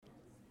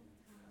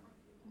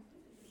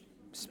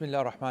بسم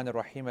الله الرحمن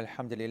الرحيم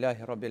الحمد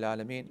لله رب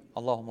العالمين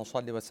اللهم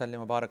صل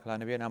وسلم وبارك على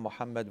نبينا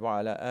محمد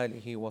وعلى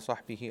آله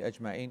وصحبه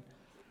أجمعين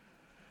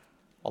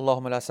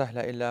اللهم لا سهل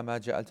إلا ما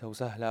جعلته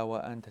سهلا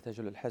وأنت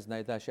تجعل الحزن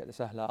إذا شئت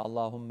سهلا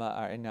اللهم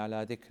أعني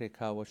على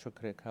ذكرك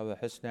وشكرك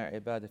وحسن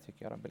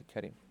عبادتك يا رب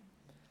الكريم.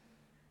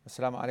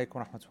 Assalamu alaikum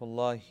wa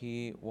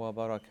rahmatullahi wa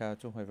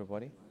barakatuh,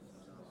 everybody.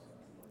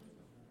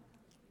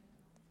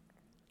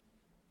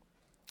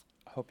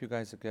 I hope you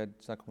guys are good.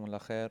 Jazakumullah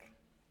khair.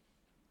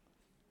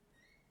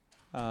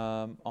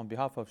 On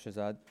behalf of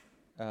Shazad,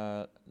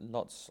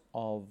 lots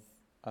of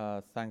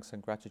thanks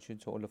and gratitude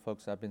to all the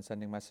folks that have been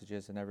sending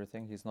messages and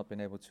everything. He's not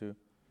been able to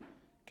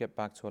get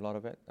back to a lot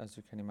of it. As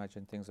you can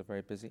imagine, things are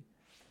very busy.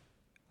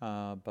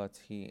 But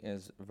he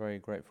is very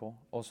grateful.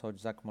 Also,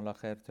 Jazakumullah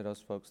khair to those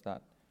folks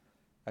that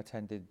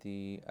attended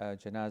the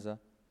janazah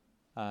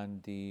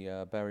and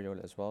the burial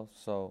as well.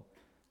 So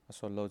I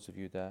saw loads of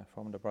you there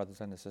from the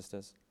brothers and the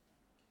sisters.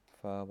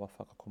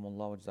 فَوَفَّقَكُمُ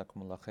اللَّهُ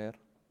وَجَزَاكُمُ اللَّهُ خَيْرًا.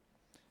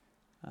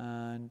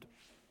 And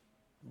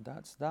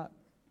that's that.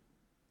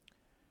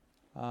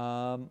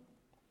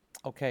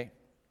 Okay.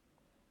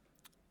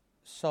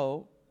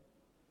 So,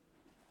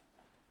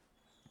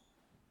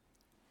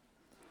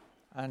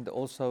 and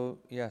also,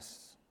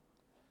 yes,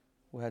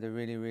 we had a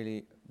really,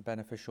 really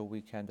beneficial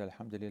weekend,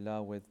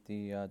 alhamdulillah, with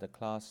the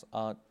class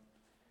art.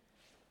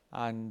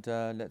 And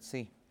let's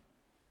see.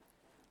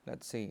 There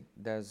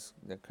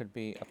could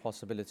be a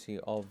possibility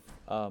of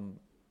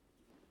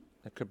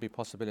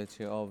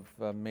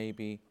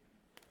maybe.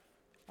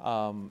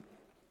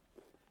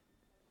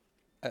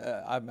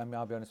 I mean,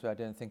 I'll be honest with you, I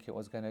didn't think it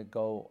was going to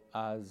go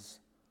as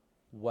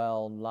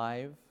well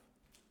live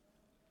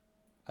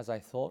as I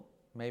thought,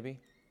 maybe.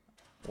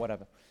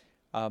 Whatever.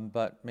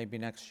 But maybe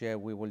next year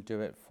we will do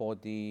it for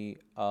the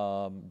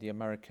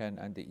American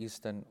and the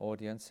Eastern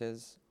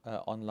audiences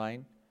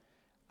online,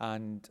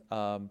 and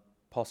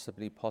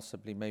possibly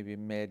maybe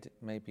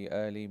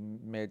early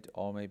mid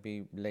or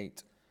maybe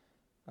late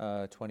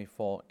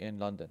 24 in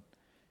London,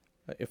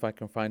 if I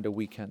can find a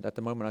weekend. At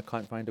the moment I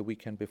can't find a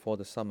weekend before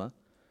the summer,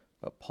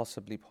 but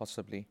possibly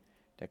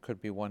there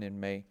could be one in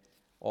May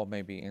or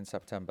maybe in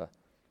September.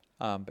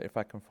 But if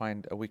I can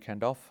find a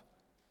weekend off,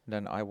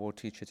 then I will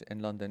teach it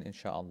in London,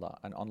 inshallah.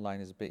 And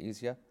online is a bit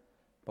easier,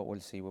 but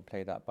we'll see. We'll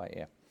play that by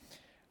ear.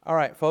 All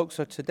right, folks.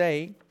 So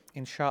today,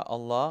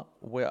 inshallah,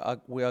 we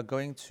are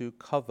going to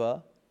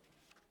cover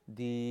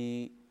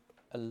the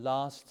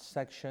last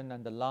section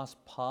and the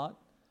last part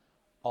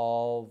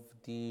of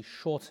the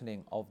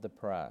shortening of the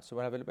prayer. So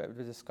we'll have a little bit of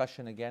a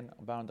discussion again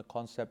about the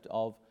concept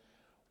of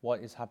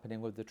what is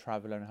happening with the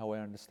traveler and how we're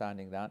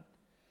understanding that.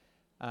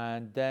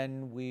 And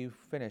then we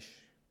finish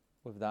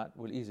with that.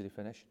 We'll easily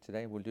finish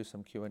today. We'll do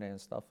some Q&A and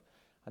stuff.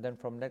 And then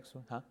from next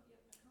one,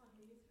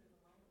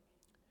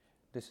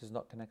 This is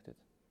not connected.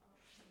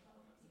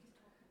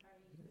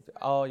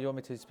 Oh, you want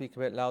me to speak a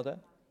bit louder?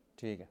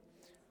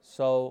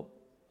 So,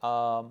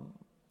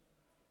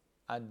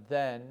 and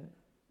then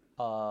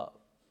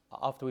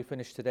after we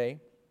finish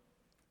today,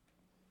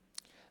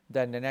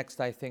 then the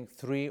next, I think,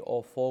 3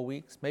 or 4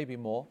 weeks, maybe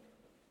more,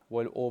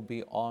 will all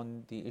be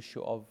on the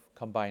issue of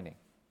combining.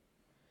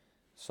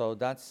 So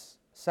that's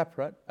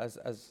separate, as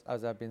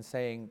I've been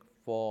saying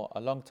for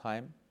a long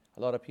time. A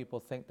lot of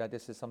people think that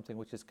this is something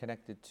which is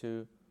connected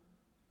to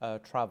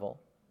travel.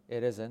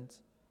 It isn't.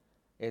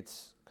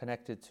 It's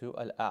connected to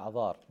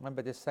al-a'dhar.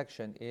 Remember, this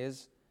section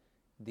is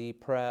the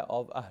prayer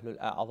of ahlul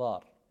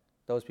a'dhar,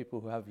 those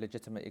people who have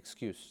legitimate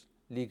excuse,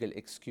 legal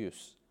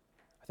excuse.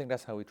 I think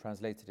that's how we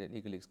translated it,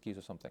 legal excuse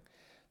or something.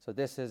 So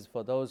this is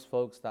for those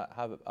folks that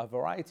have a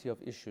variety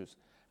of issues.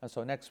 And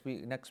so next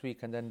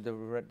week and then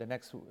the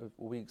next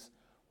weeks,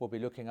 we'll be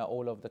looking at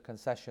all of the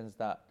concessions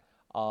that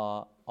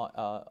are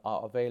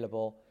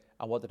available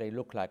and what do they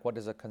look like, what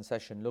does a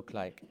concession look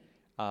like,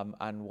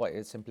 and what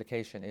its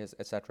implication is,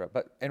 etc.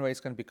 But anyway, it's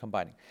going to be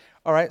combining.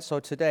 All right,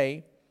 so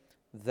today,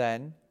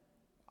 then,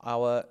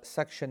 our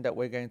section that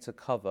we're going to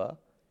cover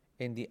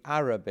in the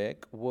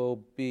Arabic will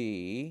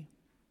be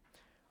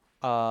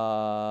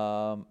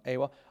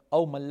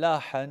أو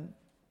ملاحا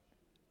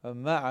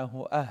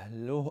معه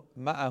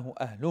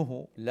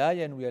أهله لا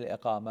ينوي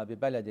الإقامة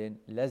ببلد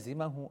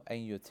لزمه أن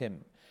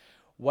يتم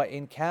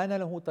وإن كان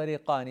له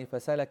طريقان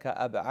فسلك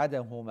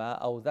أبعدهما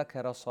أو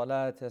ذكر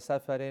صلاة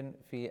سفر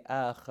في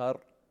آخر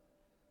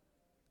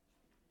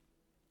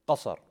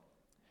قصر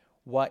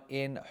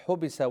وإن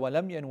حبس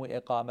ولم ينوي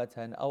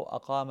إقامة أو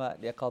أقام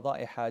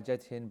لقضاء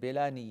حاجة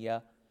بلا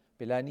نية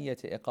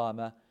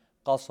إقامة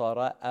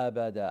قصر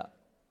أبدا.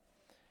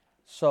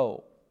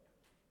 So,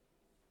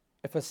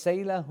 if a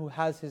sailor who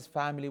has his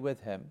family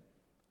with him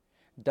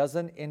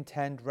doesn't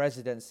intend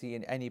residency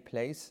in any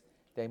place,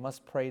 they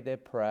must pray their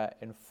prayer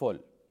in full.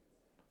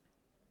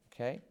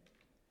 Okay?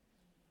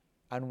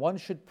 And one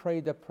should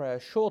pray the prayer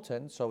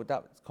shortened, so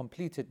that's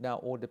completed now,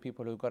 all the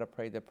people who've got to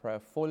pray their prayer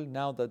full.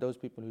 Now that those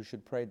people who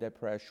should pray their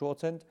prayer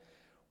shortened,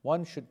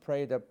 one should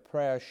pray the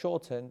prayer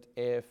shortened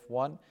if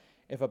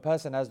a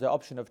person has the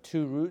option of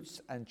 2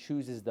 routes and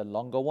chooses the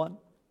longer one.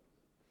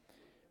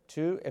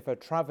 2, if a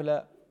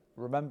traveler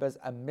remembers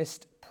a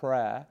missed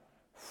prayer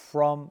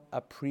from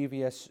a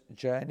previous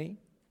journey,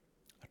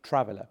 a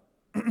traveler.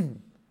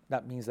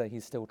 That means that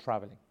he's still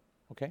traveling.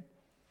 Okay?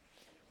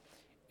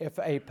 If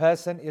a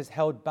person is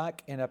held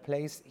back in a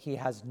place he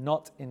has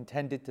not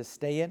intended to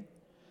stay in.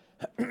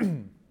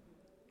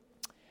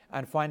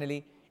 And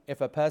finally,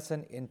 if a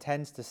person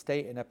intends to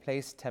stay in a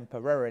place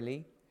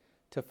temporarily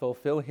to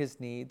fulfill his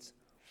needs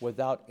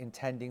without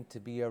intending to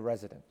be a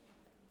resident,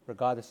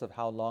 regardless of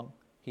how long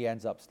he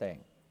ends up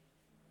staying.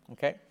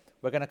 Okay?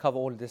 We're going to cover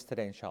all of this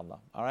today, inshallah.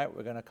 All right?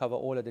 We're going to cover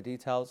all of the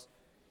details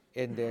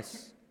in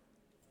this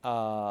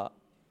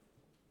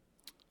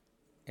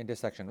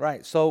section.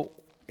 Right. So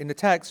in the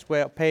text,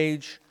 we're at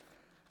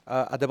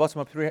the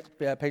bottom of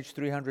page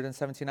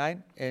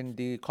 379 in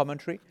the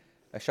commentary,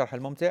 Sharh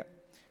al-Mumti'.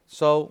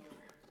 So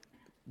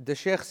the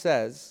Shaykh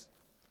says,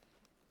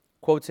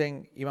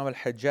 quoting Imam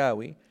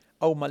al-Hajjawi,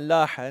 أو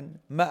ملاحا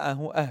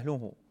معه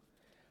أهله.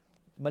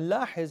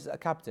 Mallah is a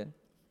captain,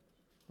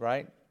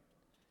 right,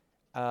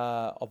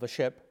 of a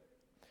ship.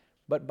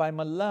 But by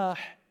Mallah,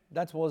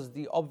 that was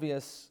the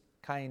obvious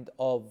kind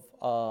of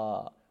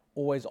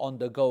always on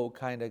the go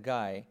kind of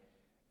guy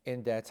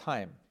in their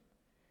time.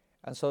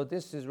 And so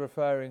this is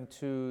referring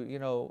to,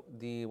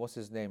 what's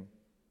his name?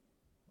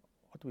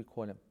 What do we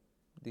call him?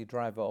 The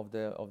driver of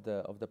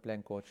the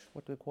plane coach.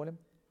 What do we call him?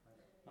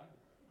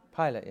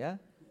 Pilot, yeah?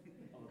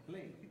 On the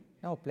plane.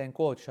 No, plane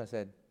coach, I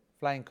said.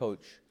 Flying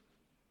coach.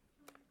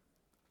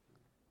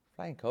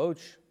 Flying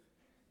coach.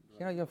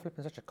 You're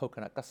flipping such a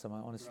coconut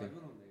customer, honestly.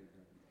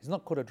 He's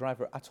not called a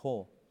driver at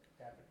all.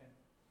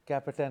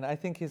 Captain. I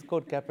think he's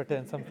called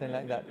Captain, something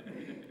like that.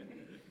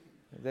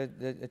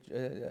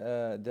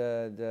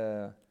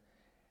 The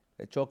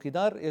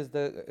Chowkidar is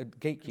the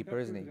gatekeeper,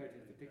 isn't he?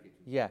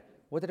 Yeah.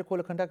 What did they call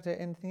a conductor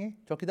in thingy?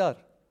 Chowkidar.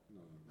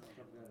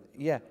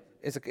 Yeah,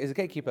 is a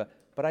gatekeeper.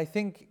 But I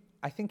think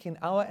in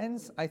our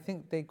ends, I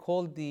think they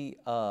call the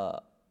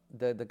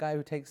guy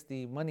who takes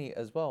the money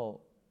as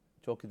well,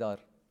 Chowkidar.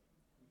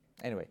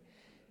 Anyway,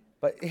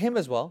 but him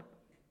as well,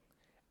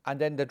 and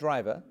then the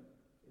driver.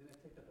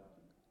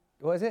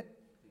 What is it?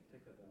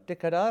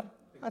 Tikadar?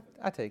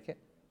 I take it.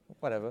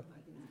 Whatever.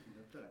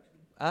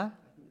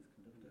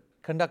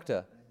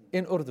 Conductor.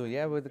 In Urdu,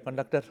 yeah, with the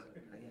conductor.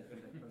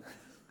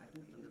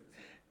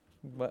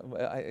 But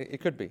it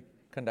could be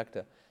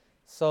conductor.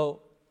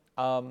 So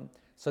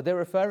they're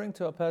referring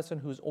to a person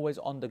who's always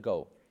on the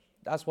go.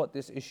 That's what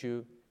this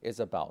issue is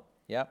about.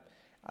 Yeah,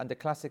 and the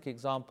classic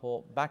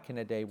example back in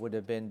the day would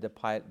have been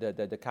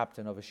the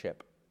captain of a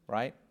ship,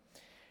 right?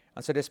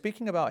 And so they're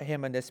speaking about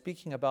him, and they're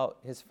speaking about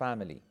his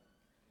family,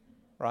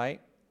 right?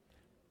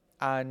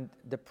 And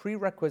the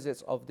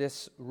prerequisites of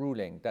this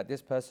ruling that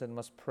this person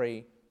must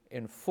pray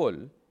in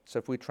full. So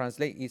if we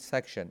translate each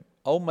section,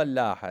 أو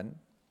ملاحا,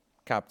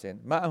 captain,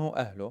 معه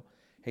أهله,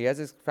 he has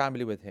his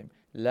family with him,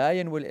 لا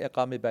ينوي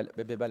الإقامة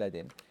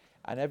ببلد,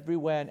 and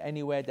everywhere and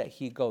anywhere that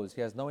he goes,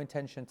 he has no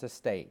intention to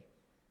stay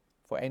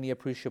for any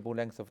appreciable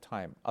length of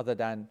time, other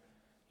than,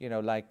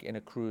 like in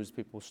a cruise,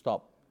 people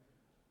stop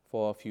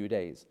for a few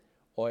days.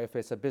 Or if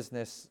it's a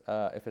business,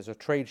 if it's a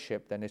trade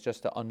ship, then it's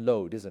just to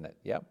unload, isn't it?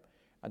 Yeah,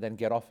 and then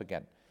get off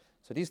again.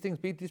 So these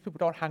people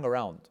don't hang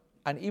around.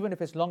 And even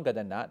if it's longer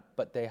than that,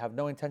 but they have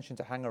no intention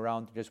to hang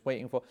around, just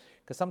waiting for,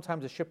 because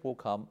sometimes a ship will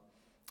come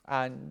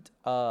and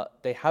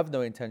they have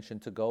no intention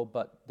to go,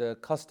 but the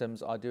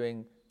customs are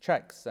doing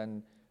checks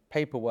and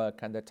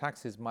paperwork, and the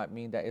taxes might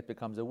mean that it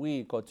becomes a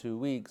week or 2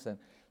 weeks. And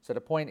so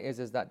the point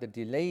is that the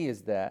delay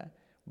is there,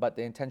 but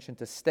the intention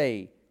to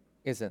stay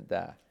isn't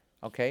there.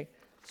 Okay?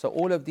 So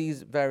all of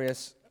these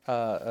various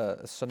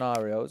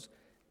scenarios,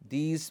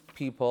 these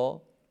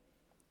people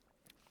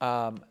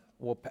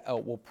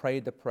will pray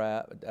their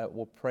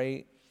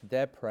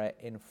prayer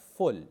in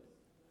full.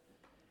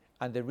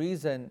 And the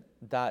reason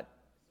that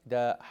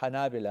the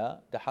Hanabila,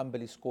 the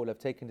Hanbali school, have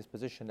taken this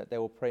position that they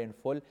will pray in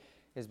full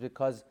is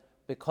because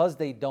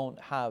they don't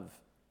have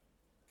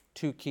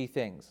two key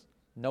things: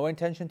 no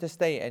intention to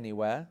stay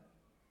anywhere,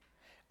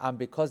 and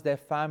because their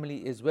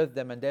family is with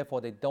them and therefore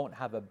they don't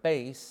have a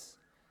base,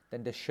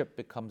 then the ship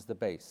becomes the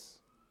base.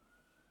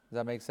 Does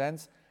that make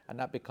sense? And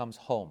that becomes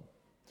home.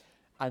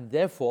 And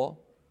therefore,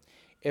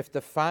 if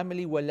the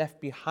family were left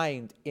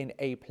behind in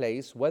a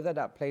place, whether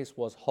that place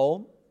was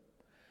home,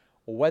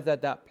 or whether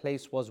that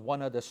place was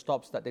one of the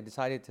stops that they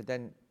decided to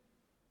then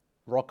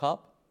rock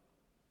up,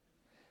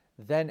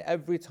 then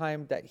every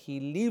time that he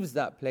leaves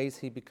that place,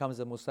 he becomes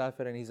a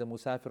musafir, and he's a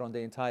musafir on the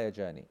entire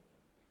journey.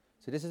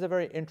 So this is a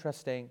very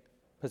interesting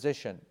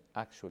position,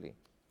 actually,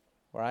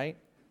 right?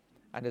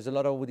 And there's a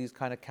lot of these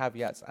kind of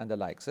caveats and the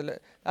like. So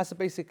that's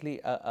basically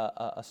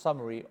a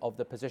summary of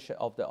the position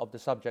of the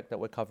subject that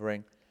we're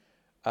covering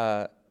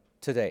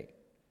today.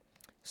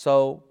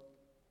 So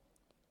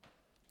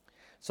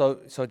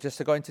just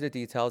to go into the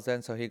details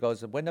then, so he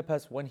goes,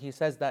 when he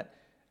says that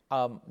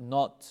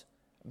not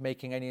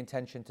making any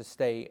intention to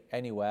stay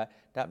anywhere,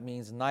 that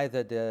means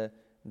neither the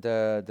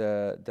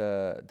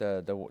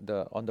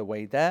on the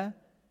way there,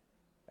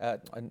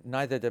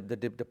 neither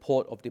the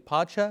port of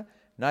departure,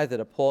 neither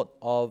the port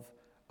of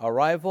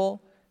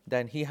arrival,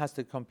 then he has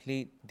to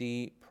complete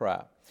the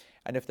prayer.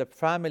 And if the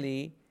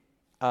family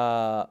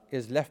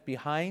is left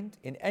behind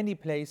in any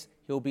place,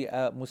 he'll be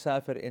a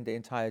musafir in the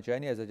entire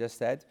journey, as I just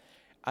said.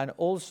 And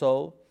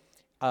also,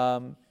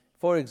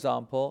 for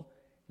example,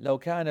 لو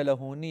كان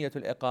له نية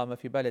الإقامة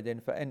في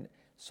بلد فإن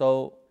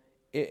so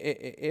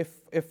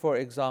if for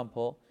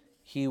example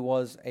he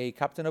was a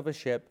captain of a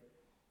ship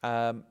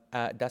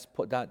that's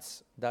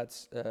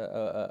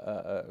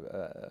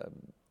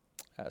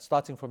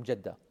starting from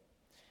Jeddah,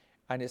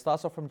 and it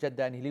starts off from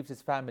Jeddah and he leaves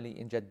his family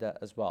in Jeddah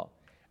as well,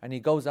 and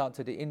he goes out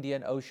to the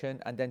Indian Ocean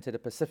and then to the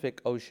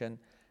Pacific Ocean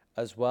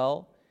as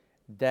well,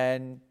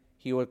 then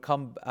he will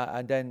come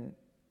and then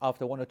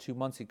after 1 or 2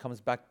 months he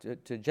comes back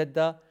to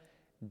Jeddah.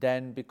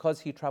 Then because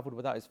he traveled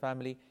without his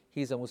family,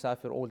 he's a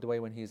musafir all the way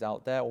when he's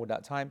out there all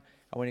that time,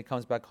 and when he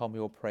comes back home he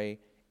will pray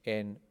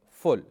in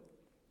full.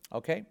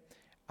 Okay.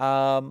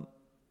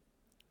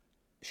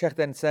 Sheikh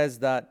then says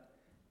that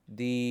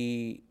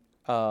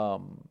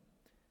that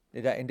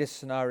in this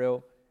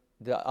scenario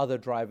the other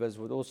drivers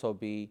would also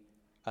be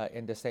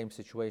in the same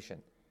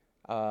situation,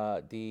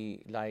 the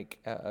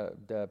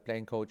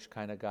plane coach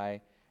kind of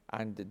guy.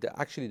 And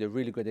actually the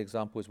really good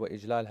example is what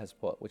Ijlal has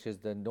put, which is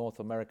the North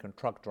American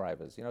truck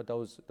drivers. You know,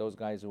 those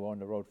guys who are on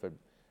the road for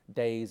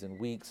days and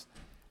weeks,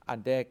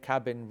 and their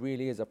cabin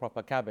really is a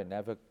proper cabin. They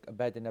have a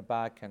bed in the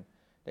back, and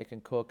they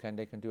can cook, and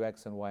they can do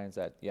X and Y and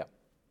Z. Yeah.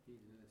 He's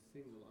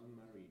single,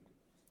 unmarried.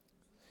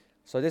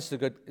 So this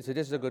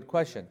is a good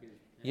question.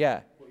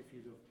 Yeah.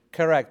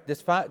 Correct.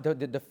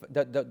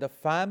 The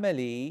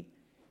family,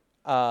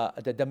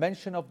 the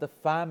dimension of the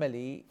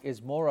family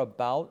is more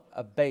about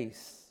a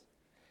base.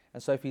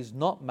 And so if he's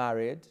not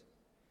married,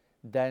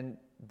 then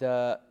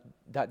that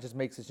just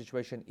makes the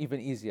situation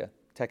even easier,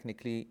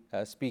 technically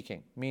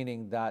speaking,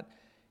 meaning that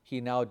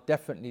he now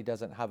definitely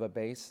doesn't have a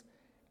base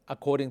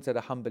according to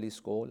the Hanbali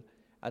school,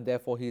 and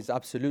therefore he's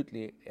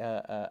absolutely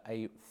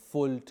a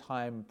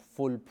full-time,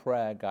 full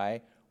prayer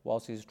guy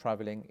whilst he's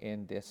traveling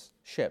in this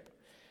ship.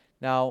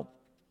 Now,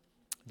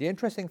 the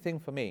interesting thing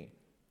for me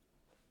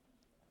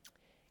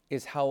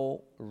is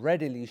how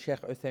readily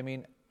Sheikh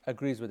Uthaymeen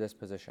agrees with this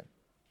position.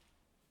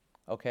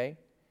 Okay,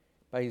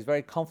 but he's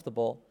very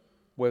comfortable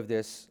with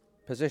this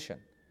position.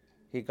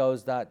 He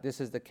goes that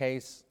this is the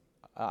case.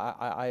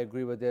 I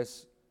agree with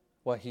this.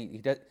 Well, he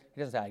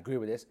doesn't say I agree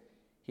with this.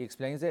 He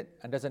explains it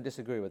and doesn't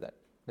disagree with it.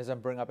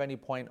 Doesn't bring up any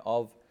point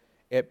of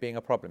it being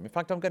a problem. In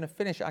fact, I'm going to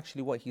finish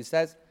actually what he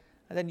says,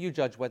 and then you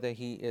judge whether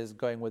he is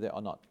going with it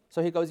or not.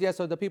 So he goes, yeah.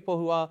 So the people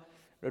who are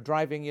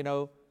driving,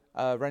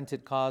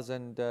 rented cars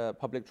and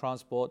public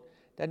transport,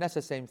 then that's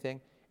the same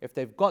thing. If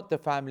they've got the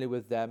family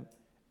with them,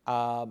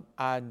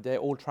 and they're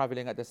all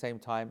traveling at the same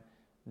time,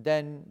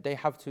 then they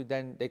can't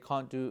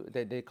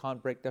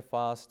break their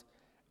fast,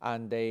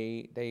 and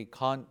they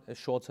can't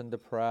shorten the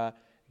prayer.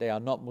 They are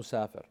not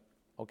musafir.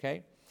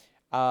 Okay.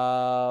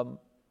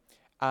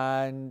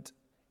 And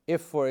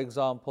if, for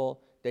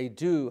example, they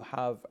do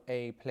have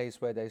a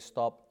place where they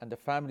stop and the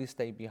family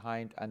stay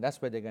behind and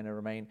that's where they're going to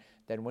remain,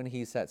 then when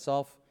he sets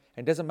off,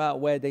 and it doesn't matter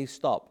where they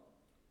stop,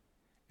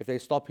 if they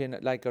stop in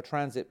like a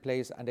transit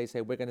place and they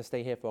say we're going to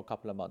stay here for a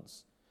couple of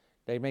months,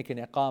 they make an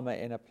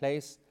iqamah in a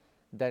place,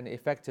 then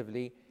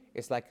effectively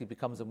it's like he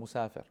becomes a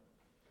musafir,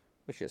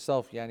 which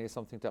itself is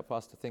something for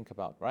us to think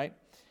about, right?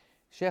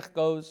 Sheikh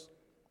goes,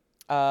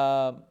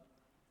 what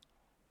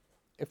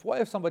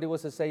if somebody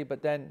was to say,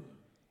 but then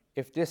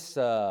if this,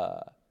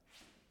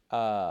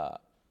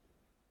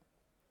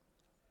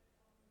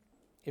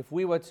 if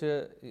we were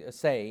to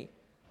say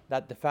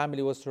that the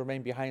family was to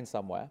remain behind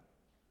somewhere,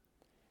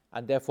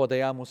 and therefore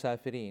they are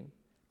musafirin,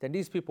 then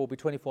these people will be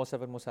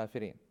 24/7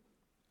 musafirin,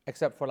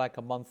 except for like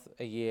a month,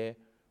 a year,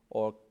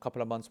 or a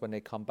couple of months when they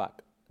come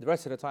back. The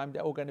rest of the time,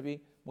 they're all going to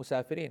be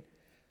musafirin.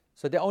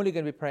 So they're only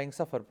going to be praying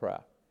safar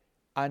prayer,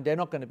 and they're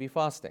not going to be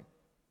fasting.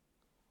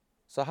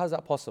 So how's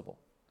that possible?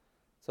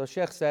 So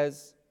Sheikh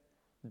says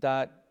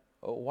that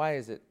why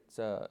is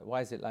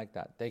it like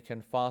that? They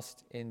can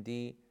fast in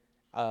the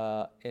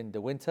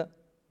winter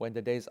when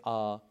the days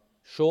are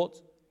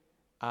short,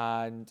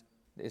 and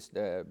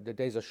the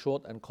days are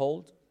short and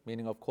cold,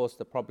 meaning of course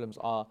the problems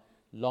are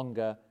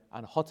longer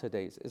and hotter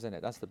days, isn't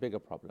it? That's the bigger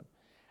problem.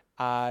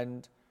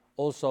 And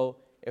also,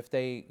 if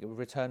they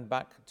return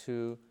back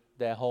to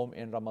their home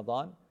in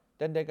Ramadan,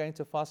 then they're going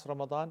to fast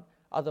Ramadan.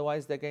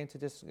 Otherwise, they're going to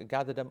just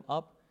gather them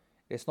up.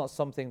 It's not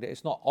something that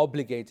it's not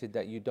obligated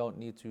that you don't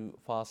need to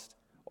fast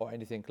or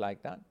anything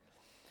like that.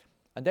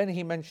 And then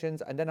he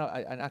mentions, and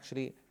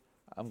actually,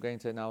 I'm going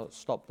to now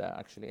stop there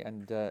actually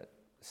and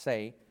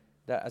say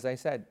that, as I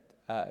said,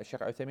 Sheikh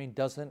Uthaymeen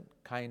doesn't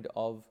kind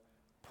of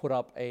put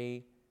up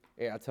a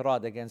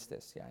i'tirad against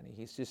this.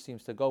 He just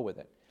seems to go with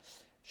it.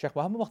 Sheikh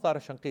Muhammad Mukhtar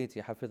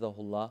al-Shanqiti,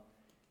 hafidhahullah,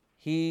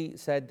 he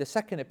said the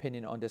second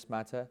opinion on this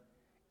matter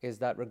is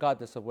that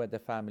regardless of where the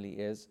family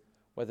is,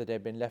 whether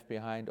they've been left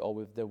behind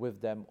or they're with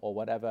them or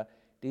whatever,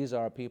 these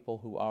are people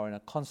who are in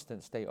a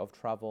constant state of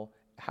travel,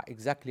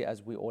 exactly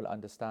as we all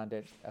understand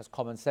it, as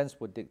common sense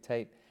would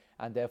dictate,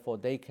 and therefore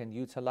they can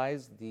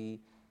utilize the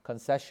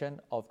concession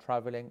of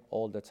traveling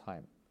all the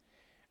time.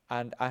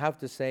 And I have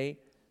to say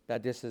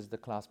that this is the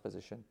class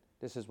position.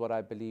 This is what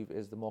I believe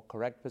is the more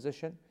correct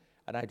position,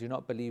 and I do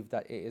not believe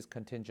that it is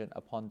contingent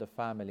upon the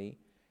family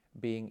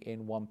being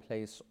in one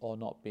place or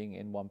not being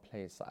in one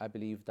place. I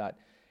believe that,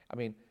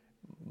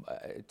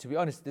 to be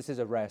honest, this is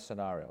a rare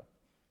scenario,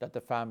 that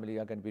the family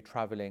are going to be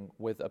traveling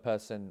with a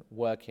person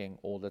working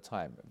all the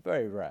time.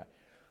 Very rare.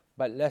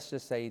 But let's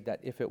just say that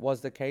if it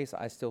was the case,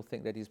 I still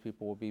think that these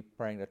people will be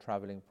praying the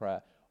traveling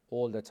prayer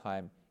all the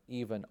time,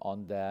 even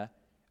on their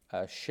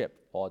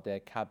ship or their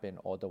cabin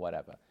or the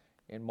whatever.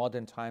 In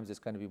modern times, it's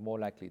going to be more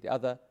likely the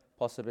other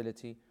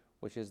possibility,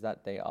 which is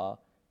that they are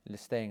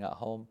staying at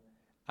home,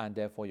 and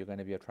therefore you're going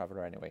to be a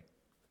traveler anyway.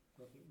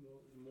 So I think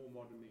more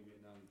modern maybe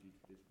analogy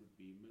to this would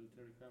be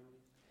military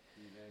families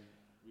who then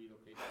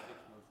relocate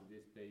 6 months to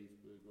this place,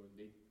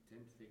 they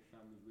tend to take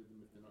families with them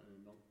if they're not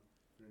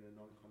in a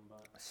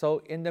non-combat.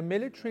 So in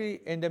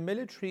the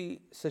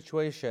military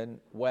situation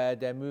where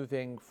they're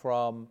moving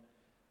from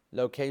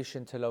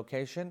location to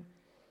location,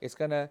 it's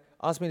going to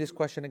ask me this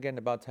question again in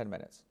about 10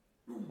 minutes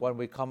when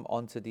we come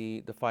on to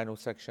the final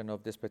section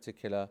of this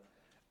particular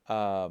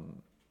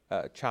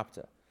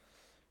chapter.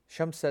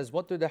 Shams says,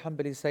 what do the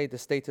Hanbali say the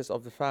status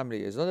of the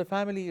family is? No, the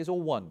family is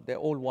all one. They're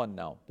all one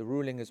now. The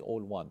ruling is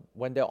all one.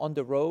 When they're on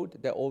the road,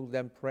 they're all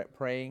them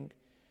praying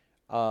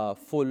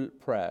full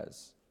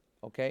prayers.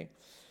 Okay?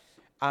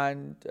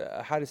 And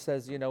Harris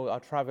says, are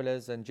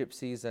travelers and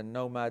gypsies and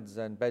nomads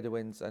and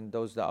Bedouins and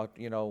those that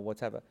are,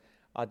 whatever,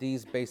 are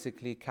these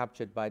basically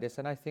captured by this?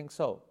 And I think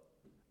so.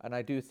 And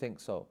I do think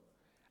so.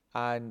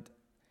 And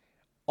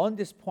on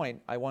this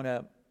point, I want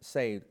to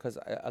say, because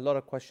a lot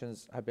of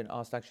questions have been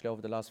asked actually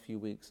over the last few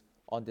weeks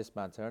on this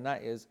matter, and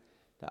that is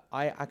that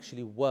I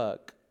actually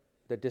work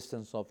the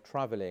distance of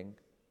traveling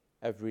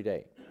every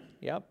day.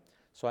 Yeah?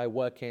 So I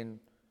work in,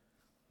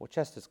 well,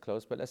 Chester's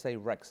close, but let's say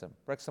Wrexham.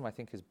 Wrexham, I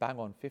think, is bang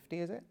on 50,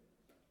 is it?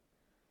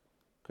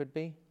 Could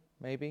be,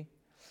 maybe.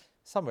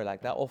 Somewhere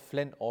like that, or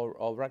Flint,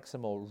 or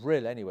Wrexham, or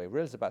Rill anyway.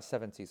 Rill's about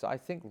 70, so I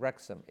think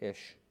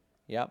Wrexham-ish,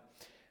 yeah?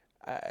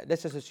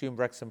 Let's just assume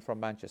Wrexham from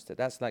Manchester.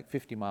 That's like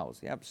 50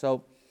 miles, yeah?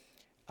 So,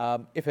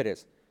 if it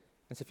is.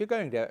 And so if you're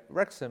going there,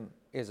 Wrexham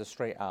is a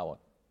straight hour.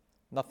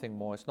 Nothing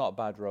more. It's not a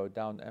bad road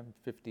down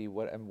M50,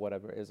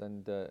 whatever it is,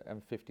 and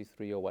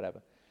M53 or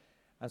whatever.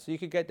 And so you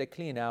could get the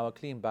clean hour,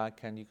 clean back,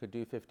 and you could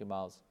do 50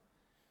 miles.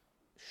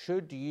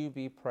 Should you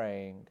be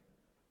praying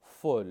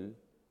full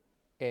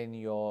in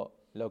your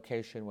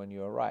location when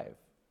you arrive?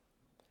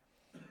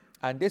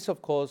 And this,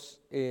 of course,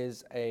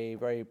 is a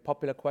very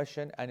popular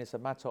question, and it's a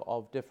matter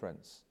of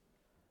difference.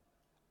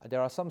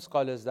 There are some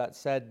scholars that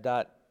said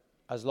that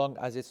as long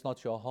as it's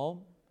not your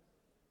home,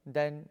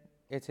 then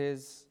it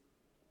is,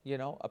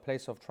 a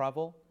place of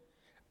travel.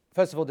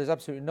 First of all, there's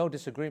absolutely no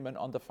disagreement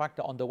on the fact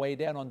that on the way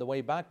there and on the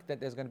way back, that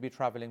there's going to be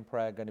traveling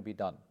prayer going to be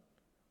done.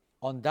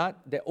 On that,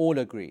 they all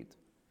agreed.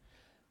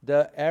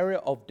 The area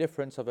of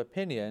difference of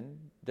opinion,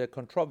 the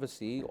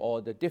controversy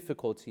or the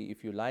difficulty,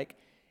 if you like,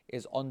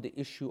 is on the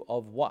issue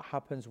of what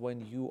happens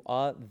when you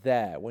are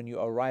there, when you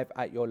arrive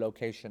at your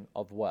location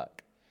of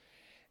work.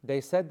 They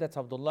said that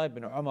Abdullah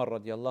ibn Umar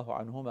radiallahu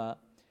anhuma,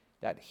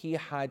 that he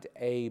had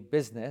a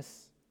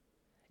business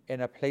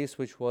in a place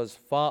which was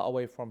far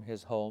away from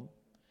his home,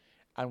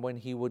 and when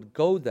he would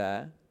go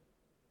there,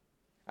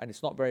 and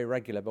it's not very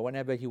regular, but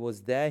whenever he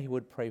was there, he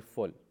would pray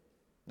full.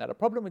 Now the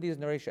problem with these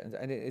narrations,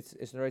 and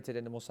it's narrated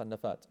in the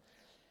Musannafat,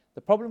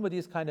 the problem with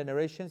these kind of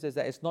narrations is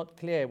that it's not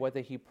clear whether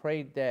he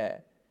prayed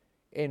there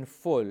in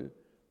full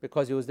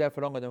because he was there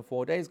for longer than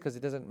 4 days, because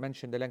it doesn't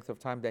mention the length of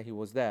time that he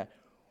was there,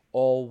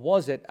 or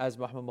was it, as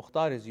Muhammad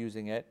Mukhtar is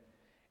using it,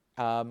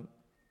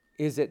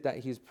 is it that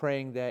he's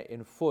praying there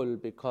in full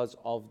because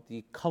of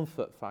the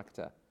comfort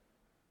factor?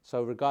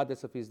 So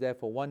regardless if he's there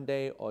for 1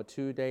 day or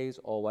 2 days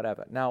or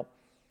whatever. Now,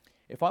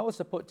 if I was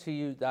to put to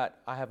you that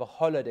I have a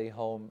holiday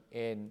home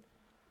in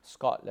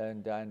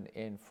Scotland and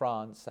in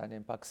France and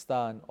in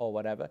Pakistan or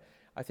whatever,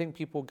 I think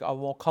people are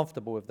more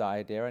comfortable with the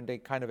idea and they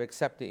kind of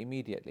accept it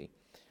immediately.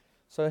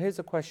 So here's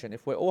a question.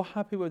 If we're all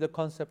happy with the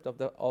concept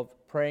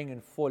of praying in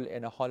full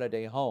in a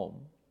holiday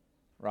home,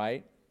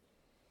 right?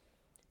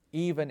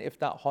 Even if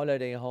that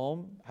holiday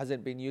home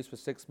hasn't been used for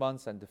 6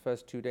 months and the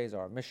first 2 days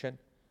are a mission,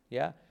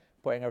 yeah?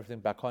 Putting everything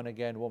back on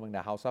again, warming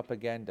the house up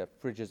again, the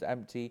fridge is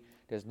empty,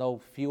 there's no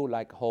feel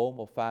like home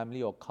or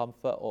family or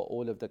comfort or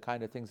all of the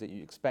kind of things that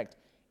you expect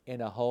in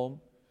a home.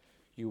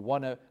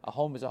 A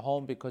home is a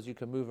home because you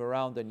can move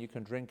around and you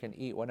can drink and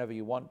eat whenever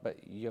you want, but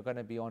you're going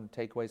to be on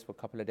takeaways for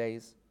a couple of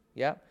days,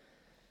 yeah?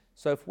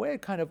 So if we're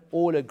kind of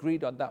all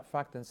agreed on that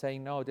fact and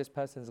saying, no, this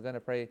person is going to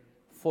pray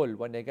full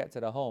when they get to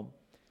the home,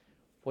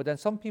 well then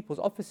some people's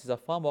offices are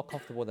far more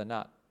comfortable than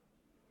that.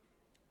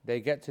 They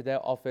get to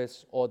their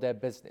office or their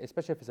business,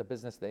 especially if it's a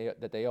business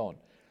that they own.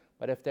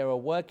 But if they're a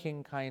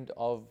working kind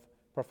of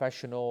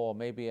professional or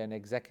maybe an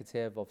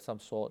executive of some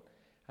sort,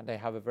 and they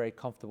have a very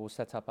comfortable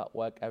setup at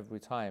work every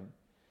time,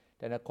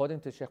 then according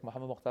to Sheikh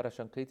Muhammad Mukhtar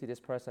Shanqiti,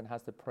 this person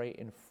has to pray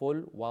in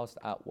full whilst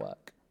at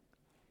work,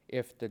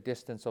 if the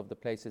distance of the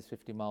place is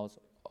 50 miles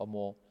or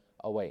more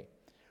away,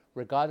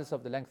 regardless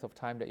of the length of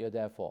time that you're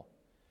there for.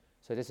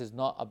 So this is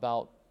not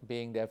about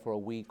being there for a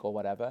week or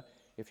whatever.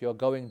 If you're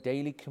going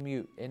daily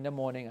commute in the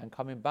morning and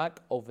coming back,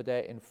 over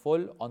there in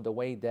full, on the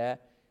way there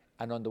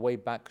and on the way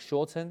back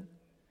shorten,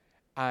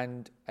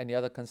 and any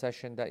other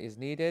concession that is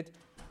needed,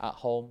 at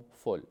home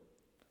full.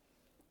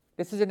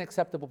 This is an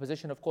acceptable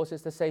position. Of course,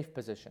 it's the safe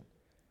position.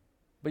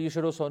 But you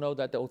should also know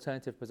that the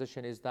alternative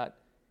position is that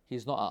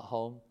he's not at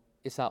home,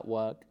 it's at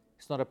work,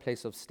 it's not a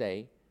place of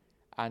stay,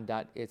 and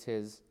that it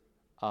is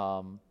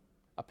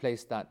a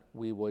place that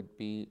we would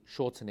be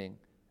shortening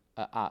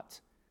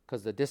at,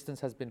 because the distance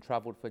has been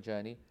traveled for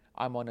journey.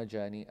 I'm on a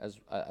journey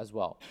as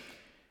well.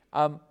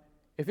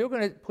 If you're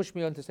going to push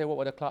me on to say what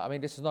would a class, I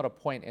mean, this is not a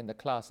point in the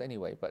class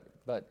anyway,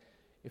 but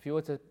if you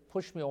were to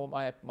push me on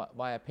what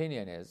my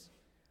opinion is,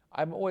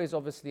 I'm always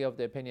obviously of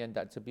the opinion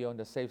that to be on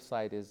the safe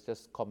side is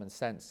just common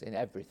sense in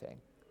everything,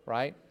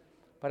 right?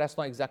 But that's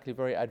not exactly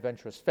very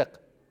adventurous fiqh,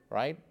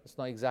 right? It's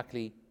not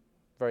exactly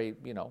very,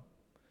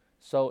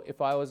 So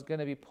if I was going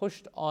to be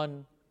pushed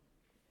on,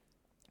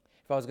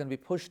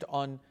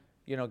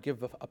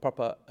 give a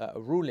proper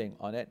ruling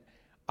on it,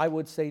 I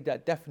would say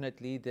that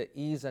definitely the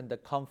ease and the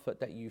comfort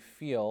that you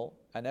feel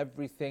and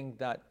everything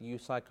that you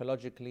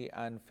psychologically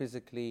and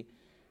physically,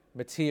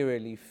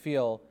 materially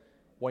feel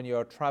when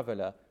you're a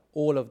traveler,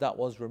 all of that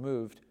was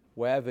removed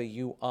wherever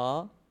you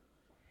are,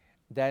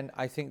 then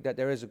I think that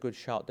there is a good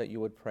shout that you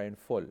would pray in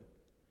full.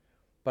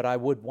 But I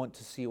would want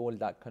to see all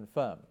that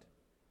confirmed.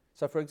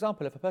 So for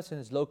example, if a person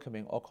is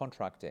locuming or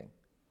contracting,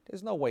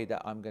 there's no way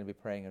that I'm going to be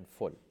praying in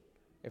full.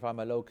 If I'm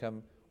a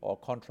locum or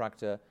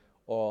contractor,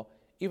 or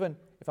even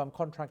if I'm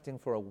contracting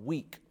for a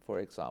week, for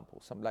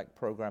example, some like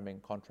programming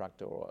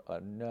contractor or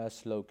a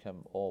nurse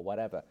locum or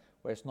whatever,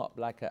 where it's not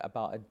like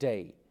about a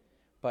day,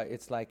 but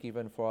it's like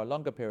even for a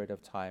longer period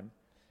of time.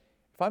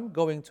 If I'm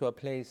going to a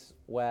place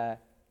where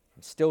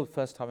I'm still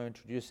first time I'm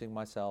introducing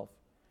myself,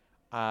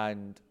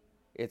 and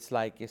it's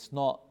like it's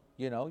not,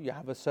 you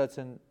have a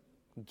certain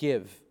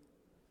give,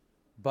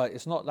 but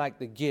it's not like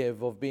the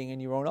give of being in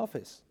your own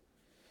office.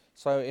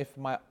 So if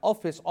my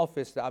office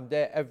that I'm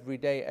there every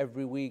day,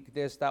 every week,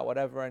 this, that,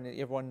 whatever, and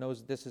everyone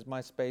knows this is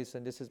my space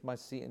and this is my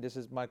seat and this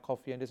is my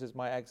coffee and this is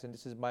my X and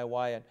this is my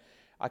Y, and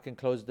I can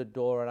close the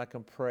door and I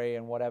can pray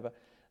and whatever,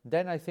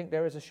 then I think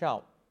there is a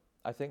shout.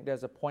 I think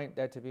there's a point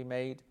there to be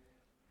made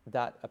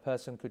that a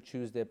person could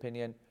choose the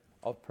opinion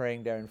of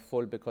praying there in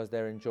full because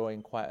they're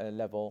enjoying quite a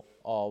level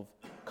of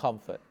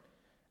comfort.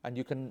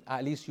 And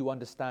at least you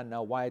understand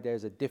now why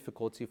there's a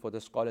difficulty for the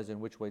scholars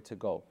in which way to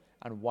go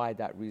and why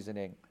that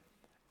reasoning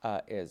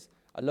is.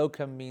 A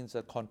locum means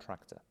a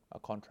contractor.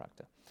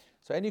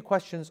 So any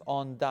questions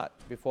on that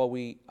before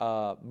we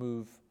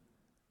move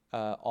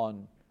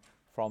on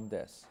from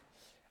this?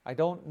 I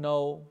don't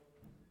know,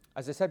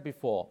 as I said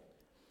before,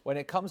 when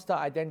it comes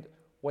to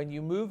when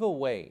you move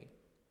away,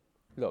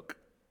 look,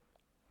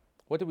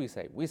 what did we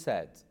say? We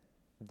said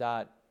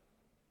that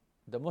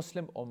the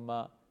Muslim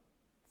Ummah,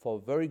 for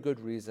very good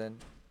reason,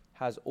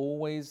 has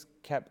always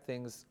kept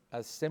things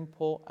as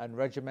simple and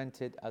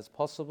regimented as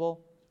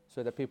possible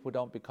so that people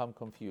don't become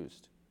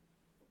confused.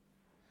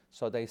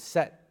 So they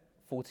set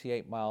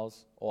 48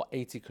 miles or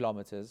 80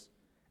 kilometers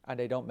and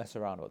they don't mess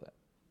around with it.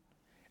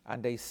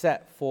 And they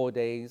set 4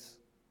 days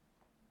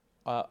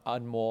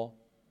and more,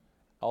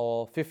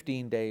 or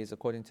 15 days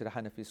according to the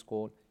Hanafi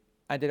school,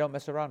 and they don't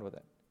mess around with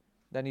it.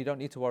 Then you don't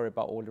need to worry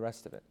about all the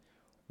rest of it.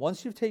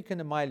 Once you've taken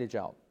the mileage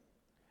out,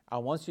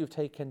 and once you've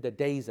taken the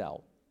days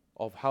out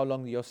of how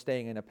long you're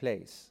staying in a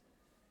place,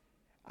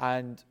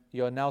 and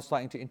you're now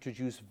starting to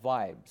introduce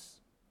vibes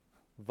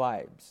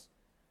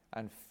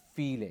and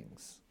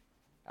feelings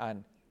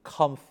and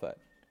comfort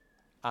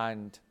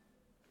and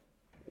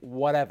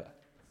whatever.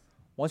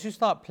 Once you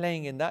start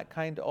playing in that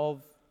kind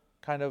of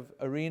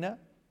arena,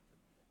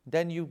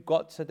 then you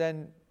got to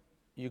then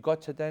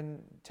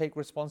take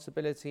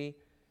responsibility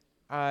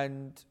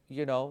and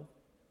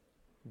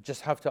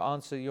just have to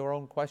answer your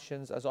own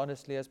questions as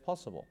honestly as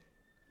possible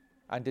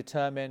and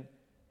determine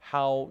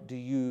how do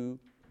you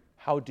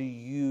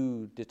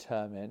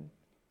determine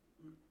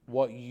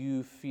what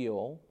you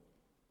feel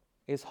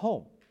is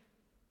home.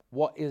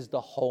 What is the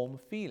home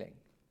feeling?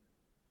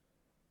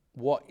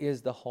 What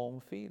is the home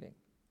feeling?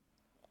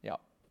 Yeah.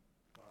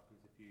 What happens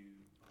if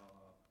you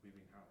are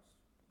moving house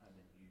and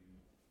then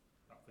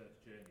that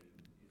first journey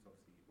is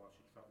obviously whilst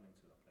you're travelling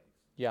to that place?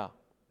 Yeah.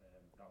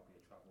 That'll be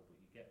a travel, but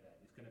you get there,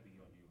 it's going to be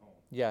your new home.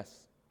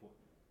 Yes. But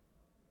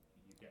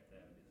you get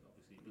there and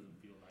it doesn't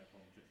feel like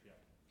home just yet.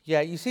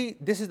 Yeah, you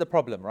see, this is the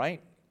problem,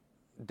 right?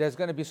 There's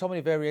going to be so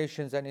many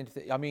variations, and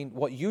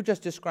what you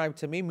just described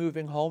to me,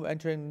 moving home,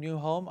 entering a new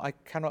home, I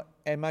cannot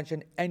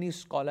imagine any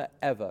scholar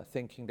ever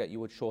thinking that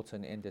you would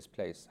shorten in this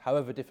place,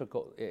 however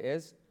difficult it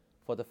is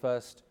for the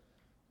first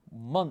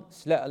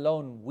months, let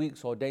alone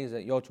weeks or days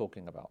that you're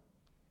talking about.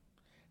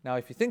 Now,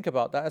 if you think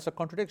about that, that's a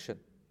contradiction,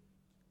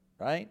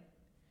 right?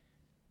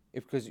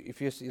 Because if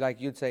you like,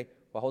 you'd say,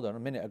 well, hold on, a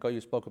minute ago you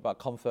spoke about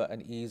comfort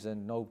and ease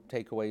and no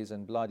takeaways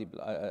and blah,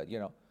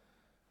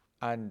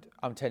 and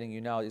I'm telling you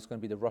now it's going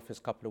to be the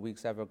roughest couple of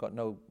weeks ever. Got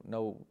no,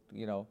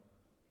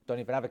 don't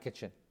even have a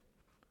kitchen.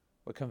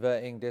 We're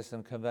converting this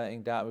and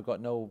converting that. We've got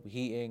no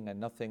heating and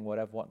nothing,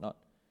 whatever, whatnot.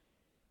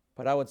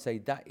 But I would say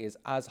that is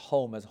as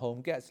home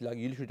gets. Like,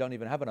 you literally don't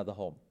even have another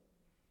home.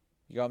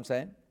 You know what I'm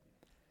saying?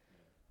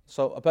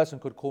 So a person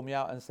could call me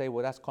out and say,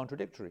 well, that's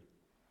contradictory.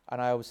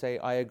 And I would say,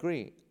 I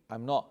agree.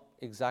 I'm not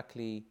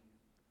exactly,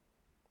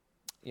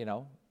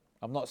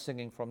 I'm not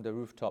singing from the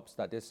rooftops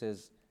that this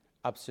is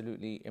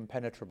absolutely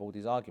impenetrable,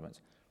 these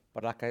arguments.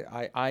 But like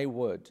I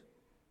would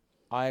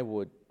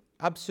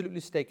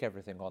absolutely stake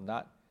everything on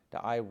that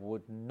I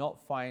would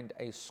not find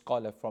a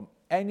scholar from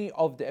any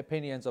of the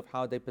opinions of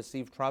how they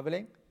perceive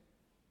traveling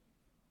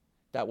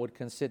that would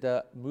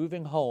consider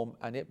moving home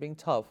and it being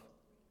tough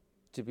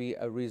to be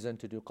a reason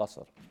to do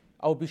qasr.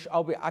 I'll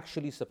be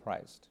actually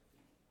surprised.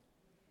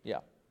 Yeah.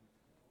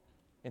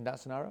 In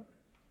that scenario?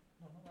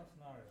 No, not that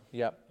scenario.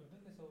 Yeah. We've done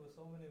this over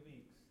so many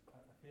weeks. I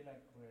feel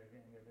like we're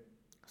getting a bit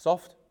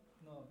Soft?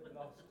 a bit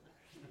lost.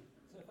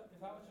 So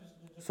if I was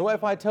just So what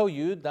if I tell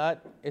you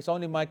that it's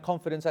only my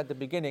confidence at the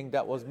beginning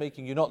that was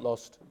making you not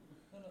lost?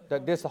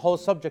 That this whole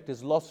subject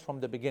is lost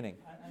from the beginning.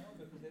 I know,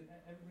 because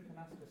everybody can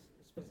ask a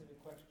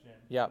specific question.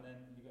 Yeah. And then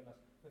you get lost.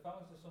 If I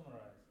was to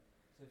summarize,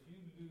 so if you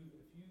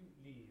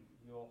leave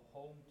your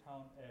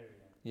hometown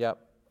area, Yep.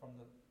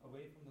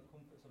 away from the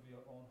comforts of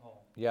your own home,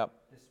 Yep.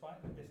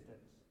 despite the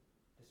distance,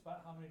 despite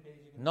how many days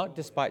you can Not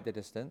despite the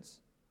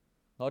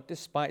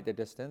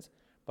distance,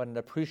 but an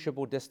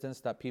appreciable distance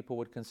that people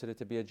would consider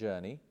to be a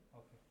journey.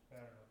 Okay, fair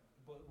enough.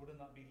 But wouldn't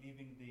that be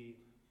leaving the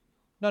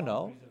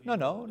No.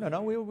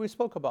 We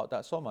spoke about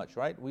that so much,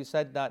 right? We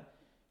said that,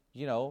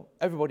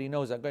 everybody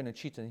knows that going to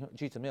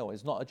Cheetham Hill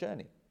is not a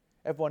journey.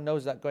 Everyone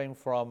knows that going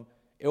from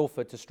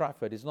Ilford to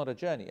Stratford is not a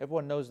journey.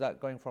 Everyone knows that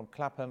going from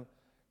Clapham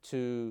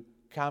to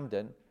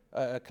Camden,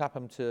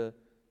 Clapham to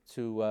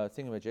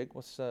Thingamajig,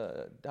 what's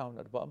down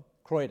at the bottom?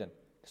 Croydon.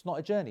 It's not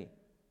a journey.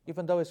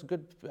 Even though it's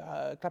good,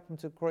 Clapham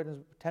to Croydon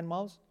is 10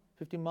 miles,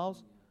 15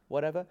 miles,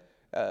 whatever.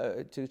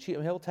 To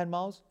Cheetham Hill, 10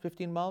 miles,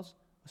 15 miles.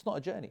 It's not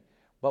a journey.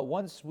 But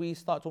once we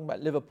start talking about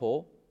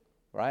Liverpool,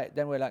 right,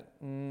 then we're like,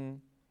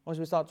 Once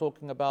we start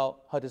talking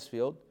about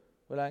Huddersfield,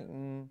 we're like,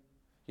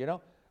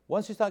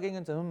 Once you start getting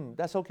into,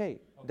 that's okay.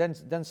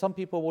 Then some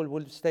people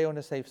will stay on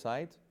the safe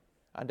side,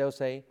 and they'll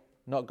say,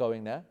 not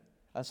going there.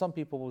 And some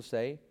people will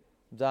say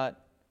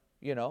that,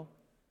 no,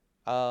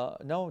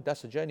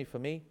 that's a journey for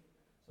me.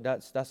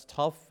 That's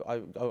tough.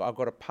 I've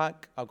got to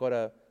pack. I've got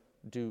to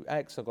do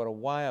X. I've got to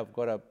Y. I've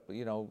got to,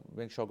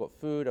 make sure I've got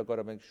food. I've got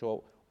to make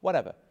sure,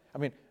 whatever. I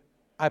mean,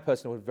 I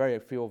personally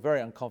would feel very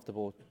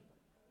uncomfortable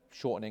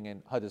shortening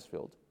in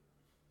Huddersfield.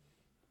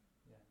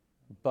 Yeah.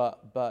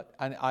 But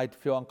I'd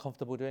feel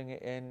uncomfortable doing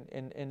it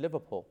in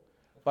Liverpool.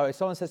 But if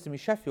someone says to me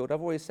Sheffield, I've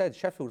always said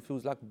Sheffield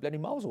feels like bloody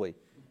miles away.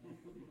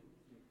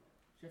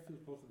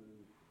 Sheffield's closer than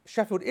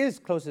Sheffield is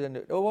closer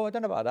than. Oh, well, I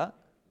don't know about that.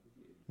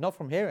 Not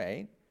from here, it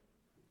ain't.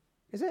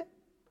 Is it?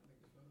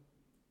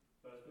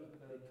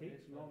 it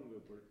takes longer,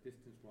 but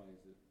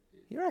distance-wise,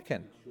 You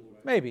reckon? it's shorter.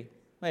 Maybe.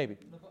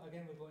 No, but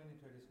again, we're going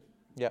into a discussion.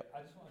 Yep.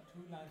 I just want a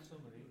two-line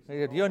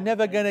summary. You're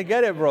never gonna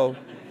get it, bro.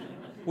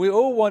 We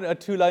all want a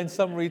two-line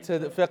summary to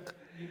the fiqh,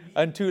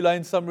 and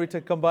two-line summary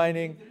to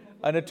combining,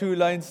 and a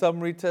two-line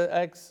summary to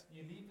X.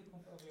 You leave the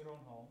comfort of your own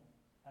home,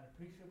 an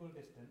appreciable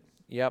distance.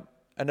 Yep.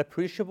 An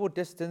appreciable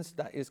distance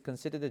that is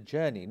considered a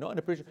journey, not an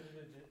appreciable.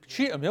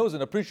 Cheetham Hill is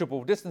an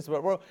appreciable distance,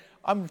 but bro,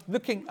 I'm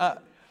looking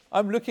at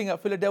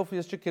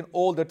Philadelphia's chicken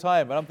all the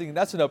time, and I'm thinking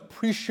that's an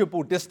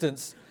appreciable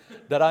distance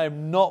that I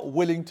am not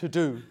willing to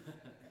do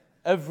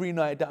every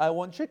night that I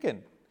want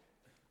chicken.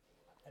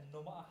 And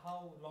no matter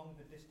how long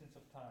the distance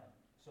of time,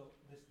 so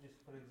this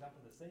for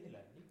example, the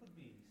sailor, he could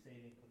be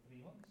sailing for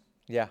 3 months.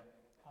 Yeah.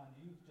 And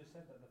you just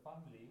said that the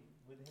family,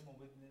 with him or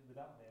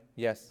without him,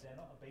 Yes. they're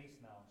not a base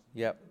now. So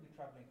Yep. he could be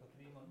traveling for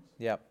 3 months.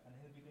 Yep. And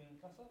he'll be doing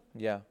qasr.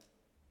 Yeah.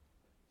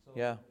 So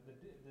Yeah.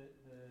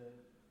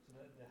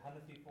 the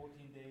Hanafi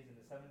 14 days and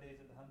the 7 days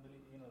at the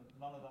Hanbali,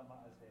 none of that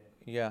matters here.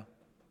 Yeah.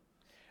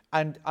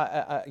 And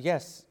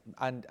yes,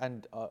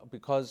 and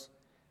because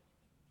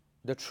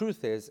the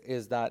truth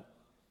is that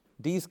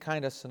these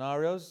kind of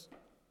scenarios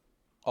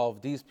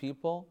of these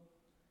people,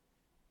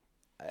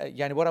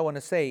 yani what I want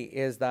to say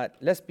is that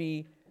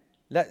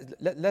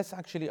let's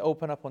actually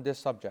open up on this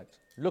subject.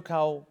 Look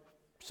how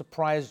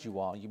surprised you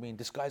are. You mean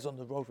this guy's on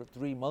the road for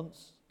 3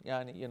 months?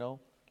 Yani,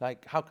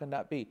 like how can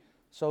that be?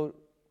 So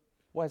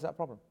why is that a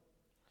problem?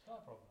 It's not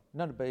a problem.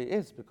 No, but it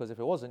is, because if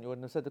it wasn't, you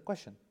wouldn't have said the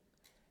question.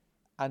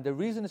 And the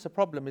reason it's a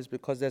problem is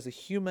because there's a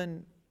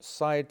human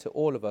side to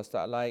all of us that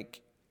are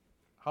like,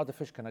 how the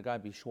fish can a guy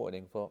be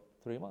shortening for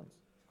 3 months?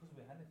 Because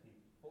we're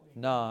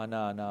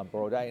Hanafi. Nah,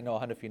 bro. That ain't no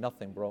Hanafi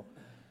nothing, bro.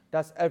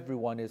 That's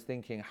everyone is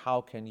thinking,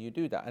 how can you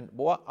do that? And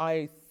what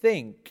I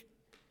think,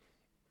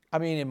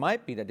 it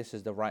might be that this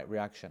is the right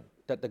reaction,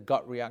 that the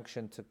gut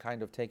reaction to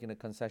kind of taking a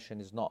concession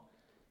is not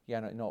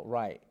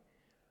right.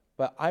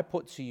 But I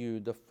put to you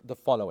the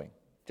following,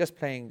 just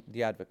playing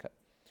the advocate.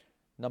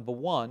 Number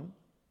one,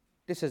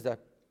 this is a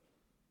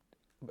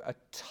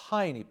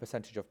tiny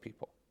percentage of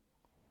people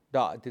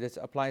that this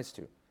applies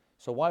to.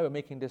 So why we're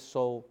making this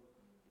so,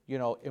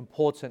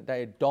 important that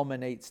it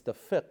dominates the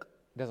fiqh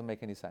doesn't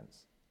make any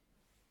sense.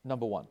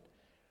 Number one.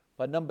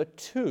 But number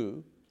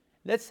two,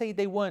 Let's say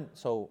they weren't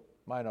so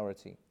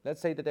minority. Let's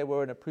say that they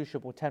were an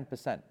appreciable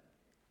 10%.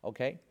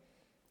 Okay?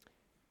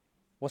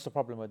 What's the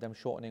problem with them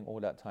shortening all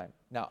that time?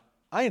 Now,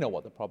 I know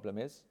what the problem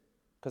is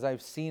because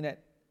I've seen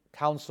it,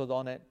 counseled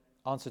on it,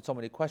 answered so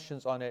many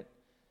questions on it,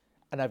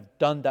 and I've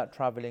done that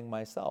traveling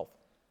myself.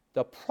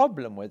 The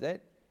problem with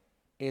it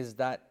is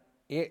that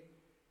it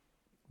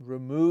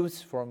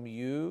removes from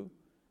you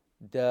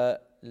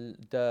it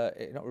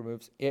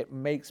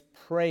makes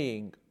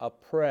praying a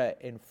prayer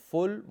in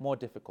full more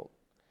difficult.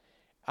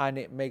 And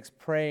it makes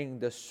praying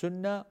the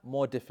sunnah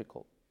more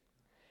difficult.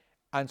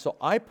 And so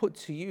I put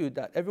to you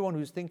that everyone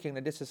who's thinking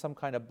that this is some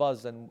kind of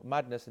buzz and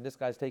madness and this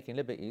guy's taking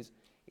liberties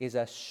is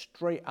a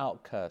straight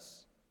out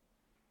curse.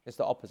 It's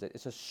the opposite.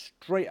 It's a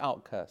straight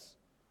out curse.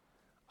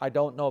 I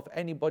don't know of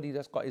anybody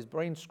that's got his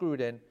brain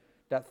screwed in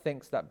that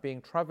thinks that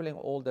being traveling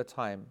all the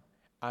time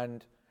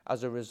and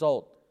as a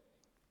result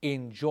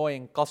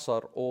enjoying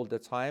qasr all the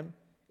time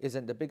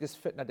isn't the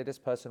biggest fitna that this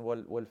person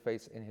will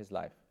face in his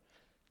life.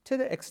 To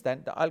the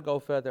extent that I'll go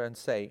further and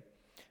say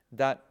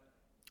that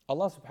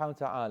Allah subhanahu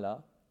wa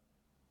ta'ala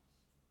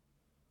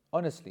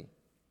honestly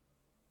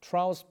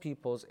trials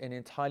peoples in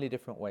entirely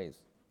different ways.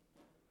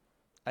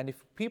 And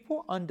if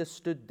people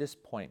understood this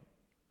point,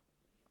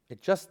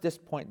 it's just this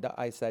point that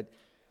I said,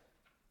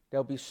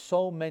 there'll be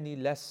so many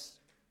less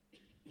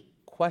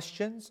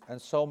questions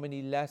and so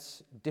many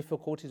less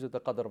difficulties with the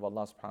qadr of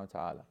Allah subhanahu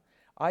wa ta'ala.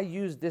 I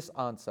use this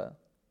answer,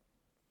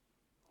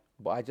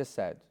 what I just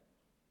said,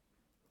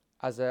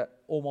 as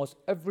almost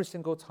every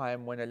single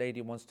time when a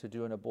lady wants to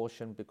do an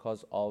abortion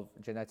because of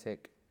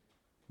genetic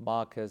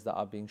markers that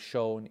are being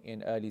shown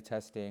in early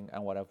testing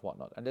and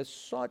whatnot. And there's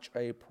such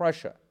a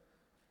pressure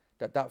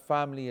that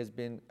family has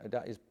been,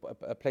 that is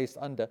placed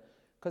under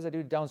because they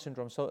do Down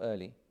syndrome so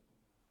early,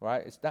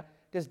 right? It's that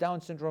this Down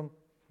syndrome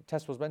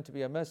test was meant to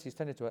be a mercy, it's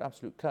turned into an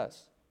absolute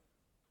curse,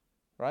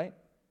 right?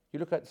 You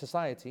look at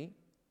society,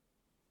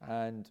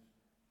 and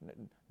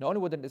not only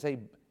wouldn't they say,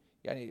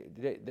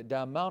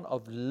 the amount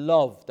of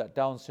love that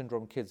Down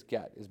syndrome kids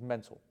get is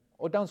mental,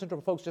 or Down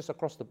syndrome folks just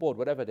across the board,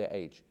 whatever their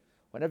age.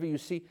 Whenever you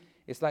see,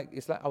 it's like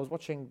I was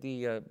watching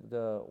the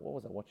what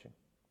was I watching?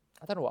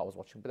 I don't know what I was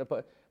watching,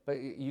 but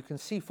you can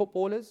see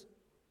footballers,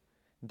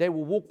 they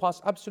will walk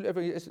past absolutely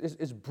every.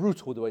 It's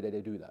brutal the way that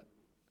they do that.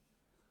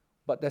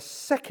 But the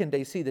second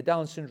they see the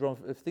Down syndrome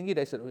thingy,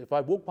 they said, if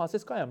I walk past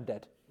this guy, I'm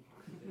dead.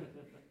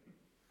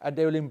 And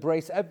they will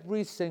embrace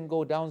every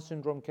single Down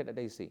syndrome kid that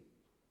they see.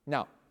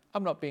 Now,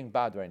 I'm not being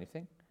bad or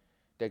anything.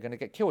 They're going to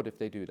get killed if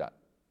they do that,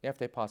 if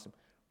they pass him.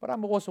 But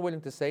I'm also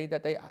willing to say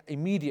that they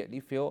immediately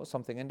feel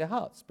something in their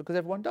hearts, because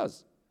everyone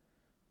does.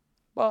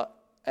 But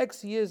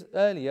X years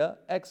earlier,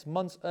 X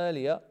months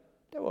earlier,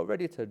 they were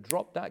ready to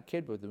drop that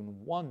kid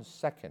within 1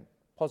 second.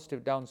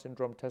 Positive Down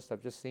syndrome test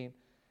I've just seen,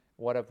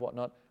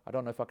 whatnot. I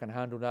don't know if I can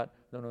handle that.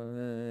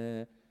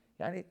 No.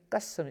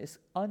 It's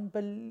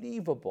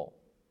unbelievable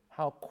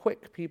how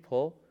quick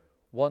people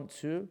want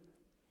to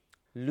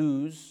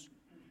lose,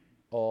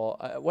 or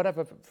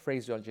whatever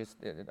phraseology.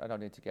 I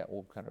don't need to get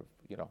all kind of,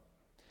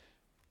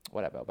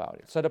 whatever about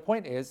it. So the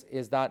point is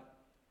that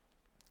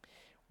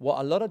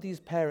what a lot of these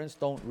parents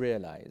don't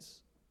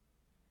realize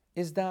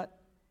is that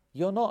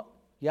you're not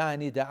the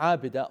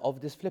abida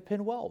of this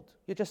flipping world.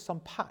 You're just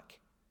some pack.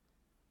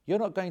 You're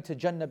not going to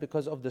Jannah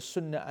because of the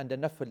sunnah and the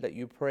nafil that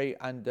you pray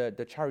and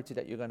the charity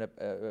that you're going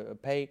to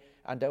pay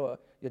and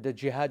the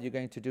jihad you're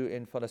going to do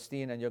in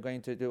Palestine and you're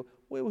going to do.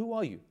 Who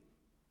are you?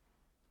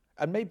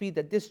 And maybe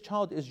that this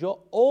child is your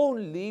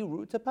only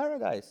route to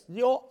paradise.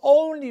 Your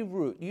only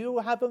route. You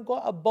haven't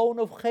got a bone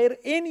of khair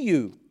in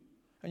you.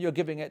 And you're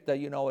giving it the,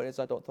 it is,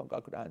 I don't think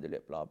I could handle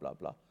it, blah, blah,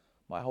 blah.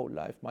 My whole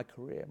life, my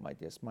career, my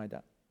this, my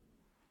that.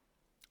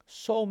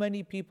 So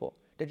many people,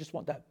 they just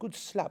want that good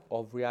slap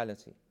of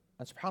reality.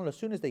 And subhanAllah, as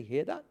soon as they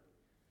hear that,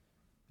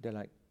 they're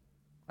like,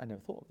 I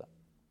never thought of that.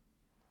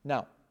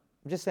 Now,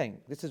 I'm just saying,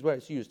 this is where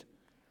it's used.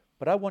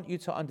 But I want you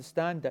to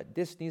understand that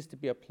this needs to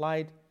be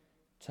applied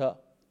to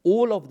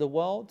all of the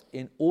world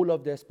in all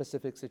of their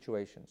specific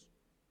situations.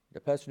 The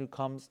person who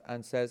comes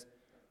and says,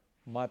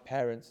 my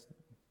parents,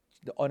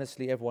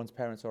 honestly, everyone's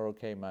parents are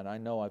okay, man. I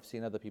know I've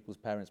seen other people's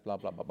parents, blah,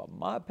 blah, blah, blah.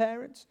 My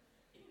parents,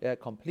 they're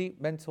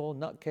complete mental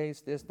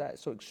nutcase, this, that,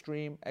 so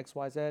extreme, X,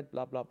 Y, Z,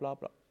 blah, blah, blah,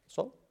 blah.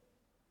 So,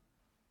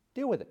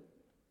 deal with it.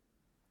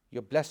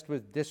 You're blessed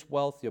with this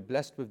wealth, you're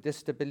blessed with this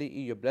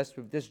stability, you're blessed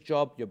with this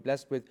job, you're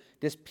blessed with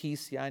this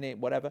peace,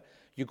 whatever.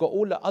 You've got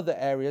all the other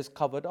areas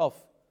covered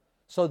off.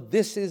 So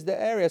this is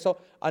the area. So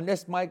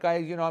unless my guy,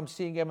 I'm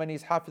seeing him and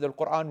he's Hafidh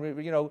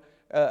al-Quran,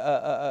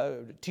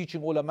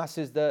 teaching all the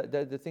masses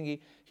the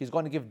thingy, he's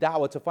going to give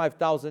da'wah to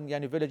 5,000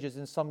 villages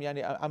in some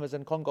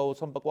Amazon Congo or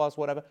some Bakwas,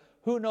 whatever.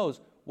 Who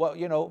knows what,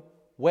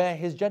 where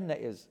his Jannah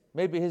is.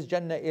 Maybe his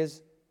Jannah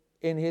is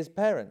in his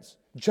parents.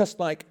 Just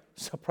like,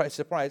 surprise,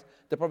 surprise,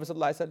 the Prophet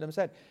ﷺ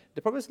said.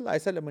 The Prophet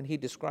ﷺ, when he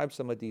describes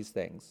some of these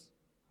things,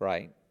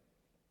 right,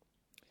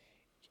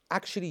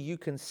 actually you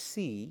can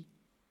see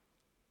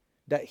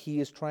that he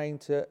is trying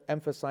to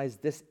emphasize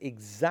this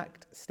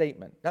exact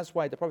statement. That's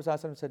why the Prophet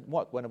ﷺ said,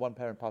 what when one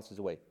parent passes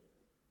away?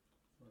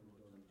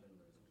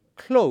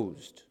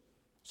 Closed.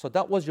 So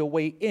that was your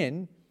way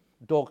in,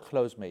 door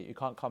closed, mate. You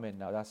can't come in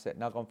now, that's it.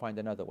 Now go and find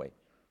another way.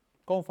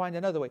 Go and find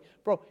another way.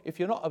 Bro, if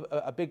you're not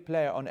a big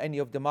player on any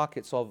of the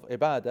markets of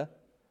ibadah,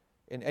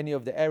 in any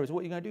of the areas,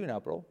 what are you going to do now,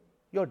 bro?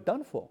 You're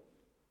done for.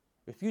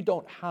 If you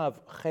don't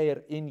have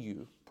khair in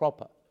you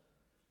proper,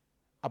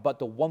 but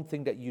the one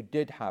thing that you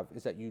did have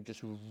is that you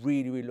just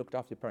really, really looked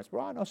after your parents.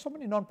 Bro, I know so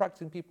many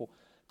non-practicing people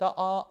that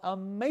are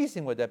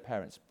amazing with their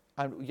parents.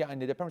 And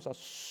their parents are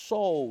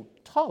so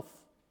tough.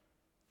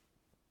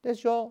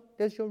 There's your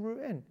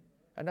route in.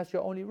 And that's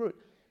your only route.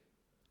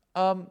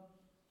 And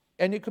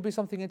it could be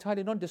something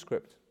entirely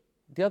nondescript.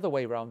 The other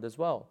way around as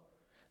well.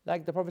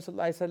 Like the Prophet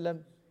ﷺ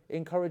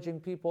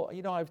encouraging people.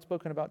 I've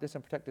spoken about this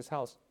in Protect This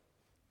House,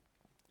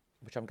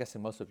 which I'm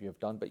guessing most of you have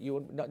done, but you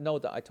will know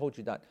that I told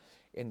you that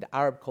in the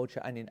Arab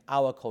culture and in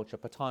our culture,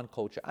 Pathan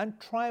culture, and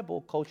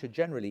tribal culture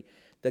generally,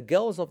 the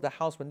girls of the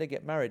house, when they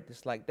get married,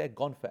 it's like they're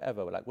gone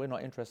forever. Like, we're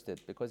not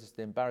interested because it's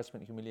the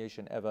embarrassment,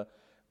 humiliation ever.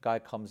 Guy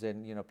comes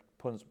in,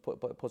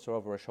 puts her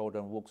over her shoulder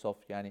and walks off,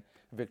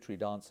 victory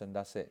dance, and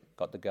that's it.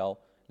 Got the girl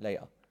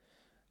later.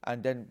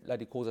 And then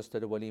he calls us to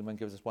the waleem and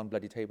gives us one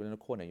bloody table in the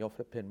corner. You're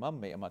flipping, mum,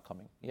 mate, am I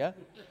coming? Yeah?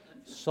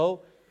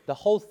 So the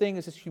whole thing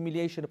is just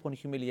humiliation upon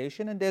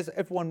humiliation, and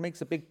everyone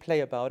makes a big play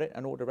about it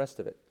and all the rest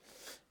of it.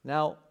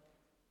 Now,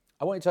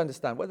 I want you to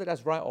understand, whether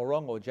that's right or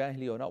wrong or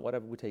jahili or not,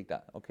 whatever, we take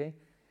that, okay?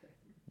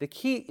 The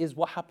key is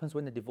what happens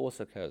when the divorce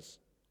occurs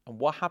and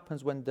what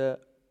happens when the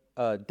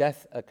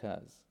death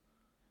occurs.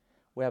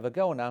 We have a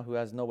girl now who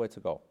has nowhere to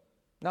go.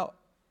 Now,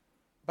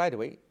 by the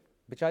way,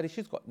 Bichari,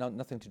 she's got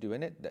nothing to do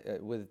in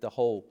it with the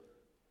whole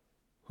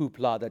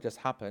hoopla that just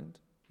happened,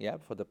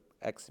 for the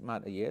X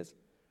amount of years.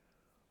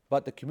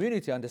 But the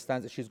community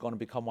understands that she's going to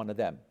become one of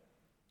them.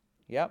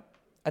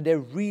 And there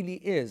really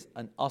is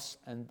an us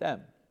and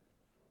them.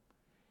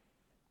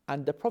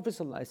 And the Prophet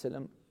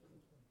ﷺ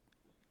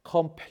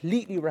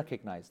completely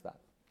recognized that.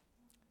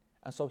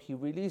 And so he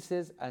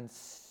releases and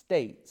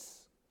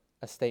states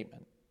a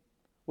statement,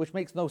 which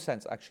makes no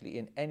sense actually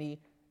in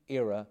any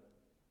era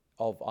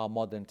of our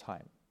modern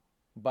time,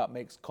 but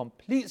makes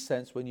complete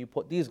sense when you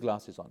put these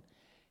glasses on.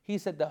 He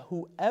said that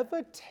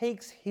whoever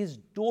takes his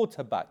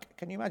daughter back,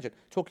 can you imagine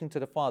talking to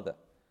the father,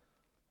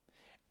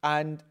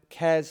 and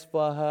cares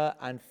for her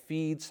and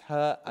feeds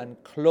her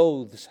and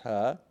clothes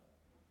her,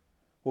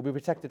 will be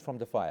protected from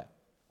the fire.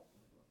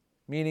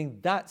 Meaning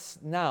that's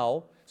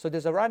now, so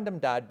there's a random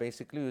dad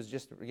basically who's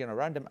just,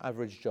 random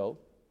average Joe.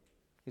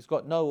 He's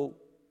got no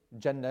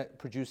Jannah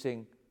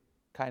producing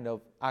kind of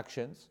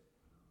actions.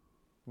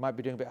 He might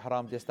be doing a bit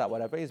haram, this, that,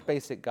 whatever. He's a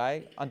basic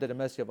guy under the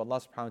mercy of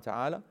Allah subhanahu wa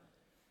ta'ala.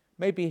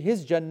 Maybe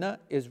his Jannah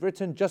is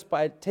written just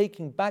by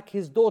taking back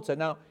his daughter.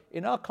 Now,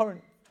 in our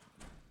current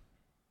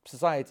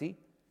society,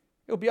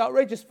 it would be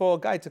outrageous for a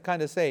guy to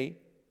kind of say,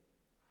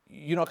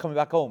 you're not coming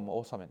back home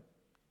or something,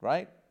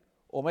 right?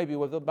 Or maybe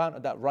with the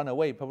amount that run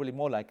away, probably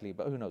more likely,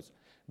 but who knows.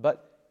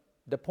 But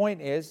the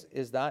point is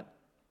that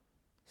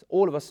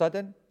all of a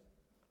sudden,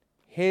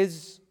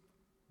 his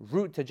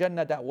route to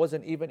Jannah that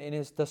wasn't even in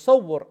his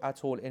tasawwur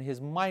at all, in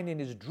his mind, in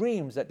his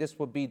dreams, that this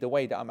would be the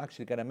way that I'm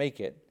actually going to make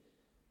it,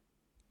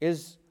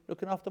 is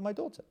looking after my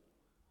daughter.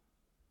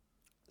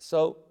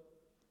 So,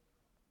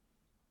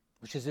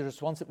 which is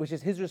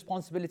his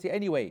responsibility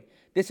anyway.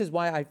 This is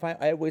why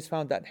I always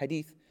found that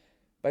hadith.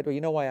 By the way,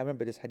 you know why I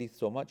remember this hadith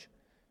so much?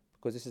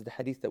 Because this is the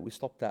hadith that we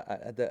stopped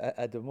at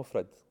the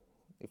Mufrad.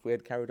 If we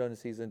had carried on in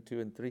season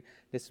 2 and 3,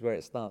 this is where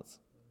it starts.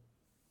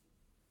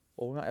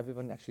 Or not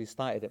everyone actually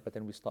started it, but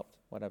then we stopped,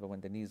 whatever,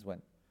 when the knees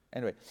went.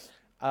 Anyway,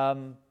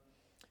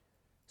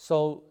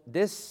 so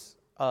this,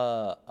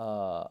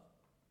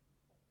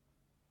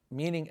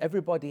 meaning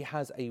everybody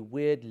has a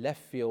weird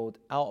left field,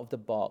 out of the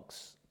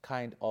box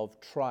kind of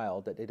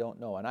trial that they don't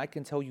know. And I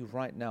can tell you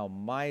right now,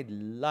 my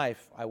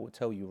life, I will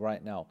tell you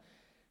right now,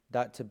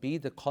 that to be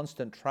the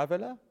constant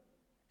traveler,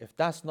 if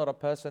that's not a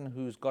person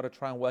who's got to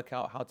try and work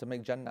out how to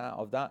make Jannah out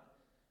of that,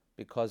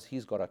 because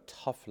he's got a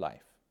tough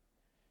life.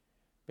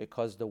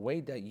 Because the way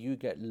that you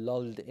get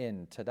lulled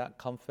into that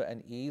comfort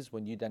and ease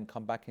when you then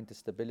come back into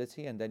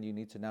stability, and then you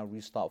need to now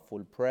restart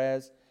full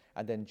prayers,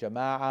 and then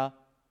jama'ah,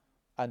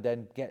 and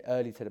then get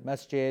early to the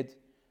masjid,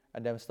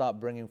 and then start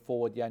bringing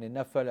forward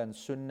nafil and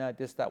sunnah,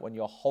 this, that, when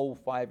your whole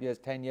 5 years,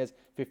 10 years,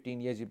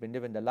 15 years you've been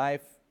living the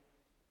life.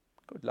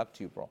 Good luck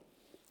to you, bro.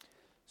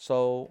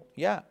 So,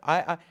 yeah,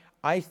 I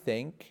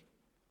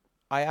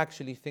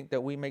actually think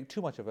that we make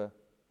too much of an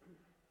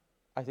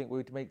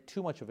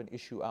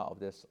issue out of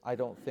this. I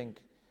don't think,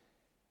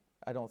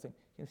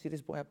 you see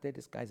this boy up there,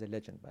 this guy's a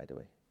legend, by the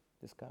way.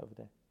 This guy over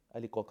there,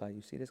 Ali Koka,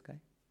 you see this guy?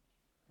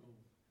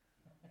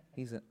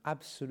 He's an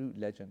absolute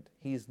legend.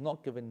 He's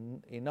not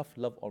given enough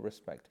love or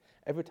respect.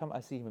 Every time I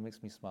see him, it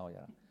makes me smile,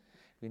 yeah.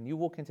 When you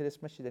walk into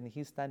this masjid and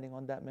he's standing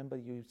on that member,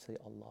 you say,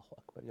 Allahu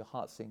Akbar, your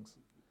heart sings.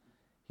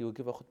 He will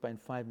give a khutbah in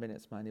 5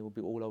 minutes, man. It will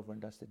be all over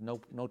and dusted. No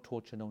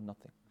torture, no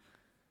nothing.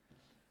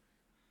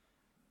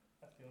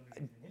 That's the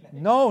only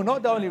reason. No,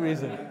 not the only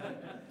reason.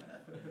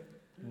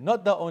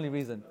 Not the only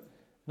reason.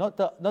 Not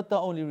the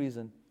only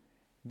reason.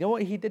 You know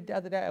what he did the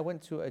other day? I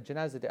went to a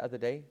janazah the other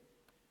day.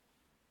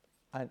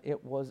 And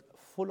it was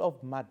full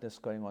of madness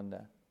going on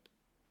there.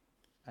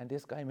 And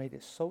this guy made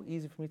it so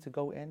easy for me to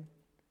go in.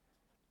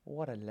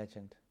 What a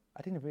legend.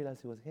 I didn't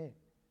realize he was here.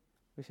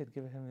 We should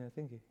give him a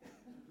thingy.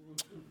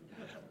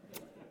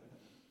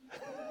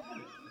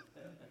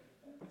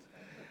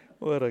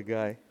 What a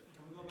guy.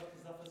 Can we go back to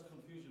Zafar's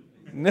confusion,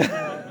 please? Can I say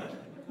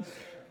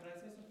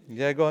something?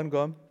 Yeah, go on,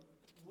 go on.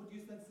 What do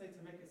you then say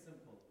to make it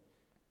simple?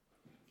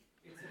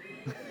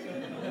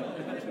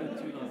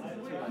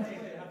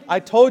 I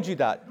told you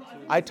that.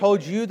 I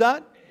told you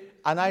that.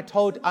 And I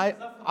told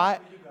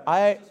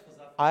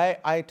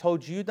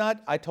told you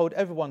that. I told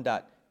everyone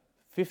that.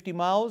 50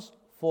 miles,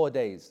 4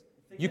 days.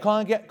 You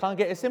can't get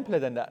it simpler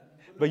than that.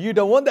 But you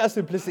don't want that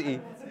simplicity.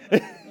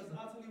 Because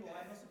I'll tell you what,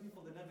 I know some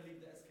people, they never leave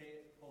the SK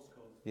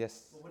postcode.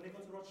 Yes. But when they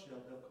go to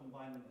Rochdale, they'll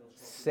combine and they'll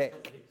shorten.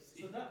 Sick.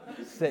 So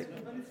that's Sick.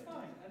 But it's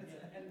fine.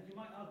 And you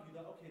might argue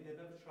that, okay, they've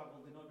never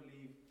travelled, they don't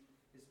believe,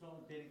 it's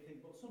not a daily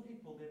thing. But some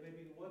people, they may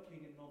be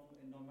working in North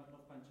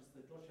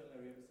Manchester, Rochdale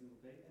area every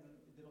single day, and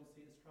they don't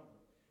see it as travel.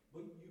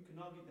 But you can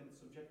argue that it's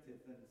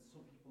subjective, then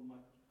some people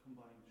might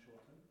combine and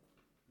shorten,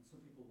 and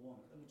some people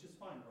won't. And which is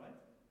fine, right?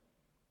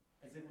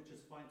 As in, which is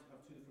fine to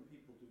have two different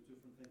people do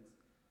different things,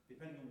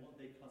 depending on what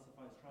they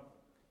classify as travel.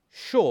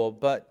 Sure,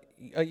 but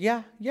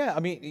yeah. I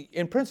mean,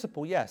 in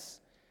principle, yes.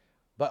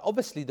 But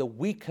obviously, the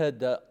weaker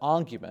the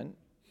argument,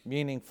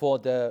 meaning for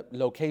the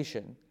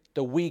location,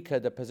 the weaker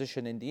the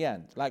position in the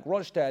end. Like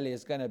Rochdale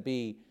is going to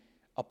be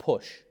a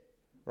push,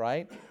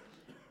 right?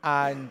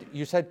 And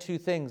you said two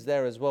things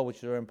there as well,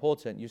 which are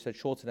important. You said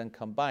shorten and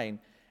combine.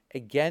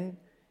 Again,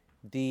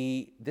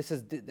 this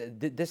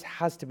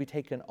has to be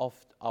taken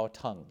off our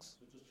tongues.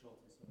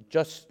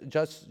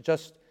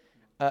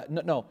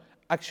 No.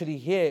 Actually,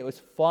 here it was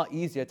far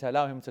easier to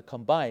allow him to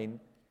combine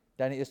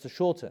than it is to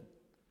shorten,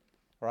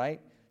 right?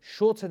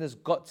 Shorten has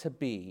got to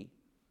be,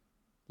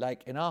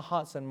 like in our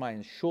hearts and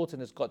minds,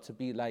 shorten has got to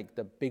be like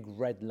the big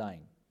red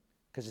line,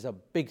 because it's a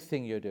big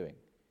thing you're doing.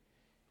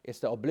 It's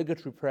the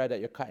obligatory prayer that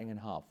you're cutting in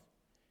half.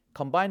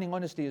 Combining,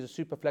 honestly, is a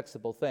super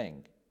flexible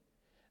thing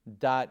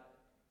that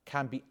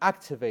can be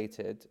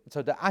activated.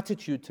 So the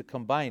attitude to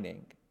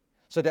combining,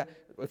 so that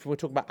if we're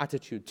talking about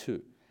attitude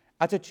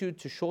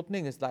to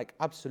shortening is like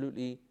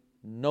absolutely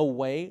no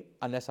way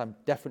unless I'm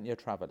definitely a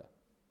traveler.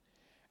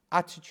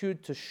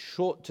 Attitude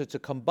to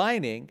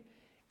combining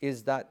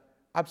is that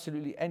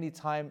absolutely any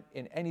time,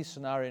 in any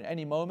scenario, in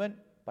any moment,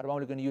 but I'm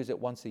only going to use it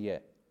once a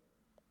year.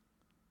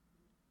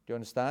 Do you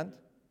understand?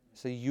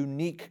 It's a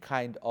unique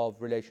kind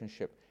of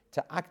relationship.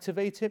 To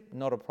activate it,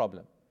 not a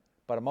problem.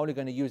 But I'm only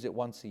going to use it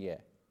once a year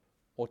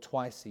or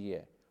twice a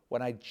year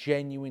when I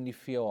genuinely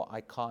feel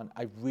I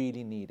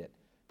really need it.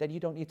 Then you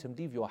don't need to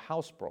leave your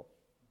house, bro.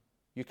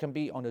 You can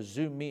be on a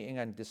Zoom meeting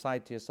and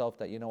decide to yourself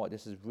that, you know what,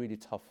 this is really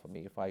tough for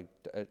me.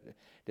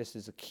 This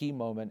is a key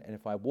moment, and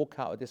if I walk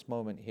out of this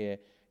moment here,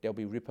 there'll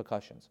be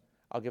repercussions.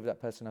 I'll give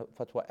that person a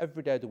fatwa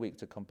every day of the week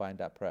to combine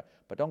that prayer.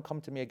 But don't come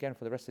to me again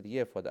for the rest of the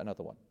year for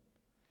another one.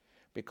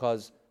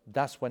 Because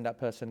that's when that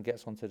person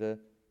gets onto the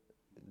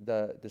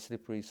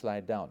slippery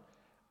slide down.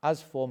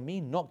 As for me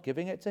not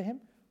giving it to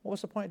him, what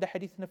was the point of the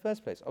hadith in the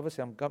first place?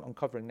 Obviously, I'm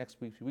covering next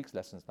week's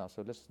lessons now,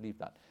 so let's leave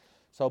that.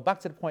 So back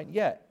to the point,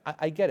 yeah,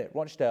 I get it.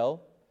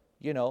 Rochdale,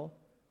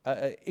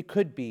 it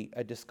could be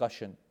a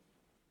discussion.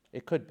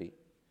 It could be.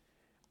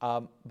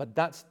 But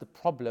that's the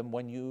problem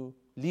when you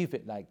leave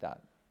it like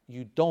that.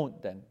 You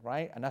don't then,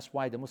 right? And that's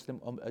why the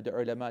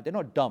ulama, they're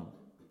not dumb.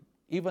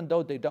 Even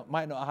though they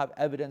might not have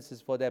evidences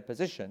for their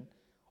position,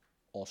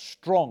 or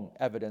strong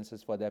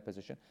evidences for their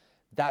position,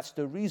 that's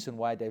the reason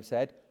why they've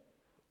said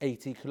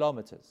 80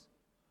 kilometers,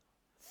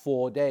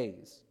 4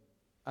 days,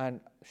 and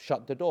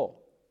shut the door.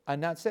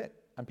 And that's it.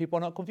 And people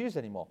are not confused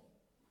anymore.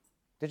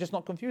 They're just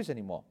not confused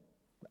anymore.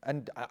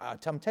 And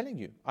I'm telling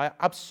you, I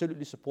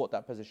absolutely support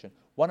that position.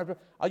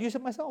 I'll use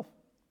it myself.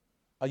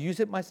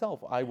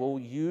 I will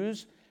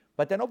use,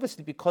 but then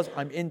obviously because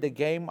I'm in the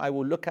game, I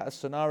will look at a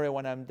scenario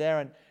when I'm there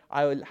and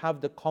I will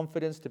have the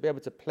confidence to be able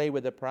to play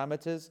with the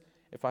parameters.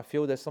 If I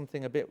feel there's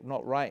something a bit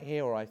not right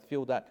here, or I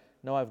feel that,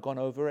 no, I've gone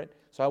over it.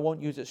 So I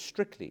won't use it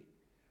strictly.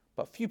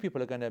 But few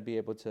people are going to be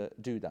able to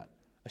do that.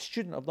 A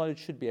student of knowledge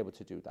should be able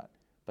to do that.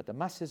 But the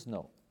masses,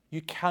 no.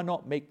 You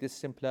cannot make this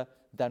simpler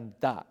than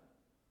that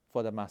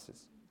for the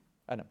masses.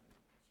 I know.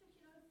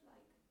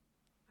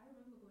 I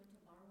remember going to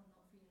Barrow and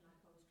not feeling like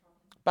I was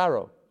traveling.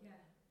 Barrow?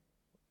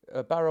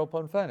 Yeah. Barrow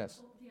upon Furness?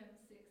 Up the M6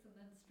 and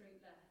then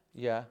straight left.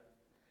 Yeah.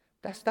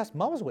 That's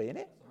miles away, isn't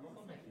it?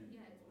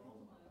 Yeah, it's 4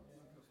 miles.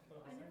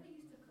 I never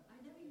used to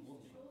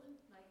shorten,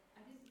 like,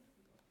 I didn't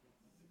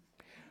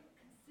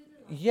consider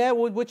like... Yeah,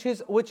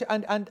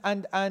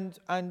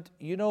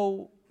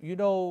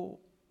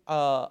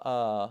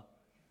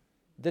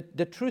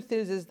 the truth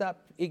is that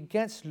it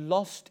gets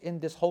lost in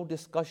this whole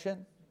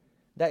discussion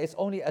that it's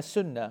only a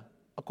sunnah,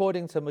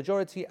 according to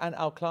majority and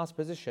our class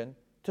position,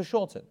 to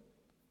shorten,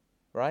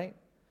 right?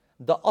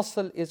 The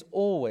asl is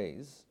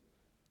always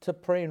to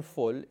pray in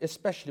full,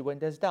 especially when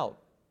there's doubt.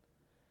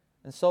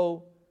 And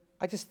so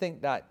I just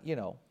think that,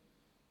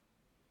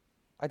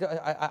 I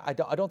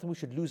don't think we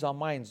should lose our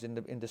minds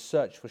in the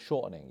search for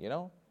shortening,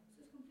 So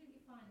it's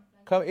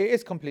It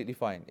is completely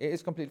fine. It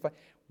is completely fine.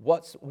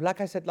 What's, like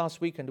I said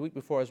last week and the week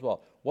before as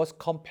well, what's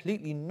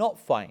completely not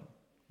fine,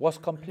 what's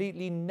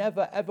completely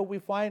never ever we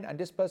find, and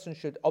this person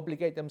should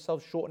obligate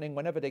themselves shortening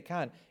whenever they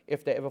can,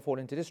 if they ever fall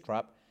into this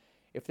trap,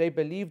 if they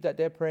believe that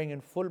their praying in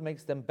full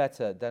makes them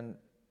better than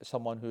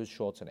someone who is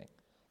shortening.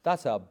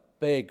 That's a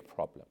big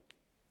problem.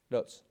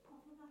 Lutz.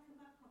 Off the back of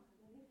that comment,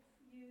 if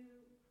you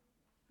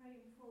pray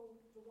in full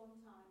the one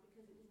time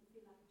because it doesn't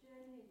feel like a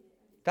journey,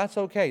 That's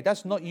okay.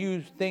 That's not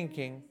you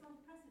thinking. it's not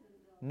a precedent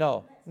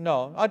though.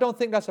 No, I don't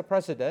think that's a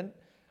precedent.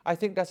 I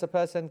think that's a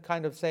person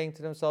kind of saying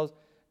to themselves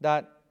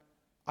that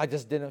I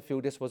just didn't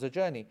feel this was a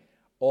journey.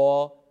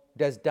 Or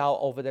there's doubt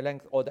over the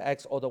length or the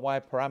X or the Y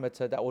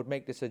parameter that would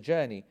make this a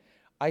journey.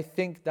 I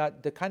think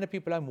that the kind of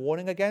people I'm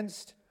warning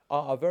against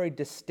are a very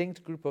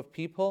distinct group of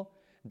people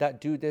that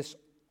do this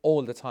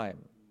all the time.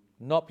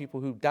 Not people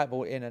who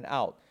dabble in and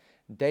out.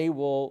 They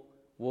will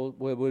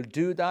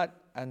do that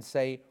and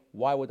say,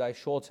 why would I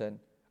shorten?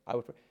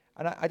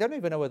 And I don't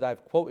even know whether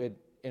I've quoted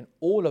in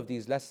all of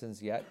these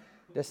lessons yet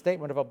the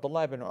statement of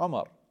Abdullah ibn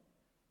Umar,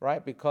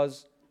 right?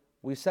 Because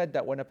we said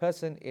that when a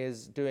person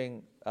is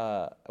doing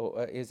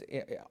is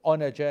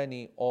on a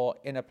journey or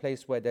in a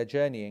place where they're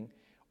journeying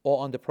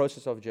or on the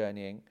process of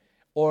journeying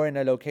or in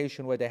a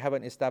location where they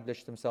haven't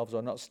established themselves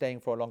or not staying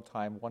for a long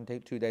time, 1 day,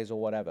 2 days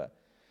or whatever,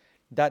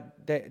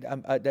 that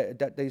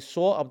they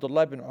saw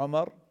Abdullah ibn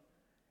Umar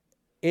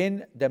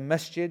in the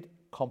masjid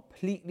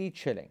completely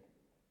chilling,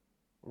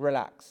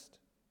 relaxed.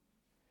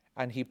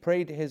 And he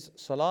prayed his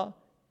salah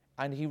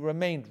and he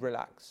remained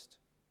relaxed.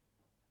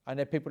 And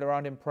there are people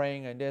around him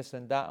praying and this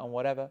and that and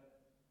whatever.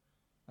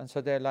 And so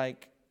they're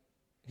like,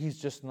 he's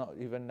just not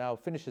even now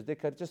finished his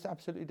dhikr, just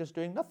absolutely just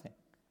doing nothing.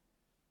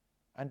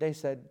 And they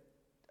said,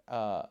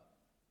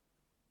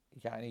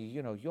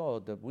 you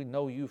know, we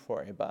know you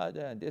for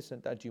ibadah and this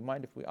and that. Do you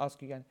mind if we ask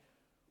you again,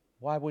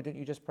 why wouldn't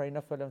you just pray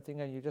nafil and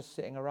thing and you're just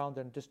sitting around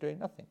and just doing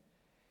nothing?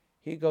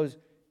 He goes,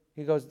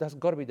 that's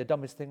got to be the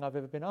dumbest thing I've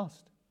ever been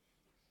asked.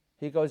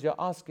 He goes, you're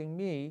asking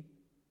me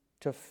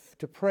to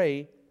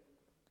pray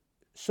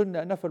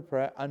sunnah nafil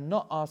prayer and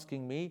not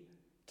asking me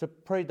to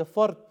pray the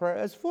fard prayer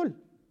as full.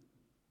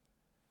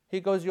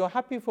 He goes, you're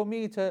happy for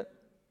me to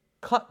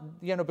cut,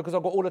 because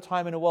I've got all the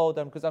time in the world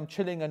and because I'm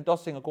chilling and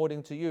dosing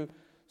according to you.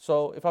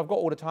 So if I've got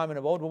all the time in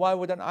the world, why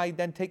wouldn't I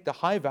then take the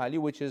high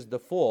value, which is the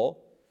 4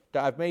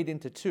 that I've made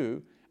into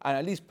 2, and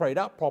at least pray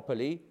that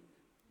properly,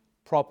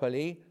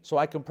 so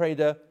I can pray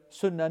the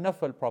sunnah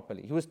nafil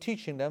properly. He was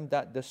teaching them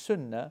that the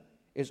sunnah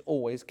is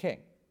always king.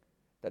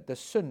 That the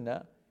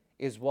sunnah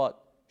is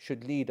what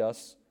should lead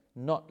us,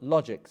 not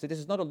logic. So this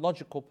is not a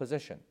logical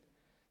position.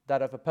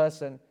 That if a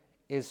person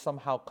is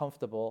somehow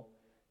comfortable,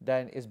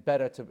 then it's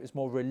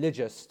more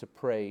religious to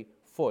pray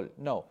full.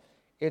 No,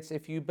 it's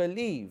if you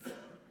believe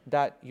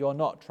that you're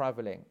not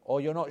traveling,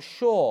 or you're not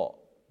sure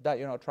that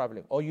you're not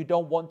traveling, or you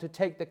don't want to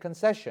take the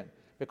concession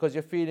because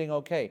you're feeling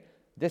okay,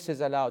 this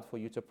is allowed for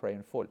you to pray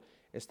in full.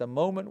 It's the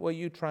moment where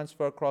you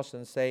transfer across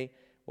and say,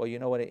 well, you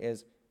know what it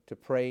is, to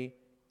pray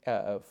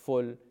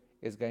full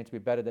is going to be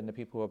better than the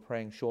people who are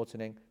praying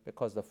shortening,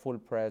 because the full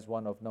prayer is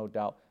one of no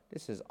doubt.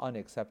 This is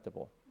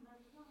unacceptable. And that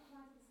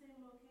applies to the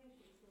same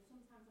location, so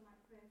sometimes I might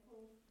pray full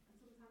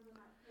and sometimes I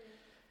might pray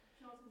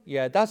shortened.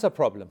 Yeah, that's a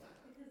problem.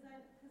 Because the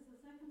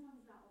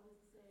circumstances are always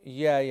the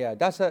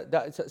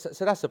same.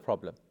 So that's a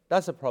problem.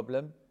 That's a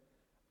problem.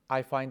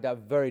 I find that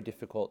very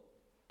difficult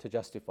to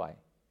justify.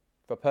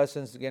 For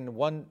persons, again,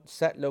 one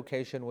set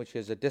location which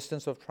is a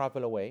distance of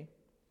travel away,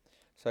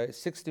 so it's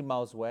 60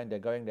 miles away and they're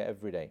going there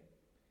every day.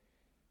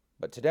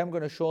 But today I'm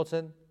going to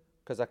shorten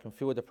because I can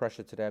feel the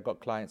pressure today. I've got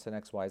clients in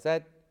X, Y, Z,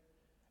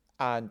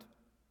 and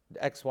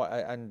X, Y,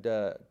 and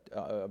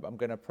I'm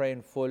going to pray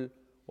in full,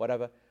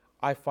 whatever.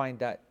 I find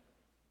that,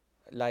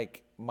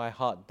 like, my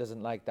heart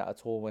doesn't like that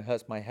at all. It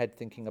hurts my head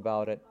thinking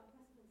about it.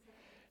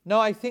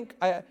 I think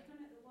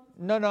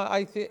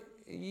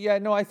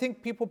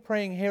people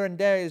praying here and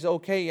there is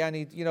okay, and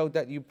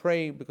that you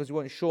pray because you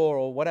weren't sure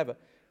or whatever.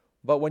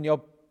 But when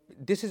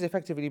this is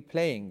effectively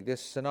playing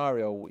this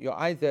scenario. You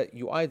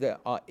either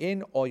are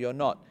in or you're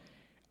not.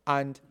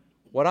 And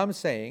what I'm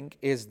saying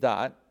is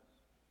that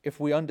if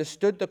we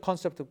understood the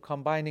concept of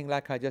combining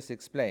like I just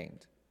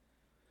explained,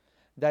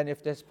 then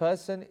if this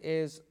person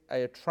is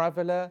a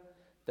traveler,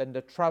 then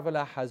the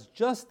traveler has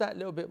just that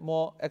little bit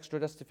more extra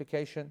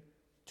justification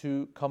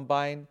to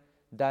combine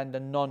than the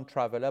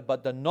non-traveler.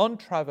 But the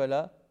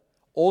non-traveler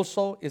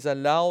also is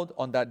allowed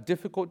on that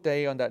difficult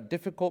day, on that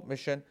difficult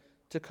mission,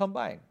 to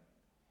combine.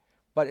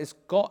 But it's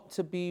got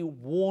to be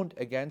warned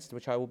against,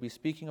 which I will be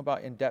speaking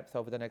about in depth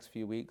over the next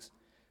few weeks,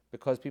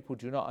 because people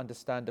do not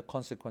understand the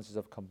consequences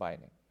of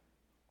combining.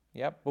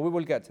 Yeah, but we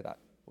will get to that.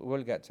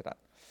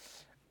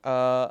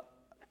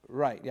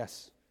 Right,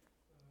 yes.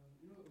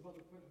 About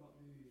the point about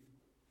the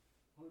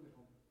holiday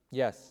home.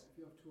 Yes. If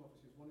you have 2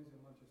 offices, one is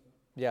in Manchester,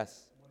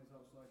 Yes. one is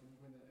outside, and you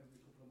go in there every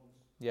couple of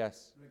months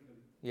Yes. regularly.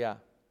 Yeah.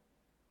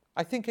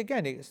 I think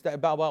again it's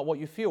about what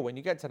you feel when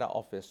you get to that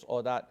office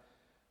or that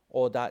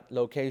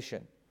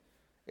location.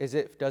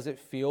 Does it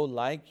feel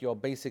like you're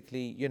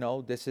basically,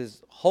 this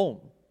is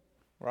home?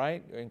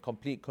 right? You're in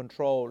complete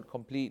control,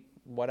 complete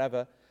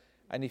whatever.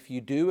 And if you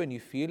do and you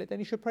feel it, then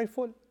you should pray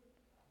full.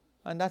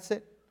 And that's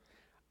it.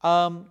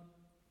 Now,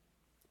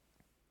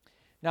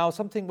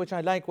 something which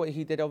I like what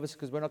he did, obviously,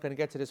 because we're not going to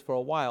get to this for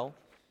a while.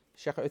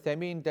 Shaykh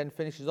Uthaymeen then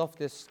finishes off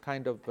this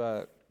kind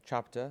of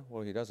chapter.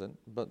 Well, he doesn't,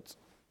 but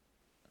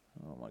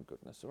oh my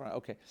goodness. All right,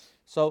 okay.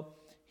 So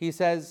he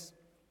says,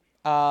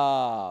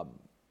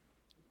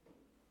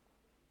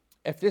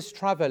 if this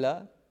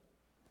traveler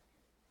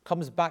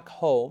comes back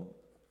home,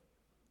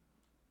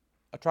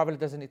 a traveler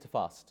doesn't need to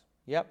fast.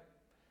 Yep.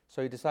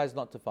 So he decides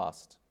not to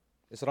fast.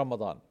 It's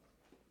Ramadan.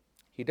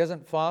 He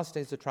doesn't fast,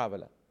 he's a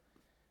traveler.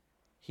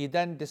 He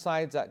then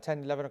decides at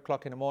 10, 11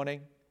 o'clock in the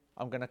morning,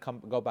 I'm going to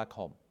go back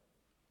home.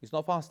 He's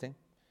not fasting.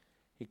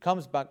 He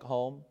comes back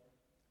home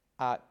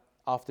at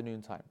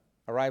afternoon time,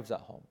 arrives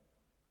at home.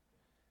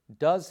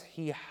 Does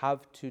he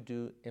have to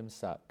do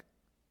imsak?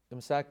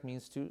 Imsak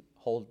means to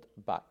hold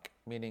back,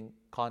 meaning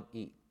can't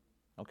eat.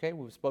 Okay,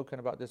 we've spoken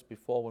about this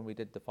before when we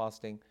did the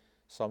fasting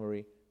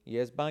summary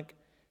years back.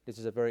 This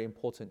is a very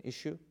important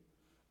issue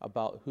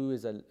about who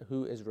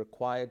is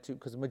required to,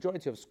 because the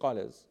majority of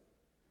scholars,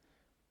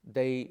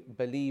 they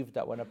believe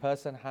that when a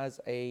person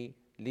has a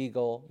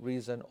legal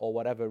reason or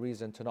whatever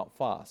reason to not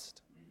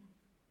fast,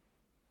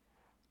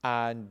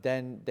 and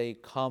then they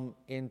come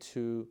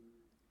into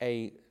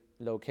a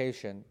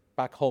location,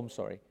 back home,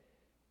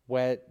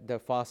 where the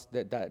fast,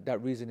 that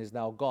reason is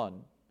now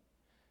gone,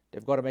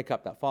 they've got to make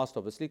up that fast,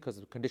 obviously, because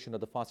the condition of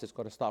the fast has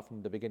got to start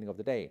from the beginning of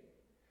the day.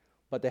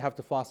 But they have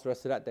to fast the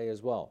rest of that day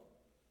as well.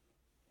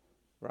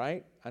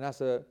 Right? And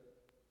that's a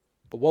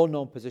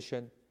well-known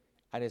position,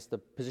 and it's the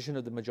position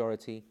of the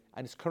majority,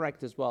 and it's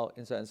correct as well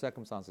in certain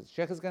circumstances.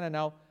 Sheikh is going to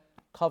now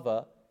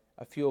cover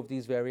a few of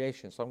these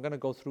variations, so I'm going to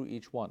go through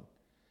each one.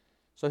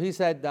 So he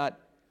said that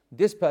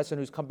this person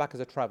who's come back as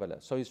a traveler,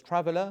 so he's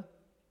traveler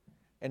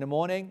in the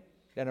morning,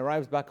 then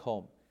arrives back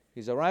home.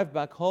 He's arrived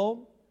back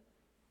home,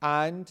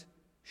 and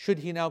should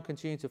he now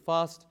continue to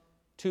fast?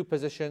 Two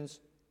positions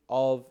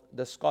of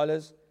the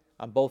scholars,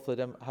 and both of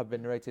them have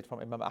been narrated from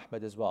Imam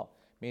Ahmad as well,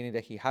 meaning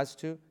that he has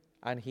to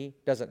and he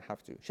doesn't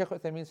have to. Shaykh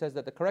Uthaymeen says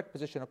that the correct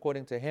position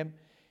according to him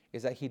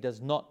is that he does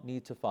not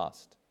need to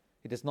fast.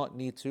 He does not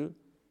need to,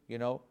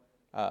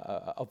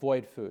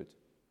 avoid food,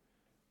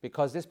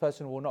 because this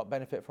person will not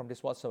benefit from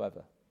this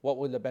whatsoever. What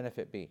will the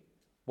benefit be?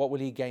 What will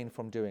he gain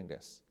from doing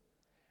this?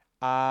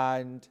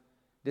 And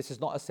this is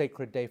not a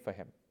sacred day for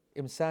him.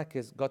 Imsak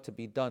has got to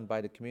be done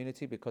by the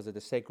community because of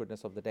the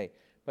sacredness of the day,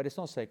 but it's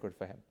not sacred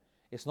for him.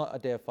 It's not a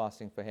day of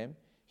fasting for him.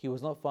 He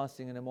was not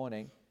fasting in the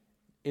morning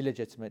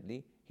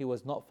illegitimately. He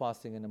was not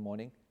fasting in the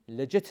morning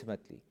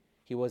legitimately.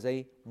 He was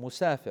a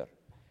musafir,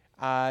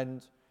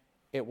 and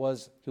he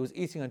was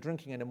eating and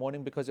drinking in the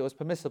morning because it was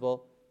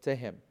permissible to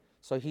him.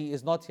 So he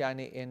is not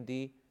in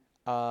the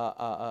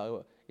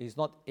he's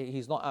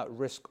not at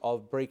risk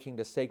of breaking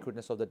the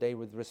sacredness of the day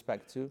with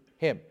respect to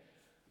him.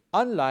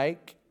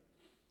 Unlike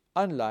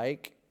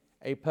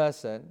a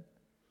person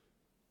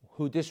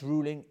who this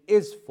ruling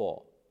is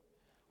for.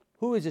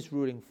 Who is this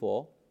ruling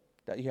for,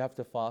 that you have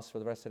to fast for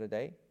the rest of the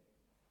day?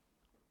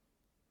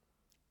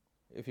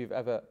 If you've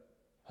ever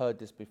heard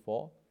this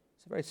before,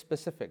 it's a very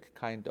specific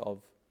kind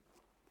of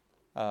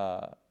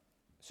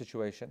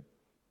situation.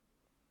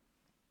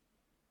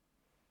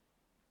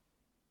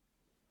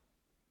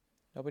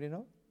 Nobody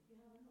know? You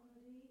haven't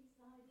already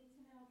started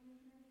eating out and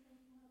anything,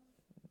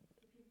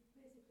 if you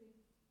basically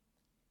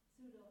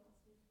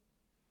pseudo-fasted.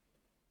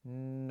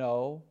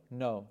 No.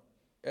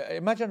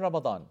 Imagine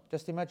Ramadan.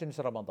 Just imagine it's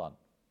Ramadan.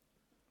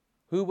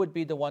 Who would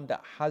be the one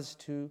that has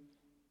to,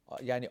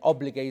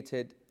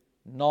 obligated,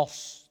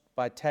 nos,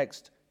 by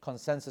text,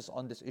 consensus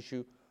on this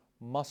issue,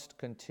 must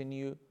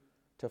continue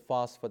to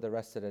fast for the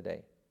rest of the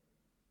day?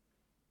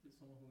 It's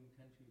someone who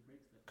intentionally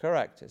breaks that.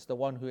 Correct. It's the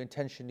one who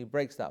intentionally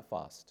breaks that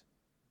fast,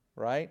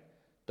 right?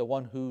 The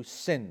one who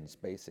sins,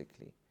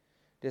 basically.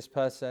 This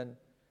person,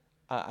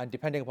 and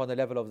depending upon the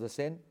level of the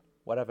sin,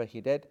 whatever he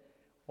did,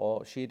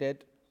 or she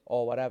did,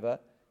 or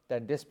whatever,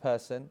 then this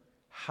person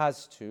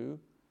has to,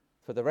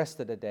 for the rest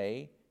of the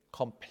day,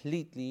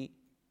 completely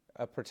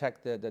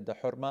protect the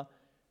hurma,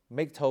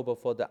 make tawbah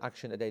for the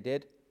action that they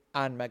did,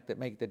 and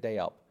make the day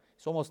up.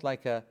 It's almost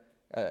like an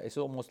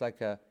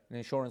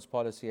insurance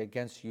policy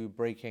against you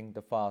breaking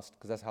the fast,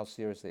 because that's how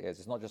serious it is.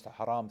 It's not just a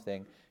haram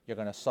thing. You're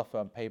going to suffer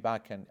and pay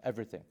back and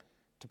everything.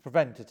 It's a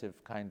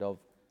preventative kind of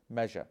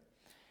measure.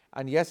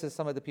 And yes, as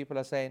some of the people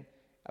are saying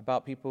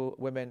about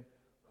women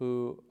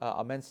who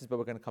are menses, but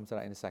we're going to come to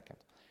that in a second.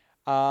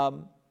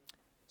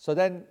 So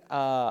then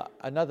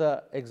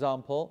another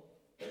example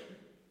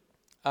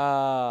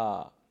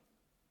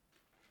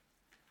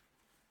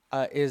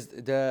is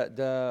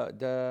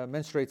the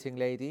menstruating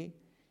lady.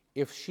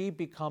 If she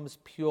becomes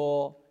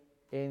pure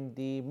in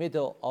the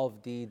middle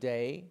of the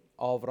day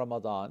of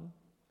Ramadan,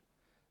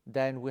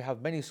 then we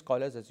have many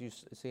scholars, as you've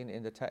seen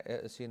in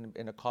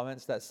the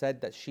comments, that said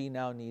that she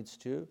now needs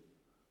to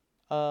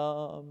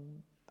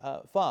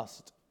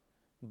fast.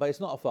 But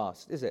it's not a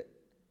fast, is it?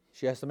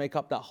 She has to make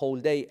up that whole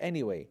day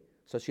anyway.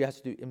 So she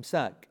has to do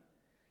imsak.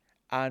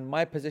 And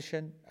my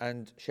position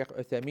and Sheikh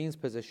Uthaymeen's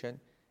position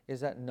is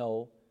that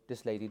no,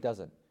 this lady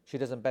doesn't. She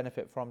doesn't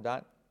benefit from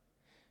that.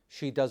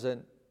 She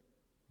doesn't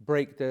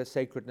break the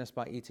sacredness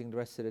by eating the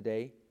rest of the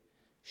day.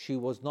 She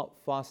was not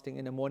fasting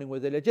in the morning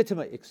with a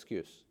legitimate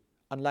excuse,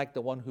 unlike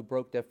the one who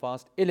broke their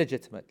fast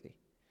illegitimately.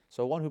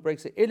 So one who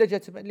breaks it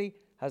illegitimately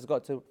has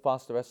got to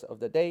fast the rest of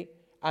the day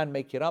and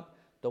make it up.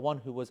 The one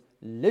who was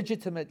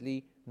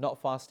legitimately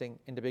not fasting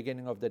in the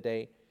beginning of the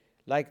day,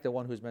 like the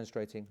one who's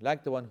menstruating,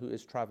 like the one who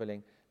is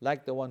traveling,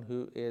 like the one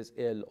who is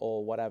ill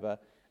or whatever,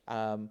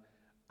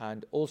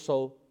 and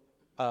also,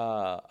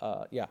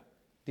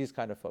 these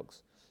kind of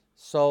folks.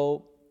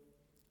 So,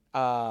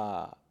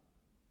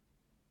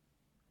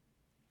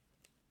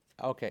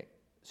 okay,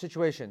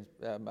 situations,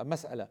 a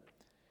mas'ala.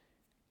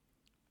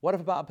 What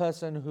about a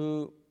person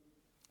who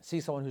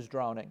sees someone who's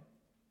drowning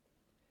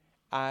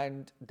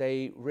and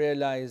they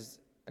realize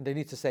and they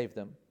need to save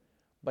them,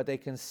 but they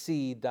can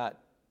see that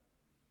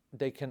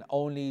they can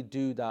only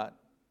do that,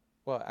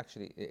 well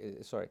actually,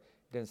 sorry,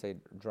 he didn't say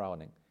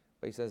drowning,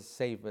 but he says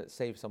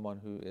save someone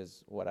who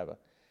is whatever.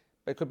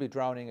 But it could be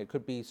drowning, it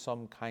could be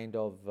some kind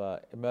of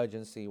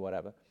emergency,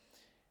 whatever.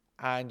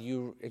 And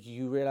you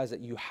realize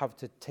that you have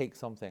to take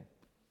something.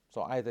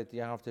 So either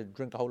you have to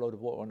drink a whole load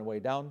of water on the way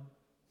down.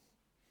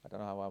 I don't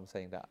know how I'm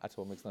saying that at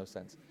all, makes no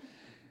sense.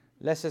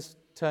 Let's just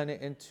turn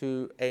it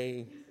into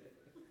a,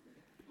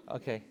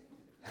 okay.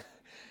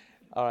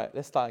 All right,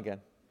 let's start again.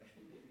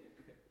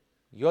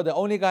 You're the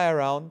only guy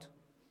around.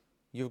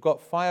 You've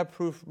got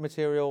fireproof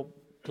material,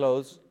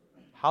 clothes,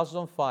 house is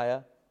on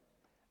fire,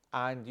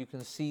 and you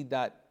can see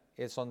that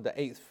it's on the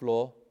 8th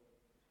floor.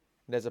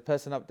 There's a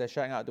person up there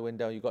shouting out the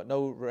window. You've got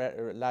no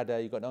ladder,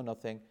 you've got no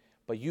nothing,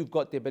 but you've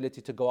got the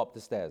ability to go up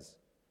the stairs,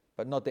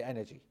 but not the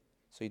energy.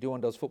 So you do one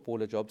of those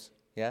footballer jobs,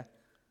 yeah?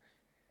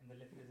 And the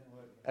lift isn't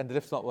working. And the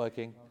lift's not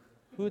working.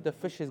 Who the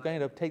fish is going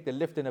to take the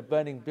lift in a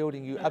burning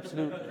building, you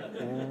absolute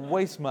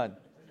waste man?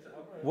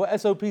 What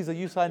SOPs are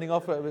you signing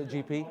off at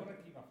GP?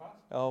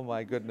 Oh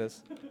my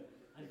goodness.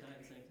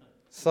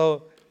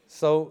 So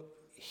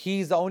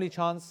he's the only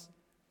chance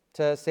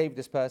to save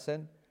this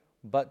person,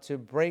 but to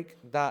break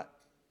that,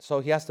 so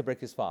he has to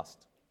break his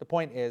fast. The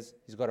point is,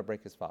 he's got to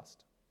break his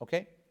fast.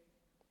 Okay?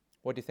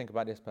 What do you think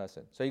about this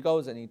person? So he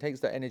goes and he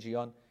takes the energy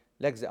on,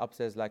 legs it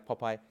upstairs like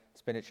Popeye,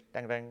 spinach,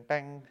 dang, dang,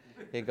 dang.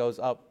 He goes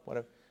up,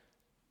 whatever.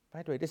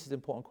 By the way, this is an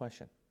important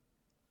question.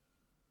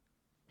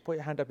 Put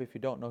your hand up if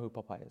you don't know who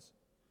Popeye is.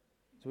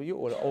 So you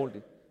all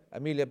old.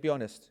 Amelia, be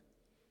honest.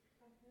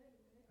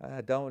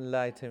 Don't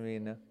lie to me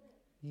now.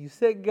 You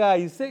sick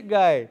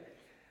guy.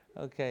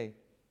 Okay,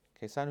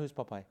 son, who's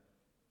Popeye?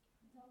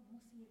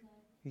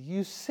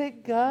 You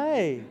sick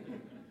guy.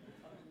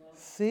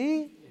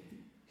 See?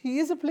 He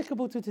is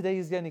applicable to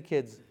today's young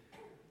kids.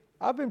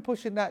 I've been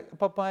pushing that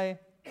Popeye. Is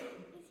he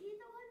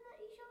the one that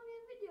you showed me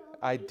a video of?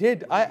 I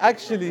did. I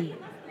actually...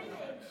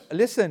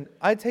 Listen,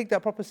 I take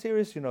that proper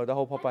serious, the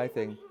whole Popeye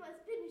thing.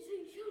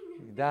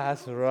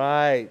 That's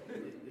right.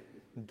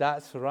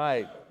 That's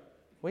right.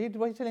 What are you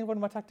telling everyone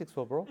my tactics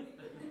for, bro?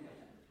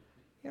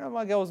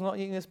 My girl's not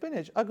eating the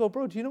spinach. I go,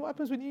 bro, do you know what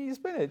happens when you eat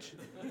spinach?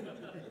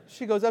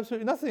 She goes,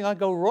 absolutely nothing. I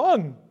go,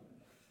 wrong.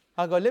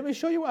 I go, let me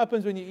show you what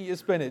happens when you eat your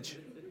spinach.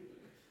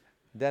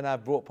 Then I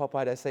brought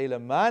Popeye the Sailor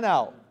Man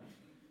out.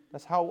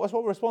 That's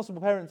what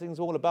responsible parenting is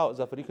all about,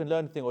 Zafar. You can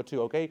learn a thing or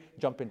two, okay?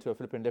 Jump into a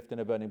flipping lift in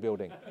a burning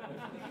building.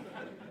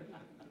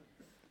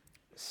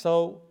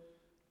 So,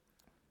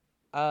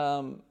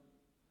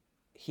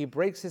 he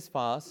breaks his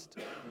fast,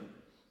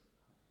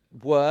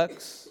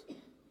 works,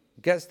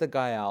 gets the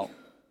guy out.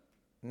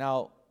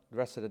 Now, the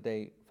rest of the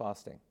day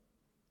fasting.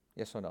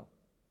 Yes or no?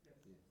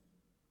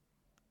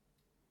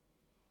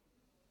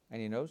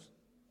 Any no's?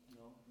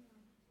 No.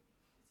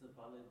 It's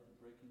a valid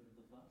breaking of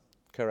the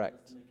fast.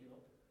 Correct. Make it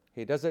up.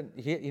 He doesn't.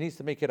 He needs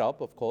to make it up,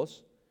 of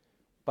course,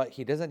 but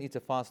he doesn't need to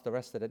fast the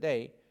rest of the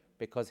day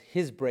because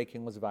his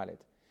breaking was valid.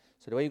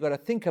 So the way you got to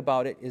think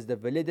about it is the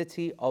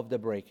validity of the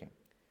breaking.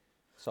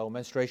 So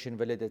menstruation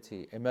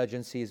validity,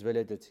 emergencies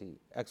validity,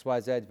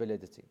 XYZ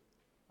validity.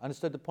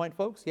 Understood the point,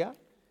 folks? Yeah?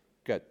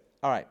 Good.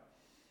 All right.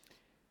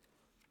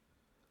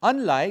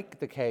 Unlike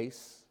the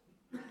case,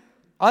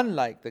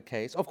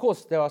 of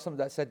course, there are some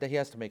that said that he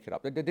has to make it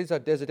up.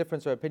 There's a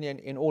difference of opinion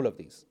in all of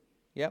these.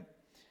 Yeah?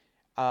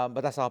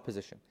 But that's our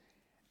position.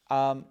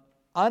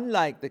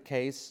 Unlike the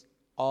case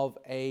of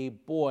a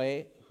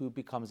boy who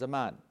becomes a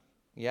man.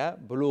 Yeah?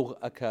 Bulugh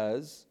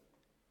occurs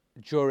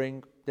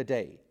during the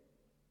day,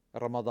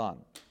 Ramadan.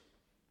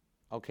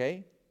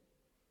 Okay?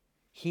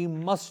 He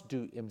must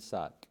do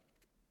imsak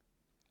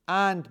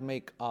and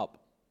make up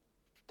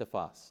the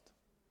fast.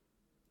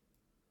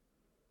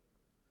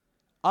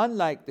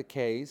 Unlike the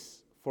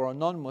case for a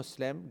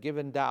non-Muslim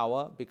given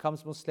da'wah,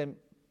 becomes Muslim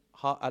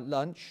at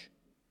lunch,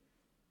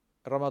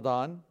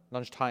 Ramadan,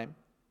 lunchtime,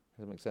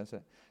 does that make sense?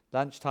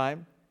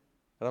 Lunchtime,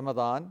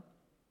 Ramadan,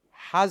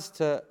 has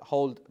to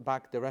hold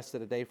back the rest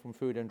of the day from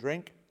food and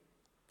drink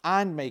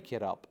and make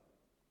it up.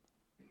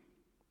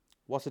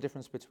 What's the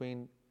difference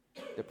between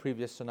the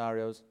previous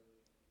scenarios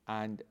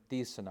and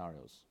these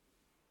scenarios?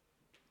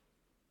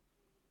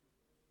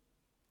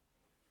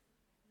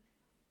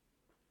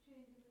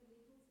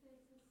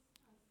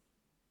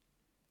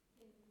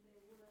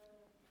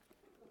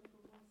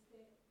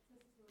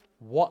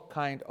 what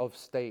kind of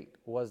state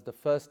was the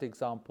first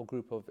example,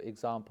 group of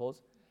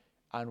examples,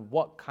 and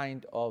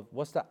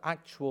what's the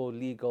actual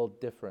legal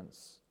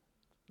difference,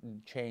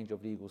 change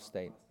of legal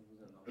state?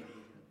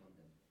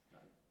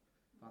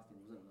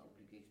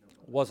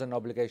 Wasn't an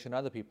obligation on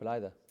other people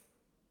either.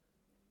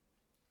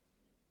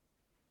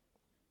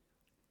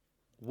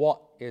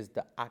 What is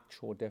the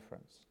actual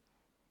difference?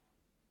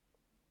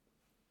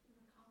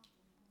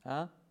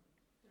 Huh?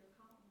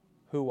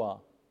 Who are?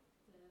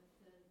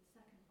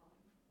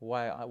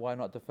 Why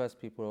not the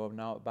first people who are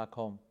now back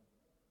home?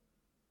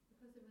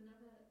 Because they were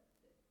never,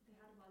 they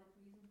had a valid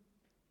reason.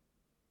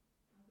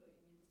 I thought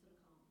you mean they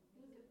still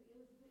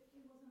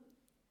can't.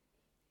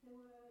 It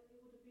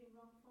would have been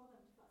wrong for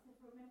them to fast.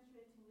 For a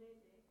menstruating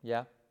lady,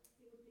 Yeah.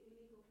 it would be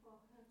illegal for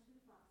her to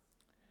fast.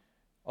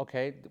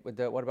 Okay.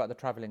 What about the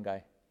traveling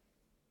guy?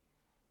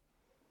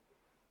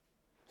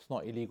 It's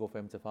not illegal for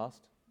him to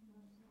fast.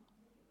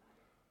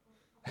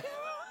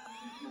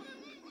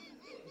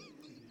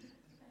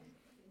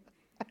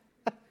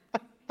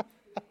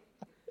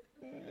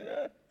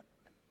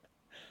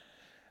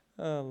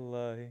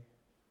 Allah.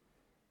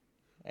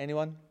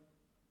 Anyone?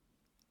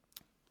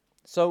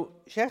 So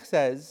Sheikh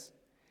says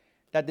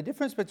that the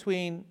difference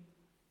between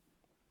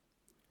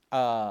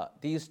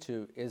these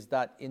two is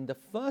that in the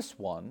first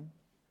one,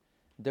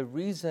 the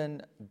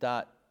reason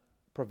that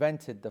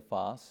prevented the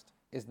fast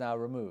is now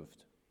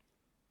removed.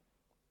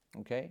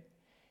 Okay?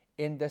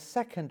 In the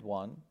second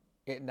one,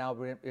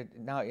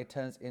 it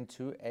turns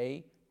into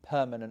a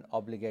permanent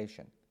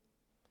obligation.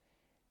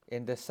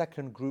 In the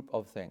second group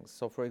of things.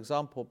 So for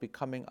example,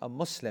 becoming a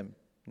Muslim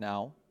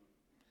now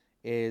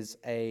is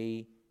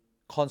a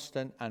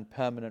constant and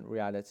permanent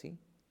reality.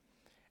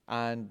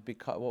 And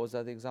what was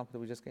that the example that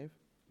we just gave?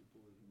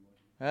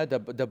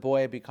 The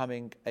boy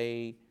becoming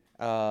a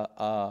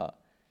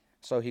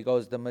so he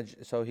goes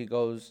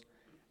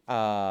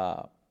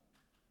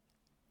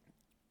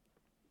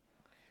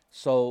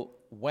so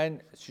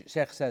when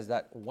Sheikh says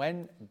that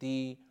when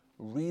the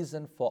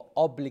reason for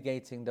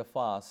obligating the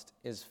fast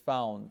is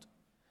found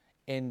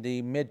in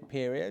the mid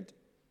period,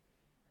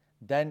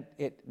 then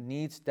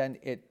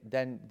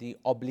the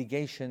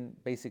obligation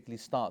basically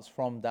starts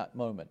from that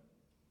moment.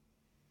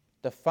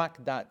 The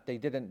fact that they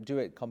didn't do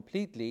it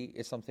completely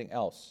is something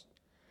else.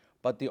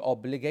 But the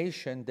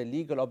obligation, the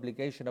legal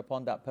obligation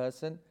upon that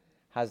person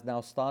has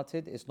now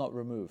started, it's not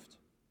removed.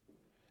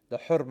 The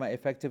hurma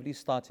effectively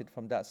started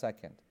from that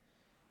second.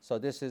 So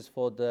this is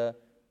for the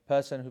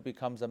person who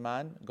becomes a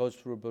man, goes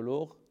through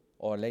bulugh,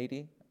 or a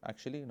lady,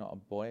 actually, not a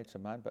boy, it's a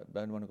man, but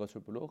anyone who goes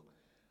through bulugh.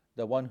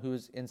 The one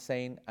who's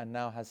insane and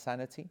now has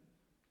sanity,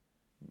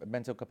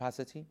 mental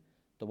capacity.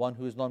 The one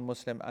who is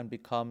non-Muslim and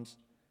becomes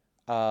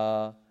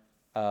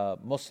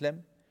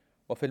Muslim.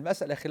 وفي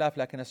المسألة خلاف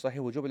لكن الصحيح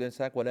وجوب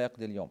الإمساك ولا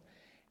يقضي اليوم.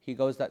 He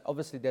goes that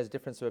obviously there's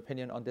difference of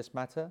opinion on this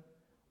matter,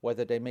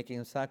 whether they make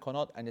imsak or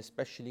not, and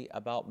especially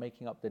about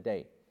making up the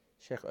day.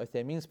 Shaykh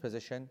Uthaymeen's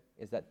position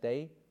is that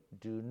they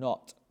do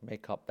not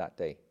make up that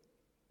day.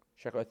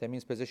 Shaykh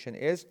Uthaymeen's position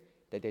is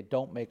that they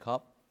don't make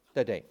up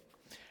the day.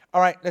 All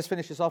right, let's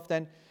finish this off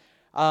then.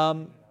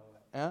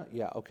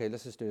 Okay,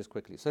 let's just do this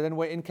quickly. So then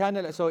we're in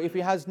Canada. So if he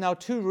has now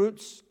two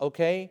routes,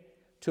 okay,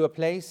 to a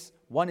place,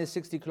 one is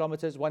 60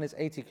 kilometers, one is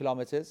 80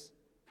 kilometers.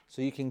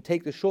 So you can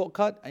take the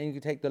shortcut and you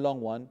can take the long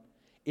one.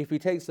 If he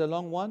takes the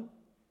long one,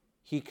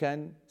 he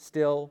can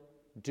still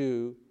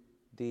do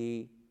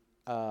the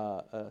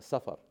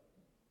safar,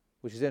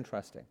 which is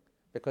interesting.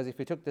 Because if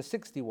he took the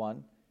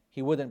 61,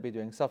 he wouldn't be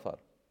doing safar.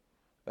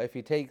 But if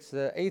he takes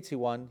the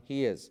 81,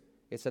 he is.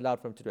 It's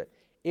allowed for him to do it.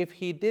 If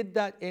he did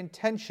that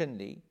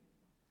intentionally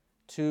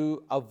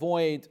to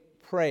avoid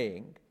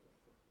praying,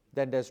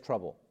 then there's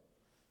trouble.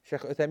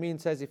 Shaykh Uthaymeen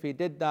says if he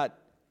did that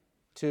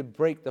to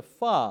break the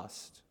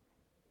fast,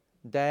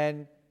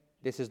 then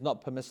this is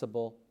not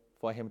permissible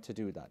for him to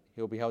do that.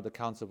 He'll be held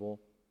accountable,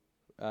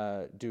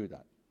 do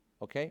that.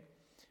 Okay?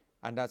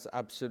 And that's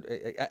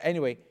absolutely...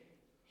 Anyway,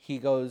 he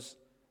goes,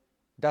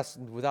 that's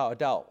without a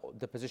doubt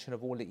the position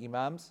of all the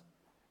imams,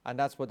 and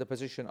that's what the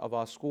position of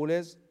our school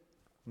is,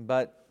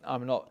 but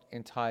I'm not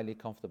entirely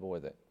comfortable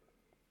with it.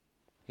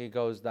 He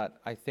goes that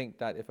I think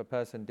that if a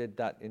person did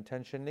that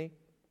intentionally,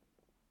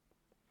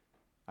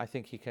 I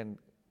think he can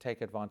take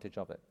advantage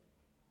of it.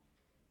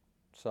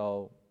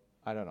 So,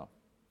 I don't know.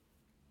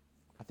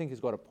 I think he's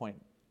got a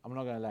point. I'm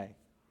not going to lie.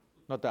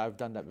 Not that I've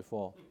done that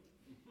before.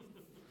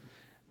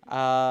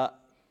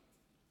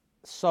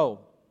 So,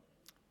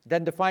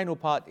 then the final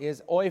part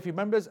is, or if he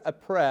remembers a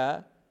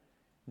prayer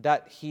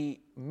that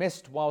he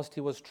missed whilst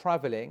he was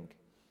traveling,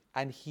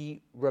 and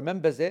he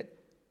remembers it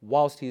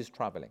whilst he is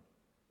traveling.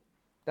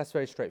 That's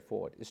very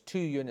straightforward. It's 2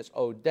 units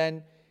owed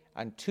then,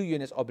 and 2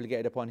 units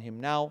obligated upon him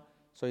now,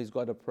 so he's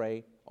got to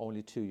pray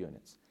only 2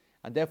 units.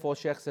 And therefore,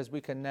 Shaykh says we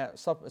can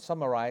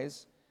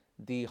summarize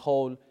the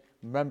whole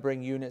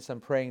remembering units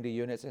and praying the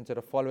units into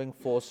the following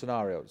 4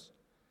 scenarios.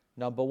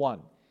 Number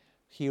 1,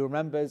 he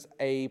remembers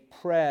a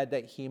prayer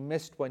that he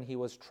missed when he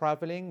was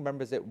traveling,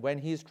 remembers it when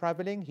he's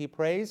traveling, he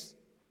prays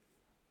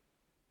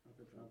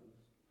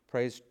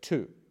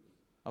 2.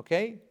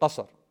 Okay?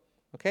 Qasr.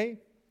 Okay?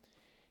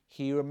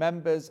 he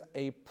remembers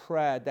a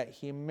prayer that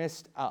he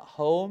missed at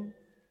home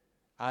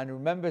and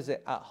remembers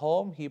it at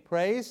home, he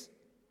prays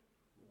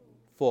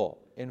 4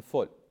 in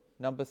full.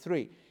 Number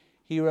 3,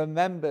 he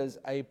remembers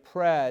a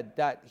prayer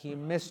that he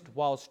missed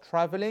whilst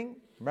traveling,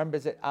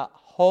 remembers it at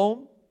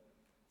home.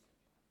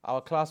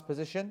 Our class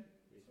position?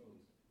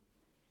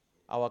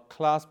 Our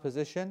class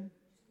position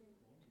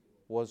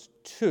was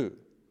 2.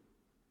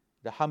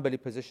 The Hanbali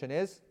position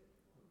is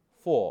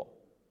 4.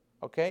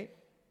 Okay?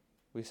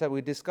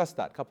 We discussed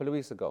that a couple of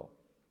weeks ago.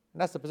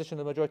 And that's the position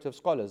of the majority of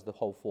scholars, the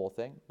whole 4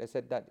 thing. They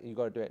said that you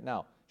got to do it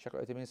now. Shaykh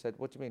Uthaymeen said,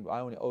 what do you mean?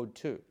 I only owed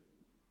 2.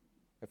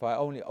 If I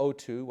only owe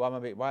 2,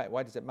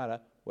 why does it matter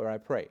where I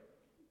pray?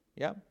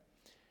 Yeah?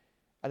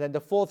 And then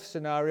the 4th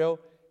scenario,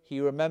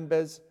 he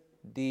remembers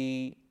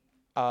the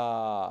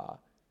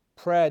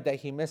prayer that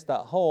he missed at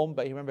home,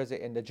 but he remembers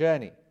it in the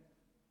journey.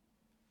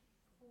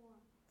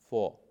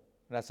 4.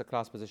 And that's the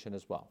class position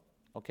as well.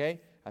 Okay?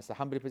 That's the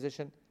Hanbali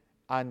position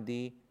and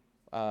the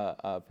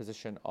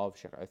position of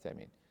Shaykh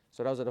Uthaymeen.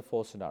 So those are the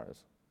 4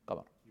 scenarios. Come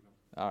on.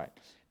 All right.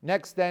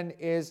 Next then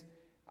is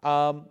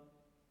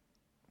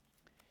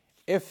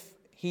if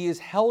he is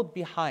held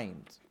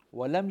behind,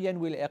 وَلَمْ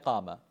يَنْوِ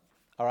الْإِقَامَةِ,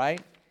 all right?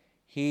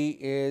 He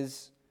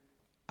is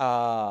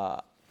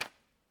hooked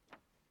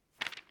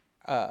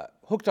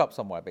up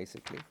somewhere,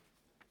 basically,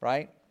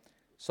 right?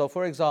 So,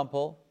 for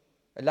example,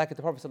 like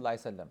the Prophet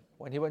ﷺ,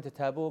 when he went to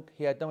Tabuk,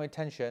 he had no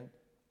intention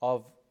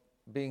of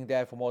being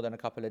there for more than a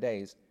couple of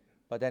days,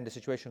 but then the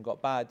situation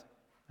got bad,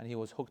 and he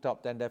was hooked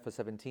up then there for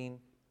 17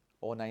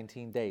 or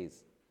 19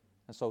 days,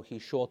 and so he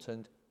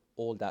shortened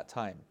all that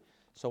time.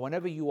 So,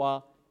 whenever you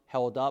are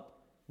held up,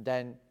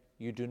 then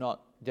you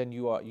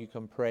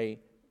can pray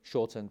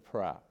shortened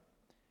prayer.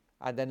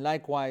 And then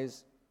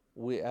likewise,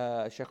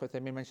 Shaykh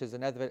Uthaymeen mentions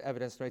another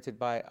evidence narrated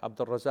by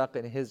Abdul Razak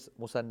in his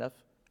Musannaf,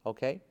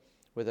 okay,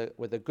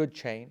 with a good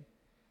chain,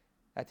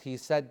 that he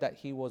said that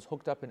he was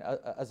hooked up in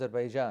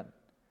Azerbaijan.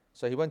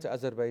 So he went to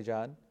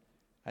Azerbaijan,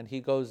 and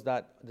he goes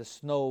that the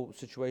snow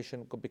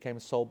situation became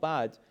so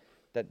bad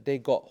that they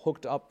got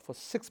hooked up for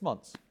 6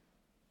 months.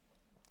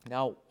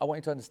 Now, I want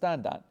you to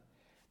understand that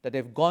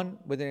they've gone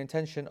with an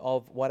intention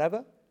of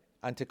whatever,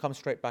 and to come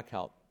straight back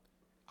out.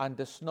 And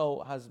the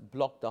snow has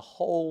blocked the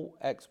whole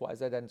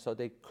XYZ, and so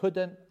they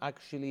couldn't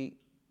actually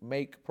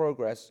make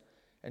progress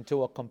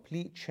until a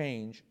complete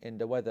change in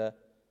the weather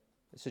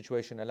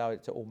situation allowed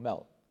it to all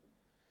melt.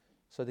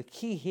 So the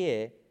key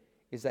here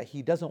is that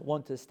he doesn't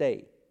want to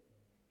stay.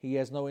 He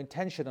has no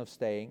intention of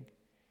staying,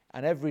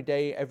 and every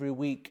day, every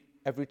week,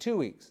 every 2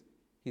 weeks,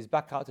 he's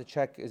back out to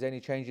check, is there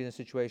any change in the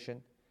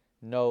situation?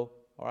 No.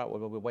 All right,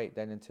 well, we'll wait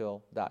then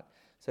until that.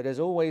 So there's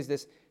always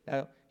this.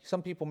 Now,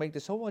 some people make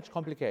this so much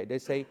complicated. They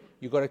say,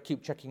 you've got to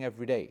keep checking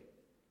every day.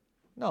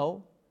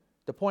 No.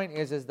 The point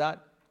is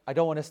that I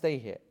don't want to stay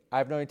here. I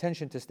have no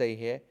intention to stay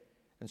here.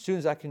 And as soon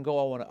as I can go,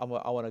 I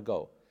want to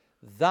go.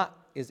 That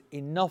is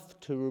enough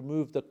to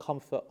remove the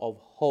comfort of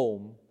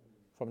home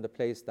from the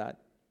place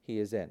that he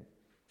is in.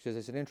 Which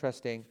is an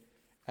interesting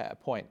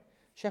point.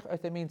 Shaykh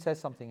Uthaymeen says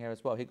something here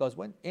as well. He goes,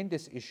 when in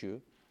this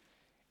issue,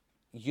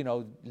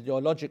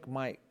 your logic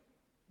might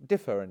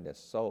differ in this.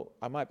 So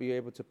I might be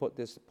able to put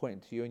this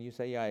point to you and you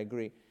say, yeah, I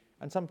agree.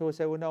 And some people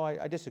say, well, no,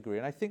 I disagree.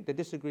 And I think the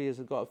disagree has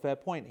got a fair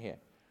point here.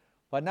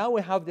 But now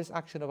we have this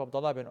action of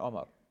Abdullah bin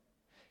Umar.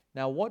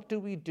 Now, what do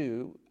we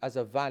do as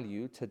a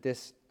value to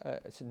this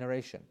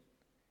narration?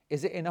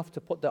 Is it enough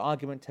to put the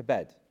argument to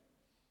bed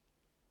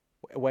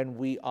when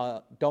we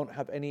don't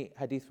have any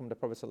hadith from the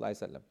Prophet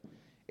ﷺ?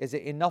 Is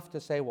it enough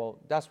to say, well,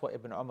 that's what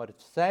Ibn Umar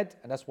said,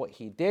 and that's what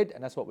he did,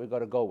 and that's what we've got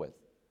to go with?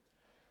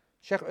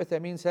 Shaykh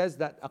Uthaymeen says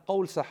that a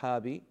qawl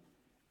sahabi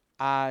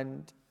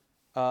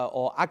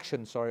or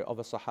action of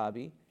a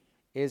sahabi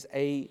is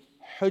a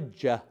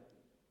hujjah.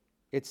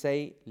 It's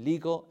a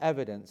legal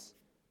evidence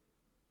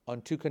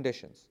on 2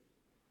 conditions.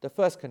 The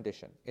first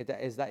condition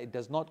is that it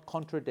does not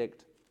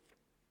contradict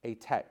a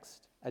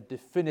text, a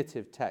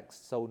definitive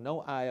text. So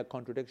no ayah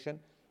contradiction,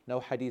 no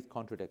hadith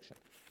contradiction.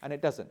 And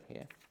it doesn't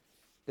here.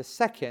 The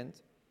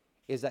second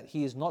is that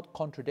he is not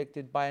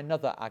contradicted by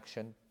another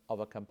action of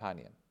a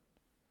companion.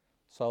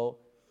 So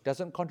it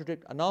doesn't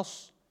contradict a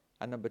nas,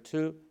 and number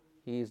 2,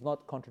 he is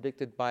not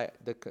contradicted by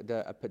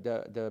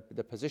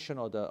the position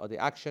or the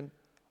action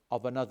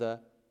of another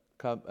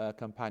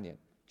companion.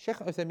 Shaykh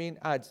Uthaymeen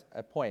adds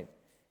a point.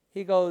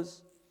 He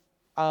goes,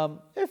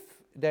 if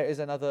there is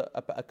another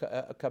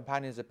a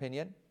companion's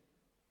opinion,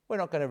 we're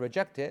not going to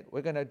reject it.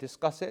 We're going to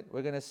discuss it.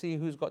 We're going to see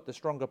who's got the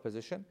stronger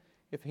position.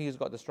 If he's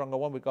got the stronger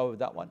one, we go with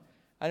that one.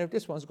 And if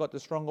this one's got the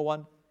stronger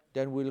one,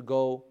 then we'll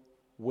go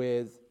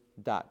with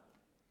that.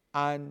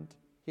 And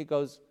he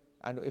goes,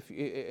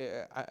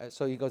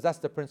 so he goes, that's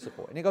the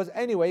principle. And he goes,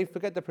 anyway,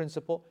 forget the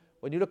principle.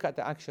 When you look at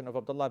the action of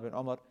Abdullah bin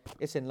Umar,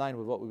 it's in line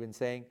with what we've been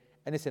saying,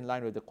 and it's in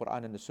line with the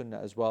Quran and the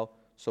Sunnah as well.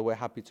 So we're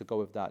happy to go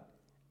with that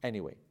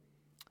anyway.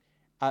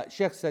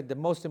 Sheikh said the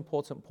most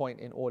important point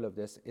in all of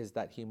this is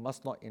that he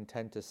must not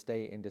intend to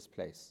stay in this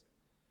place.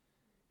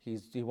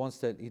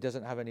 He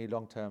doesn't have any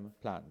long-term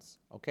plans.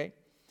 Okay.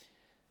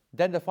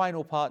 Then the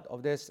final part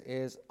of this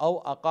is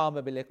أو أقام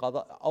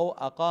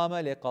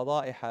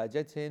لقضاء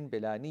حاجة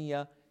بلا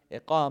نية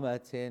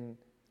إقامة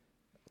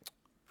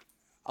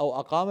أو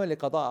أقام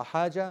لقضاء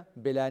حاجة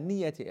بلا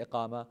نية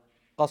إقامة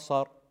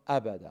قصر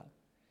أبدا.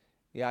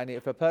 يعني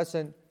if a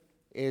person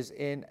is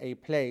in a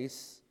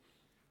place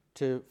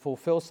to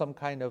fulfill some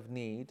kind of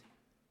need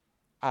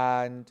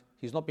and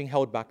he's not being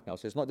held back now,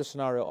 so it's not the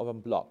scenario of I'm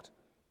blocked,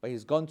 but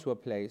he's gone to a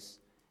place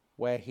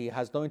where he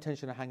has no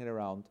intention of hanging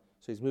around,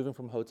 so he's moving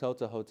from hotel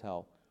to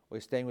hotel, or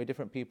he's staying with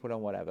different people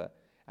and whatever,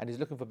 and he's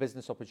looking for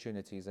business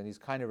opportunities and he's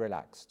kind of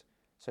relaxed.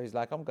 So he's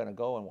like, I'm going to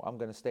go and I'm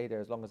going to stay there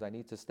as long as I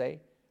need to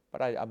stay,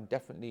 but I'm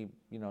definitely,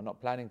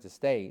 not planning to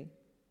stay,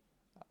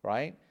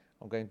 right?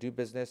 I'm going to do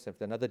business.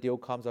 If another deal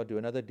comes, I'll do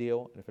another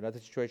deal. And if another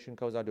situation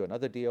comes, I'll do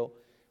another deal,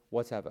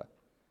 whatever.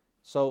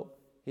 So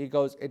he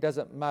goes, it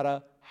doesn't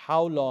matter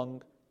how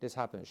long this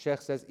happens.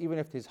 Sheikh says, even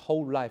if his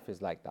whole life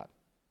is like that,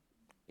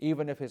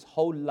 even if his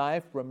whole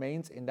life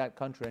remains in that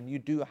country, and you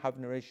do have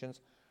narrations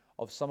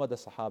of some of the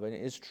Sahaba, and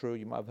it is true,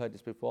 you might have heard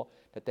this before,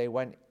 that they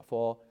went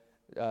for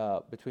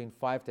between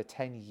 5 to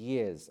 10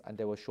 years and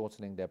they were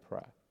shortening their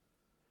prayer.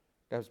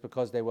 That was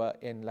because they were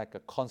in like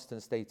a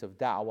constant state of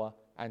da'wah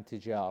and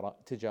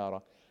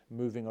tijara,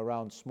 moving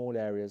around small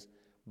areas,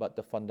 but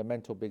the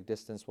fundamental big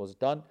distance was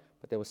done,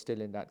 but they were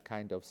still in that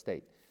kind of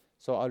state.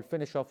 So I'll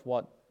finish off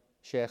what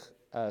Sheikh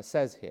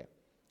says here.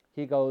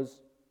 He goes,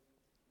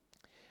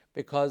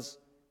 because,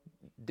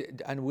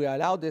 and we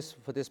allow this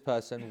for this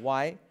person,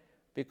 why?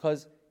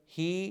 Because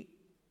he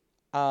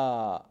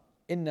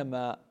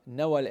إنما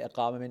نوى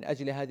الإقامة من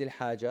أجل هذه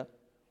الحاجة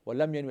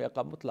ولم ينوي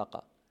إقامة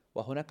مطلقة.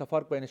 وهناك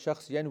فرق بين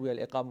شخص ينوي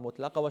الإقامة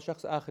المطلقة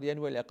وشخص آخر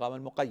ينوي الإقامة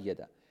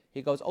المقيدة.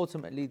 He goes,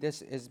 ultimately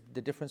this is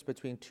the difference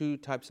between two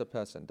types of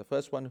person. The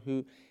first one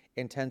who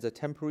intends a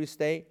temporary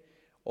stay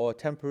or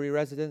temporary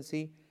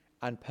residency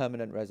and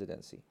permanent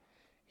residency.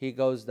 He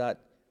goes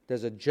that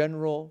there's a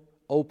general,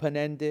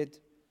 open-ended,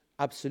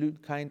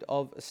 absolute kind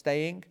of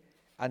staying,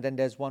 and then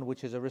there's one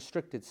which is a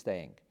restricted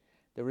staying.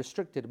 The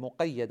restricted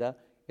muqayyada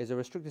is a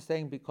restricted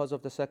staying because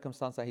of the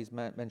circumstance that he's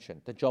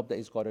mentioned, the job that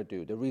he's got to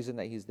do, the reason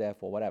that he's there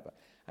for, whatever.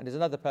 And there's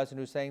another person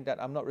who's saying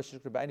that I'm not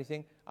restricted by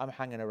anything, I'm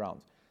hanging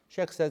around.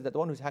 Sheikh says that the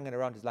one who's hanging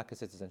around is like a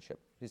citizenship.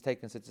 He's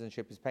taking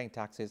citizenship, he's paying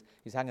taxes,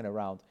 he's hanging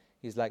around,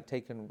 he's like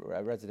taking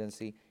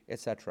residency,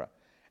 etc.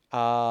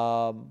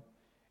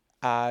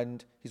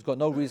 And he's got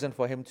no reason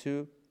for him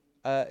to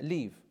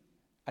leave.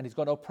 And he's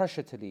got no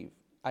pressure to leave.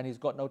 And he's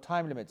got no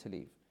time limit to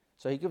leave.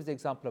 So he gives the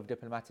example of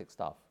diplomatic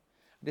stuff.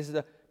 This is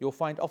you'll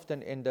find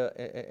often in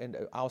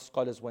our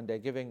scholars when they're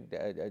giving,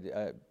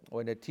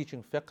 when they're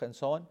teaching fiqh and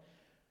so on,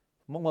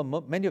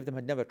 many of them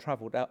had never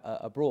traveled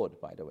abroad,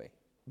 by the way.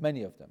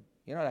 Many of them.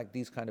 Like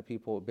these kind of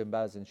people, Bin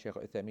Baz and Sheikh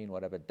Uthaymeen,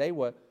 whatever, they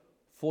were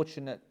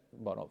fortunate,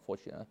 well, not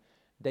fortunate,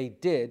 they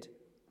did,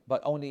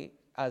 but only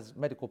as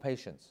medical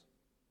patients.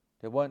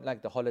 They weren't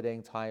like the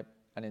holidaying type,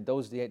 and in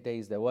those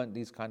days, there weren't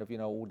these kind of,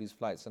 all these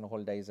flights and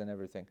holidays and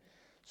everything.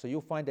 So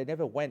you'll find they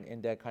never went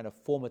in their kind of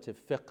formative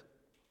fiqh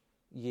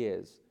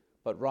years,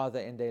 but rather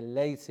in their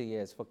later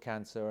years for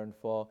cancer and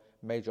for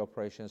major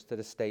operations to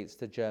the States,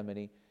 to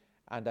Germany.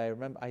 And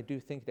I do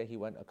think that he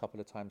went a couple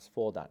of times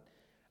for that.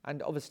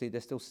 And obviously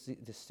they're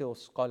still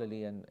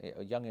scholarly and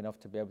young enough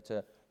to be able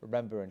to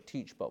remember and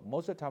teach. But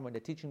most of the time when they're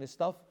teaching this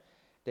stuff,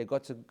 they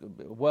got to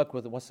work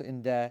with what's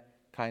in their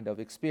kind of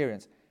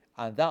experience.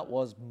 And that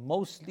was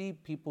mostly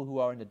people who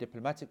are in the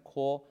diplomatic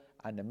corps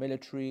and the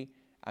military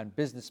and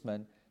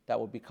businessmen that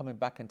would be coming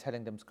back and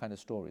telling them kind of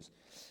stories.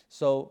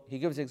 So he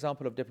gives the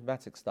example of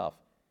diplomatic staff.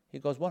 He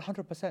goes,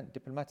 100%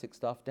 diplomatic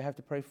staff, they have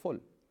to pray full.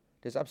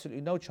 There's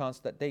absolutely no chance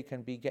that they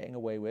can be getting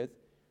away with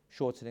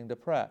shortening the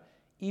prayer,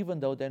 even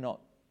though they're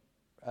not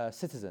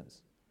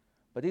citizens.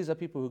 But these are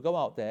people who go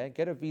out there,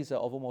 get a visa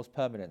of almost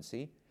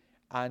permanency,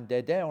 and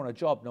they're there on a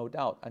job, no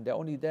doubt, and they're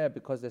only there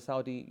because they're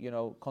Saudi,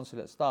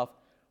 consulate staff,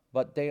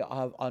 but they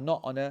are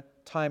not on a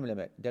time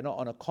limit. They're not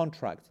on a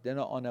contract. They're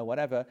not on a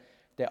whatever.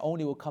 They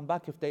only will come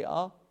back if they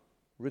are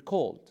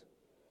recalled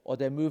or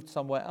they're moved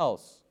somewhere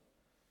else.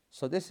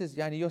 So this is,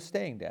 you're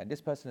staying there, and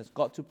this person has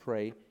got to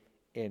pray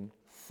in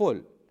full.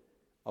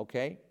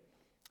 Okay?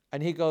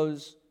 And he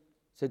goes,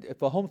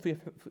 فَهُمْ فِي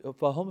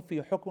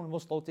حُكْمُ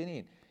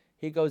الْمُسْتَوْطِنِينَ.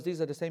 He goes,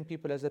 these are the same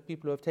people as the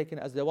people who have taken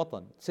as their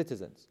watan,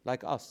 citizens,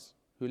 like us,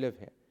 who live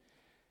here.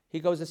 He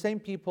goes, the same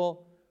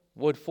people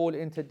would fall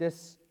into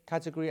this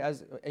category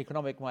as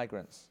economic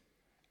migrants,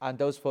 and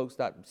those folks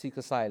that seek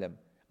asylum,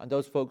 and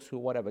those folks who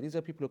whatever. These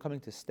are people who are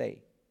coming to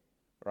stay,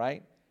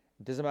 right?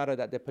 It doesn't matter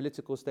that their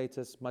political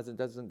status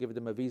doesn't give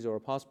them a visa or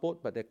a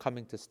passport, but they're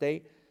coming to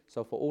stay.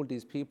 So for all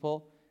these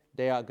people,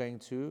 they are going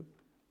to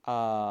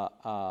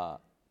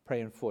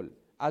pray in full.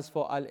 As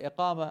for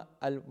al-iqama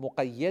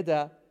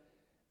al-muqayyada,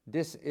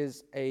 this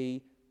is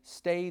a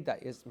stay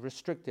that is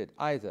restricted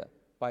either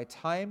by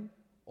time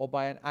or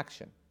by an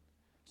action.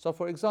 So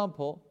for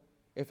example,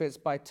 if it's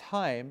by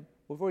time,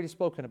 we've already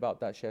spoken about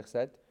that, Sheikh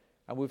said,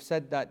 and we've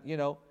said that,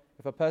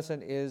 if a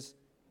person is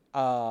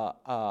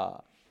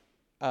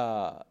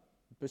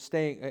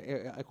staying,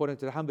 according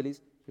to the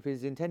Hanbalis, if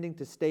he's intending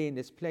to stay in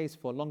this place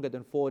for longer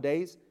than 4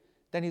 days,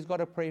 then he's got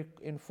to pray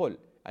in full.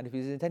 And if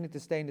he's intending to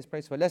stay in this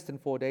place for less than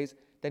 4 days,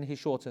 then he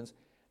shortens.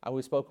 And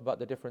we spoke about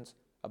the difference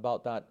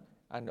about that.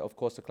 And of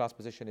course, the class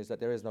position is that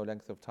there is no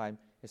length of time.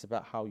 It's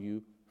about how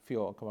you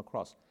feel and come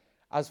across.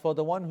 As for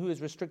the one who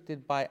is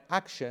restricted by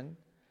action,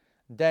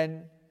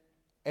 then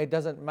it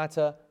doesn't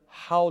matter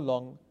how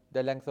long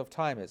the length of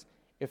time is.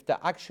 If the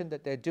action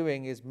that they're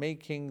doing is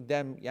making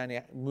them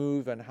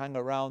move and hang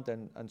around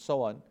and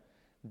so on,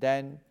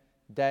 then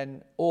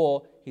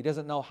or he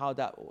doesn't know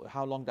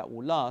how long that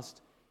will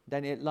last,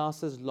 then it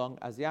lasts as long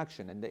as the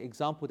action. And the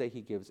example that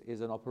he gives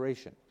is an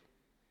operation.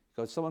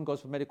 Because someone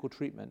goes for medical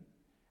treatment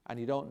and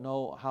you don't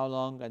know how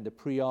long, and the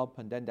pre-op,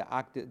 and then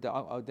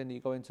then you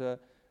go into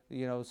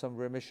some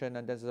remission,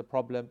 and there's a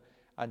problem,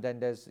 and then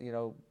there's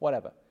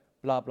whatever,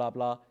 blah blah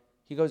blah.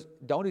 He goes,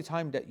 the only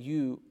time that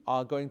you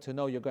are going to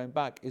know you're going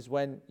back is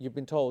when you've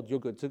been told you're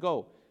good to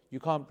go. You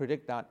can't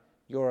predict that.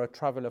 You're a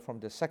traveler from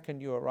the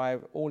second you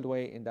arrive all the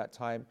way in that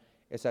time,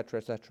 etc.,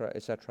 etc.,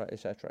 etc.,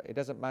 etc. It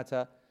doesn't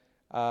matter.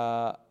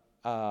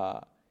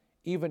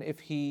 Even if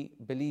he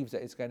believes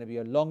that it's going to be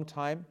a long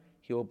time,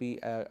 he will be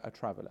a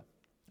traveler.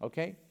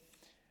 Okay?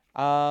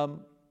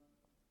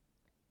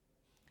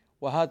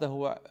 وهذا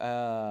هو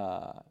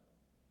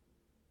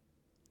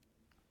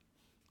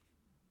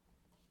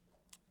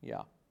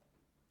yeah.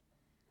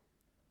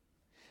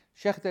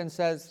 Sheikh then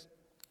says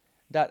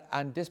that,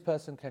 and this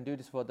person can do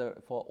this for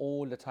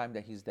all the time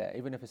that he's there,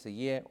 even if it's a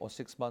year or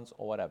 6 months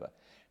or whatever.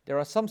 There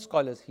are some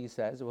scholars, he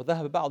says,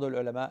 وذهب بعض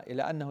العلماء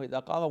إلى أنه إذا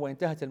قام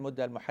وانتهت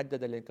المدة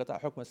المحددة لانقطاع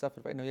حكم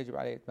السفر فإنه يجب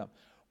عليه الإتمام،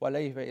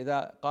 وعليه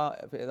فإذا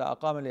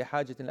أقام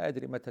لحاجة لا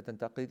يدري متى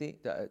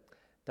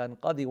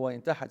تنقضي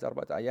وانتهت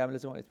 4 أيام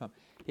لزم الإتمام.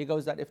 He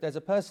goes that if there's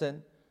a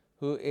person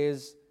who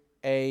is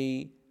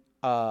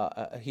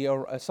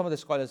some of the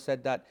scholars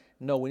said that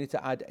no, we need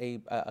to add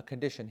a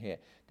condition here,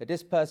 that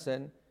this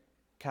person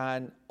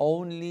can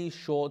only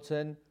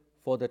shorten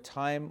for the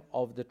time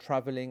of the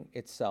traveling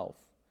itself.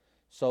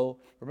 So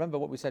remember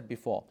what we said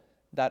before,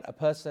 that a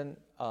person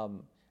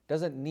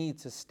doesn't need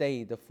to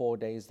stay the 4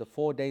 days. The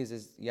 4 days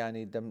is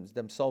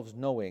themselves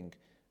knowing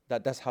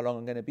that that's how long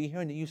I'm going to be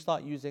here, and you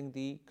start using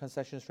the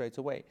concession straight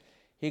away.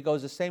 He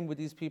goes the same with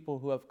these people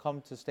who have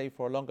come to stay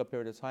for a longer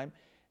period of time.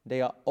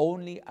 They are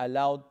only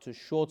allowed to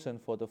shorten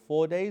for the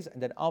 4 days,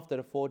 and then after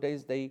the 4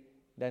 days, they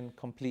then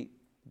complete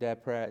their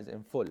prayers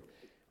in full.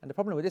 And the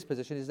problem with this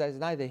position is that it's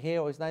neither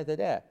here or it's neither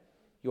there.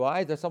 You are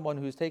either someone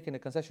who's taking a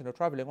concession or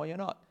traveling, or you're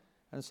not.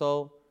 And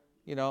so,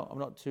 I'm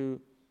not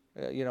too,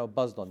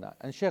 buzzed on that.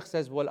 And Sheikh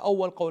says, well,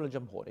 awwal qawl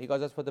al-jamhur. He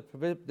goes, as for the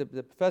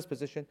first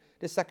position,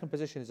 this second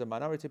position is a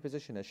minority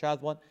position, a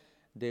shadh one.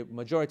 The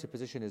majority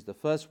position is the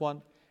first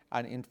one.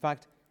 And in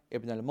fact,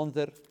 Ibn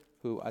al-Mundhir,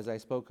 who, as I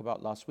spoke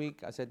about last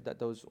week, I said that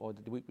the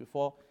week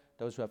before,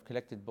 those who have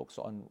collected books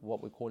on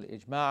what we call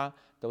ijma',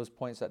 those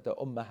points that the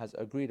ummah has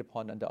agreed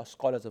upon and the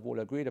scholars have all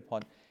agreed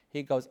upon,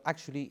 he goes,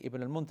 actually,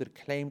 Ibn al-Mundhir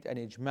claimed an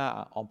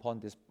ijma' upon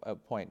this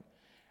point.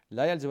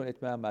 لا يلزم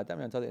الإتمام ما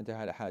دام ينتظر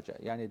انتهاء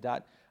الحاجة. يعني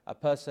that a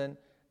person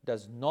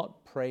does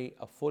not pray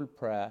a full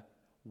prayer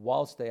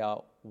whilst they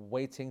are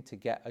waiting to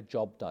get a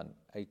job done,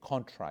 a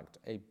contract,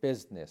 a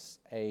business,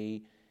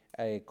 a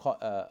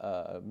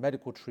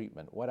medical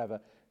treatment, whatever.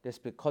 This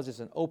because it's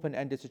an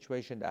open-ended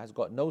situation that has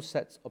got no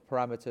sets of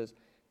parameters,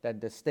 then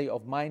the state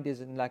of mind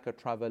isn't like a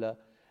traveler,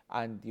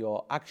 and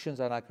your actions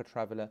are like a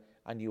traveler,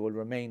 and you will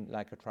remain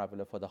like a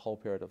traveler for the whole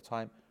period of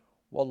time.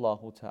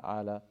 Wallahu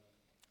ta'ala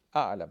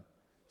a'lam.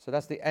 So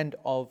that's the end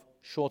of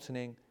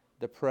shortening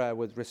the prayer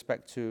with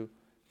respect to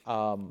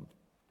the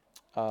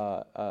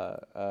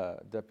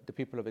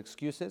people of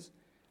excuses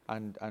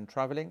and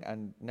traveling.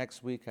 And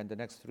next week and the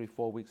next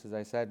 3-4 weeks, as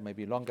I said,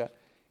 maybe longer,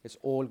 it's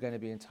all going to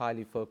be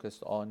entirely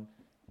focused on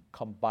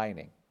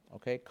combining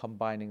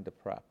the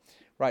prayer.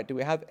 Right, do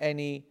we have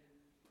any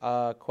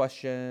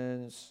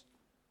questions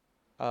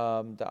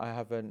that I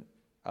haven't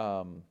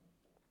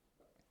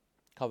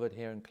covered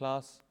here in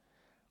class?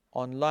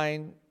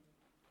 Online,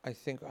 I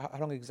think, how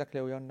long exactly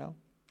are we on now?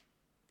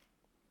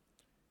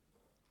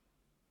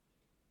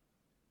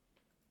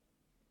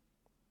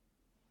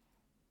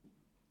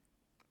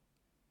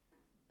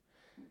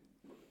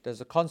 Does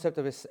the concept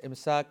of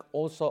imsak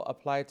also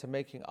apply to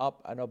making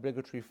up an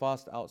obligatory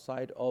fast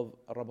outside of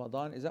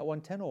Ramadan? Is that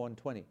 110 or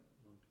 120?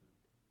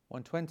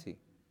 120.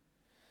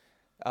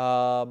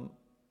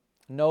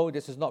 No,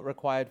 this is not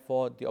required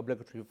for the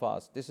obligatory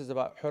fast. This is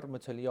about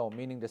hurmatul yawm,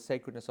 meaning the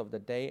sacredness of the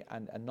day,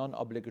 and a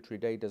non-obligatory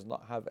day does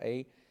not have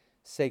a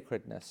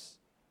sacredness.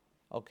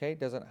 Okay,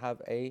 doesn't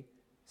have a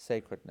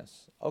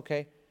sacredness.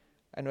 Okay,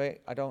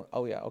 anyway,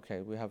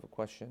 we have a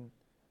question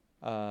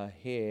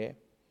here.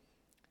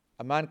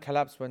 A man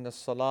collapsed when the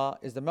salah.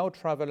 Is the male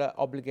traveler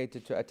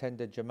obligated to attend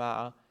the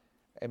jama'ah?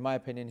 In my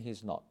opinion,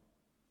 he's not.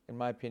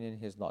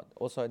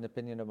 Also, in the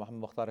opinion of Muhammad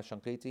Mukhtar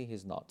al-Shanqiti,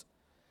 he's not.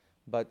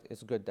 But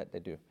it's good that they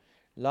do.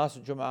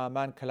 Last Jum'ah, a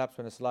man collapsed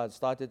when the salah had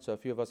started, so a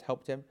few of us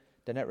helped him.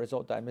 The net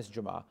result that I missed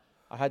Jum'ah.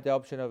 I had the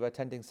option of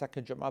attending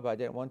second Jum'ah, but I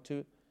didn't want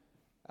to.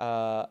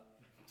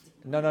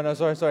 No,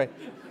 sorry.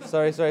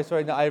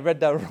 No, I read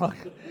that wrong.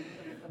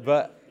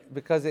 But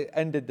because it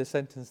ended the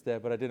sentence there,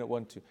 but I didn't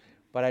want to.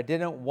 But I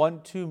didn't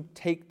want to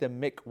take the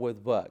mick with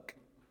work.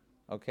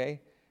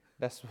 Okay?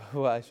 That's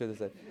what I should have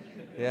said.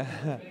 Yeah.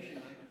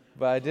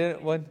 But I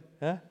didn't want,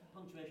 huh?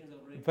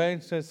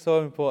 Punctuation is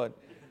so important.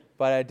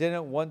 But I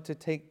didn't want to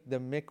take the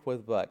mick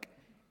with work.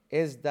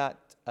 Is that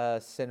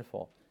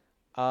sinful?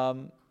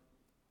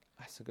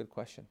 That's a good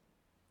question.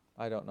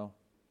 I don't know.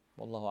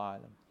 Wallahu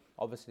a'lam.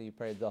 Obviously, you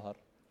prayed Dhuhr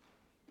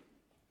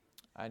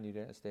and you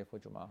didn't stay for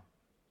Jum'ah.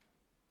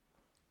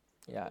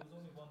 Yeah. There was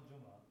only one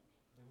Jummah.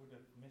 They would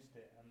have missed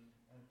it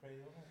and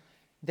prayed Dhuhr.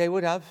 They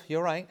would have,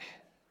 you're right.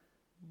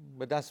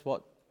 But that's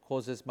what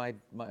causes my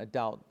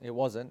doubt. It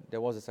wasn't.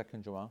 There was a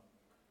second Jum'ah.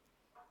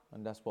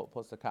 And that's what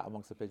puts the cat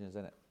amongst the pigeons,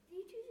 isn't it? Do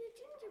you choose a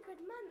gingerbread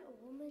man or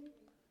woman?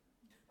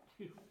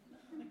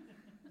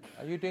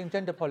 Are you doing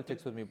gender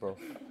politics with me, bro?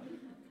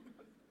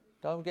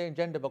 Don't get in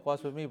gender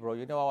bakwas with me, bro.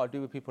 You know how I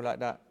do with people like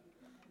that.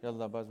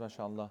 Yallah, baz,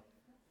 mashallah.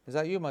 Is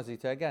that you,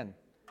 Mazita, again?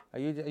 Are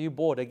you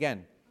bored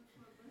again?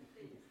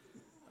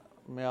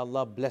 May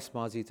Allah bless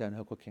Mazita and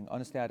her cooking.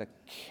 Honestly, I had a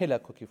killer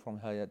cookie from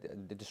her.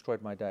 They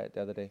destroyed my diet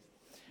the other day.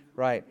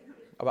 Right.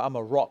 I'm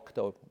a rock,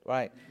 though.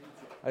 Right.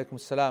 Alaikum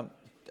salam.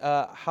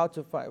 How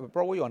to find...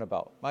 Bro, what are you on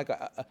about? My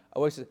God, I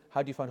always say,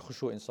 how do you find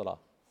khushu' in salah?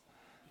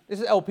 This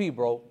is LP,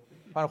 bro.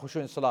 Find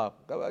khushu' in salah.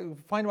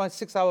 Find my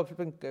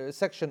 6-hour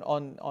section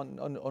on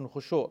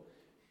khushu'.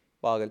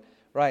 Bagel.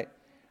 Right.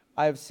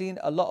 I've seen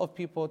a lot of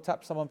people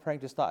tap someone praying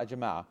to start a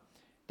jama'ah.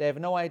 They have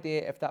no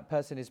idea if that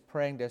person is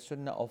praying their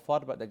sunnah or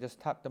fard, but they just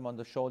tap them on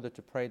the shoulder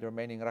to pray the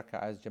remaining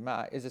rak'ah as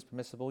jama'ah. Is this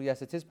permissible?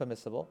 Yes, it is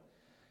permissible.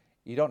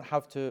 You don't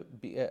have to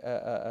be,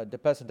 the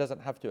person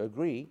doesn't have to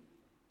agree,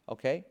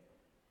 okay?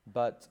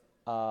 But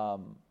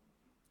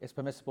it's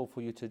permissible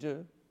for you to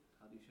do.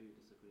 How do you show your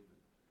disagreement?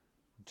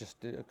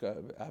 Just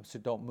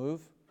absolutely don't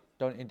move,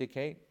 don't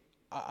indicate.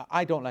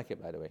 I don't like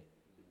it, by the way.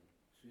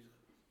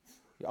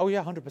 Oh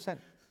yeah, 100%.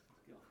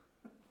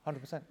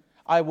 100%.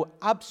 I will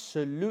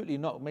absolutely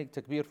not make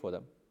takbir for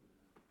them.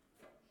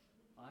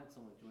 I had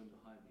someone join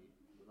behind me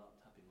without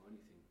tapping or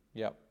anything.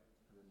 Yep.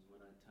 And then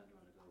when I turned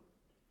around, I go,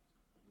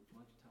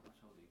 why'd you tap my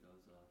shoulder? He goes,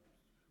 I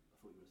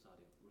thought you were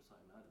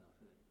reciting loud enough,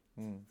 innit?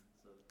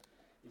 So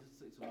it's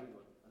a weird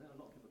one. I think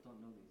a lot of people don't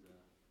know these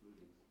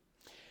rulings.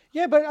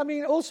 Yeah, but I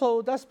mean,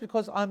 also that's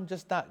because I'm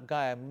just that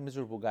guy. I'm a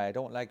miserable guy. I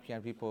don't like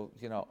people.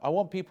 I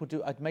want people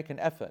to make an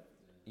effort.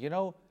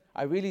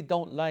 I really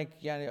don't like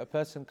a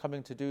person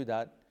coming to do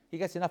that. He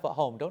gets enough at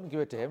home. Don't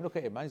give it to him. Look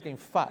at him, man. He's getting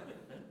fat.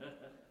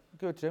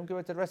 Give it to him. Give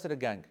it to the rest of the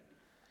gang.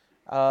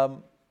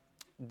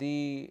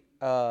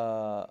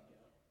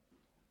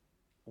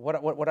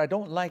 What I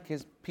don't like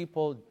is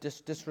people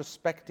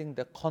disrespecting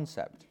the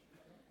concept,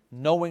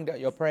 knowing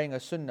that you're praying a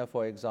sunnah,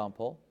 for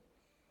example,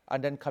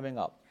 and then coming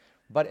up.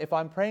 But if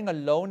I'm praying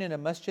alone in a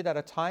masjid at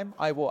a time,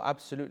 I will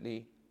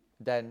absolutely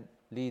then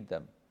lead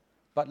them.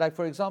 But like,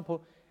 for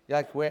example,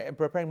 like we're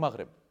praying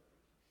Maghrib,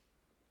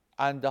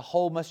 and the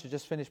whole masjid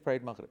just finished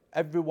praying Maghrib.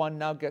 Everyone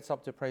now gets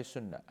up to pray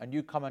Sunnah, and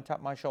you come and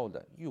tap my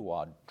shoulder. You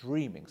are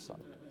dreaming,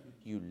 son.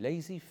 You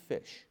lazy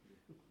fish.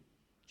 Do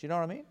you know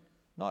what I mean?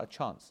 Not a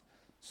chance.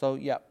 So,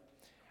 yeah.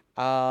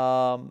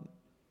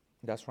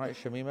 That's right,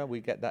 Shamima.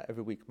 We get that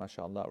every week,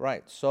 mashallah.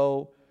 Right.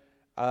 So,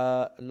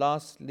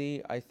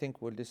 lastly, I think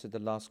this is the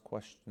last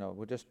question. No,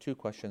 we're just 2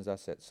 questions.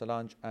 That's it.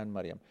 Solange and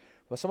Maryam.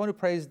 For someone who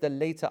prays the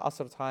later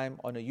Asr time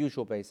on a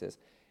usual basis,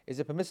 is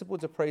it permissible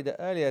to pray the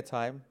earlier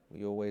time?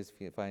 We always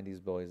find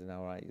these boys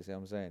now, right? You see what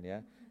I'm saying,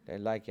 yeah? They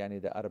like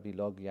the Arabi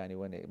log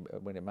when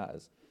it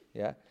matters,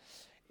 yeah?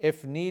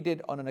 If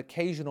needed on an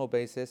occasional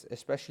basis,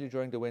 especially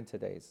during the winter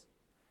days.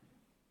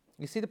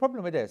 You see, the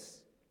problem with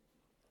this,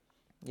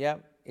 yeah,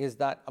 is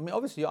that,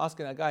 obviously you're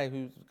asking a guy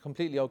who's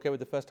completely okay with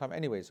the first time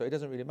anyway, so it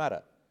doesn't really matter.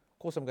 Of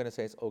course I'm going to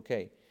say it's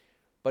okay.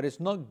 But it's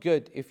not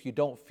good if you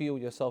don't feel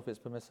yourself it's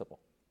permissible.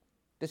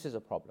 This is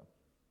a problem.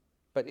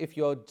 But if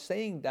you're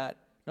saying that,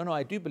 no,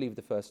 I do believe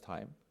the first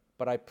time,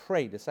 but I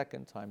pray the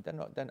second time,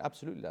 then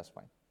absolutely that's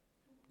fine.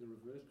 The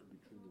reverse could be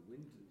true in the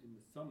winter. In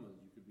the summers,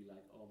 you could be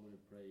like, I'm going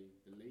to pray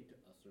the later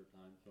Asr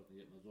time so I can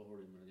get my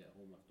Zohar in when I get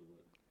home after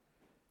work.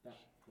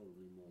 That's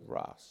probably more.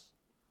 Ras.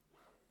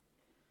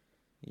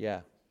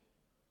 Yeah.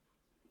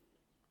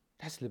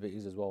 That's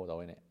liberties as well, though,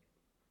 isn't it?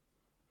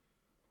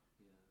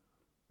 Yeah.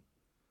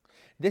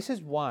 This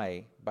is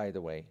why, by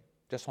the way,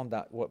 just on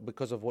that,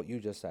 because of what you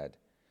just said,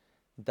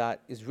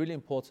 that is really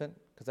important,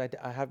 because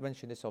I have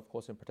mentioned this, of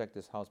course, in Protect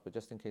This House, but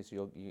just in case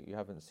you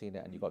haven't seen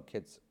it and you've got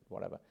kids,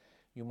 whatever,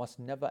 you must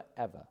never,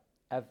 ever,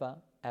 ever,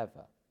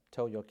 ever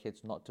tell your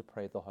kids not to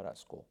pray Dhuhr at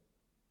school.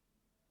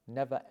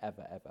 Never,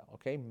 ever, ever,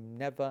 okay?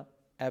 Never,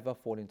 ever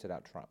fall into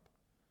that trap.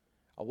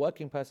 A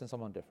working person,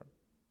 someone different,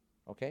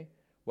 okay?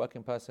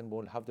 Working person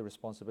will have the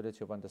responsibility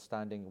of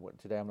understanding,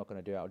 today I'm not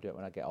going to do it, I'll do it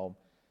when I get home.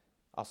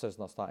 Asr's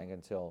not starting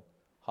until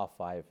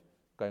 5:30,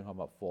 going home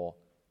at 4.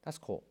 That's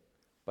cool.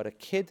 But a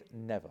kid,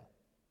 never.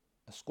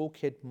 A school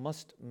kid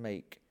must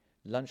make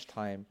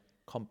lunchtime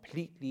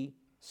completely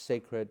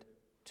sacred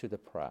to the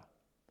prayer,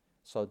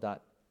 so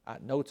that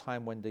At no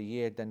time when the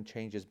year then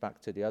changes back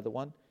to the other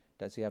one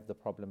does he have the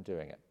problem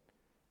doing it.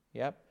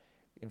 Yep.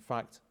 In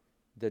fact,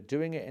 they're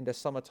doing it in the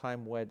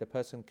summertime where the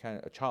person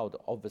a child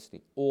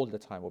obviously all the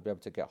time will be able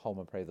to get home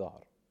and pray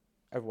Dhuhr.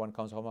 Everyone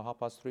comes home at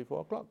 3:30,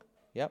 4 o'clock.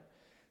 Yep.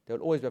 They'll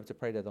always be able to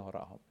pray their Dhuhr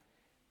at home.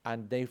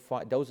 And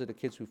those are the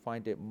kids who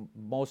find it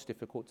most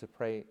difficult to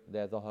pray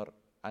their Dhuhr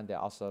and their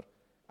Asr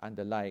and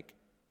the like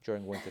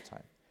during winter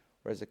time.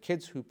 Whereas the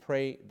kids who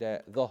pray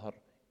their Dhuhr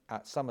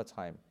at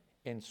summertime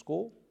in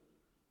school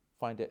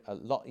find it a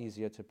lot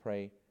easier to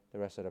pray the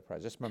rest of the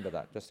prayers. Just remember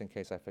that, just in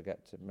case I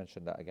forget to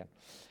mention that again.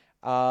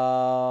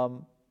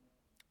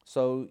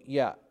 So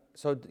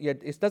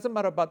it doesn't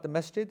matter about the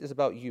masjid, it's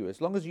about you.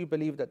 As long as you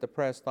believe that the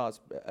prayer starts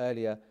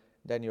earlier,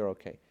 then you're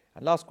okay.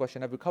 And last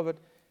question, have we covered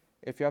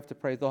if you have to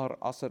pray Dhuhr,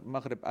 Asr,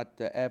 Maghrib at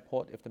the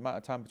airport, if the amount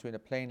of time between the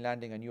plane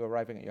landing and you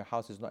arriving at your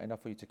house is not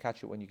enough for you to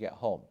catch it when you get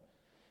home?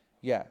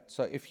 Yeah,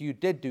 so if you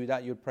did do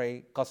that, you'd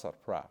pray Qasr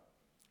prayer.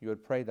 You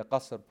would pray the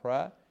Qasr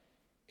prayer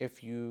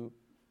if you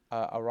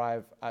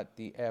arrive at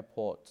the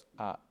airport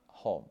at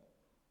home.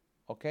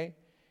 Okay?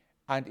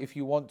 And if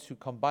you want to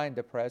combine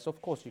the prayers, of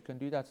course, you can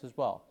do that as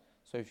well.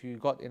 So if you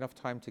got enough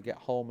time to get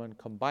home and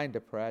combine the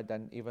prayer,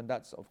 then even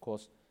that's, of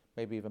course,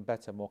 maybe even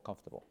better, more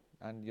comfortable.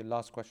 And your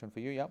last question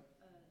for you, yeah?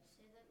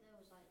 Say that there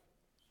was like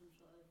some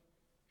sort of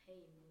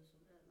pain or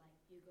something, like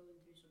you're going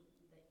through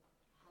something that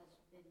has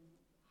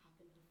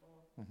happened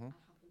before and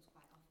happens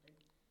quite often.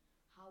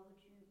 How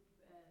would you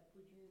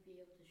be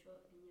able to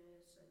shorten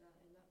your salah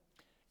in that?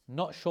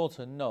 Not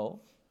shorten, no.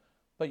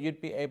 But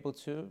you'd be able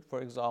to,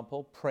 for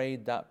example, pray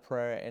that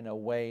prayer in a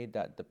way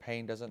that the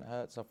pain doesn't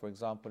hurt. So, for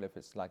example, if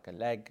it's like a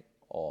leg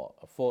or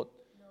a foot.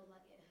 No,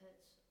 like it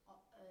hurts.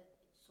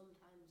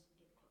 Sometimes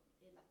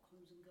it like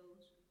comes and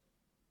goes,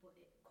 but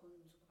it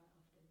comes quite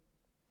often.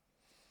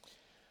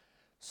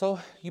 So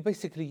you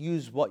basically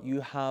use what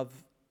you have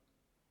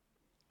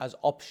as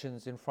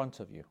options in front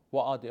of you.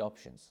 What are the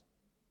options?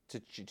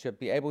 To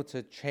be able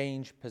to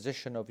change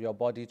position of your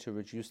body to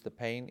reduce the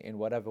pain in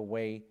whatever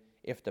way,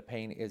 if the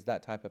pain is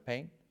that type of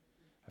pain,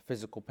 a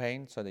physical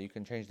pain, so that you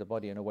can change the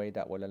body in a way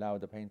that will allow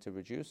the pain to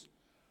reduce.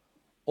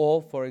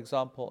 Or, for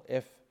example,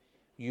 if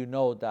you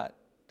know that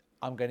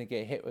I'm going to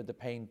get hit with the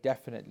pain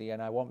definitely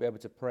and I won't be able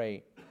to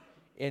pray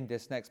in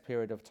this next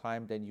period of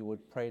time, then you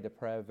would pray the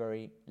prayer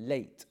very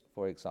late,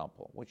 for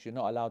example, which you're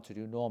not allowed to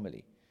do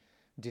normally,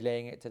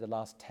 delaying it to the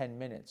last 10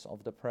 minutes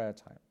of the prayer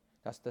time.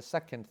 That's the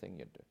second thing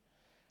you do.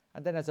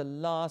 And then as a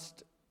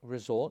last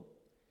resort,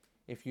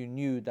 if you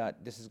knew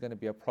that this is going to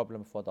be a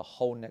problem for the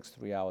whole next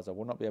 3 hours, I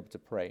will not be able to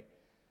pray,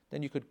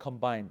 then you could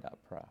combine that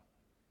prayer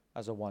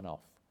as a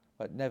one-off,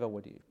 but never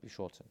would it be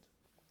shortened.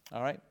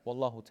 All right?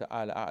 Wallahu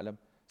ta'ala a'lam.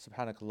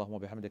 سبحانك اللهم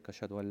وبحمدك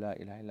أشهد أن لا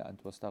إله إلا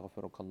أنت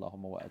وأستغفرك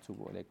اللهم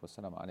وأتوب إليك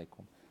والسلام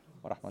عليكم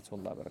ورحمة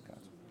الله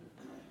وبركاته.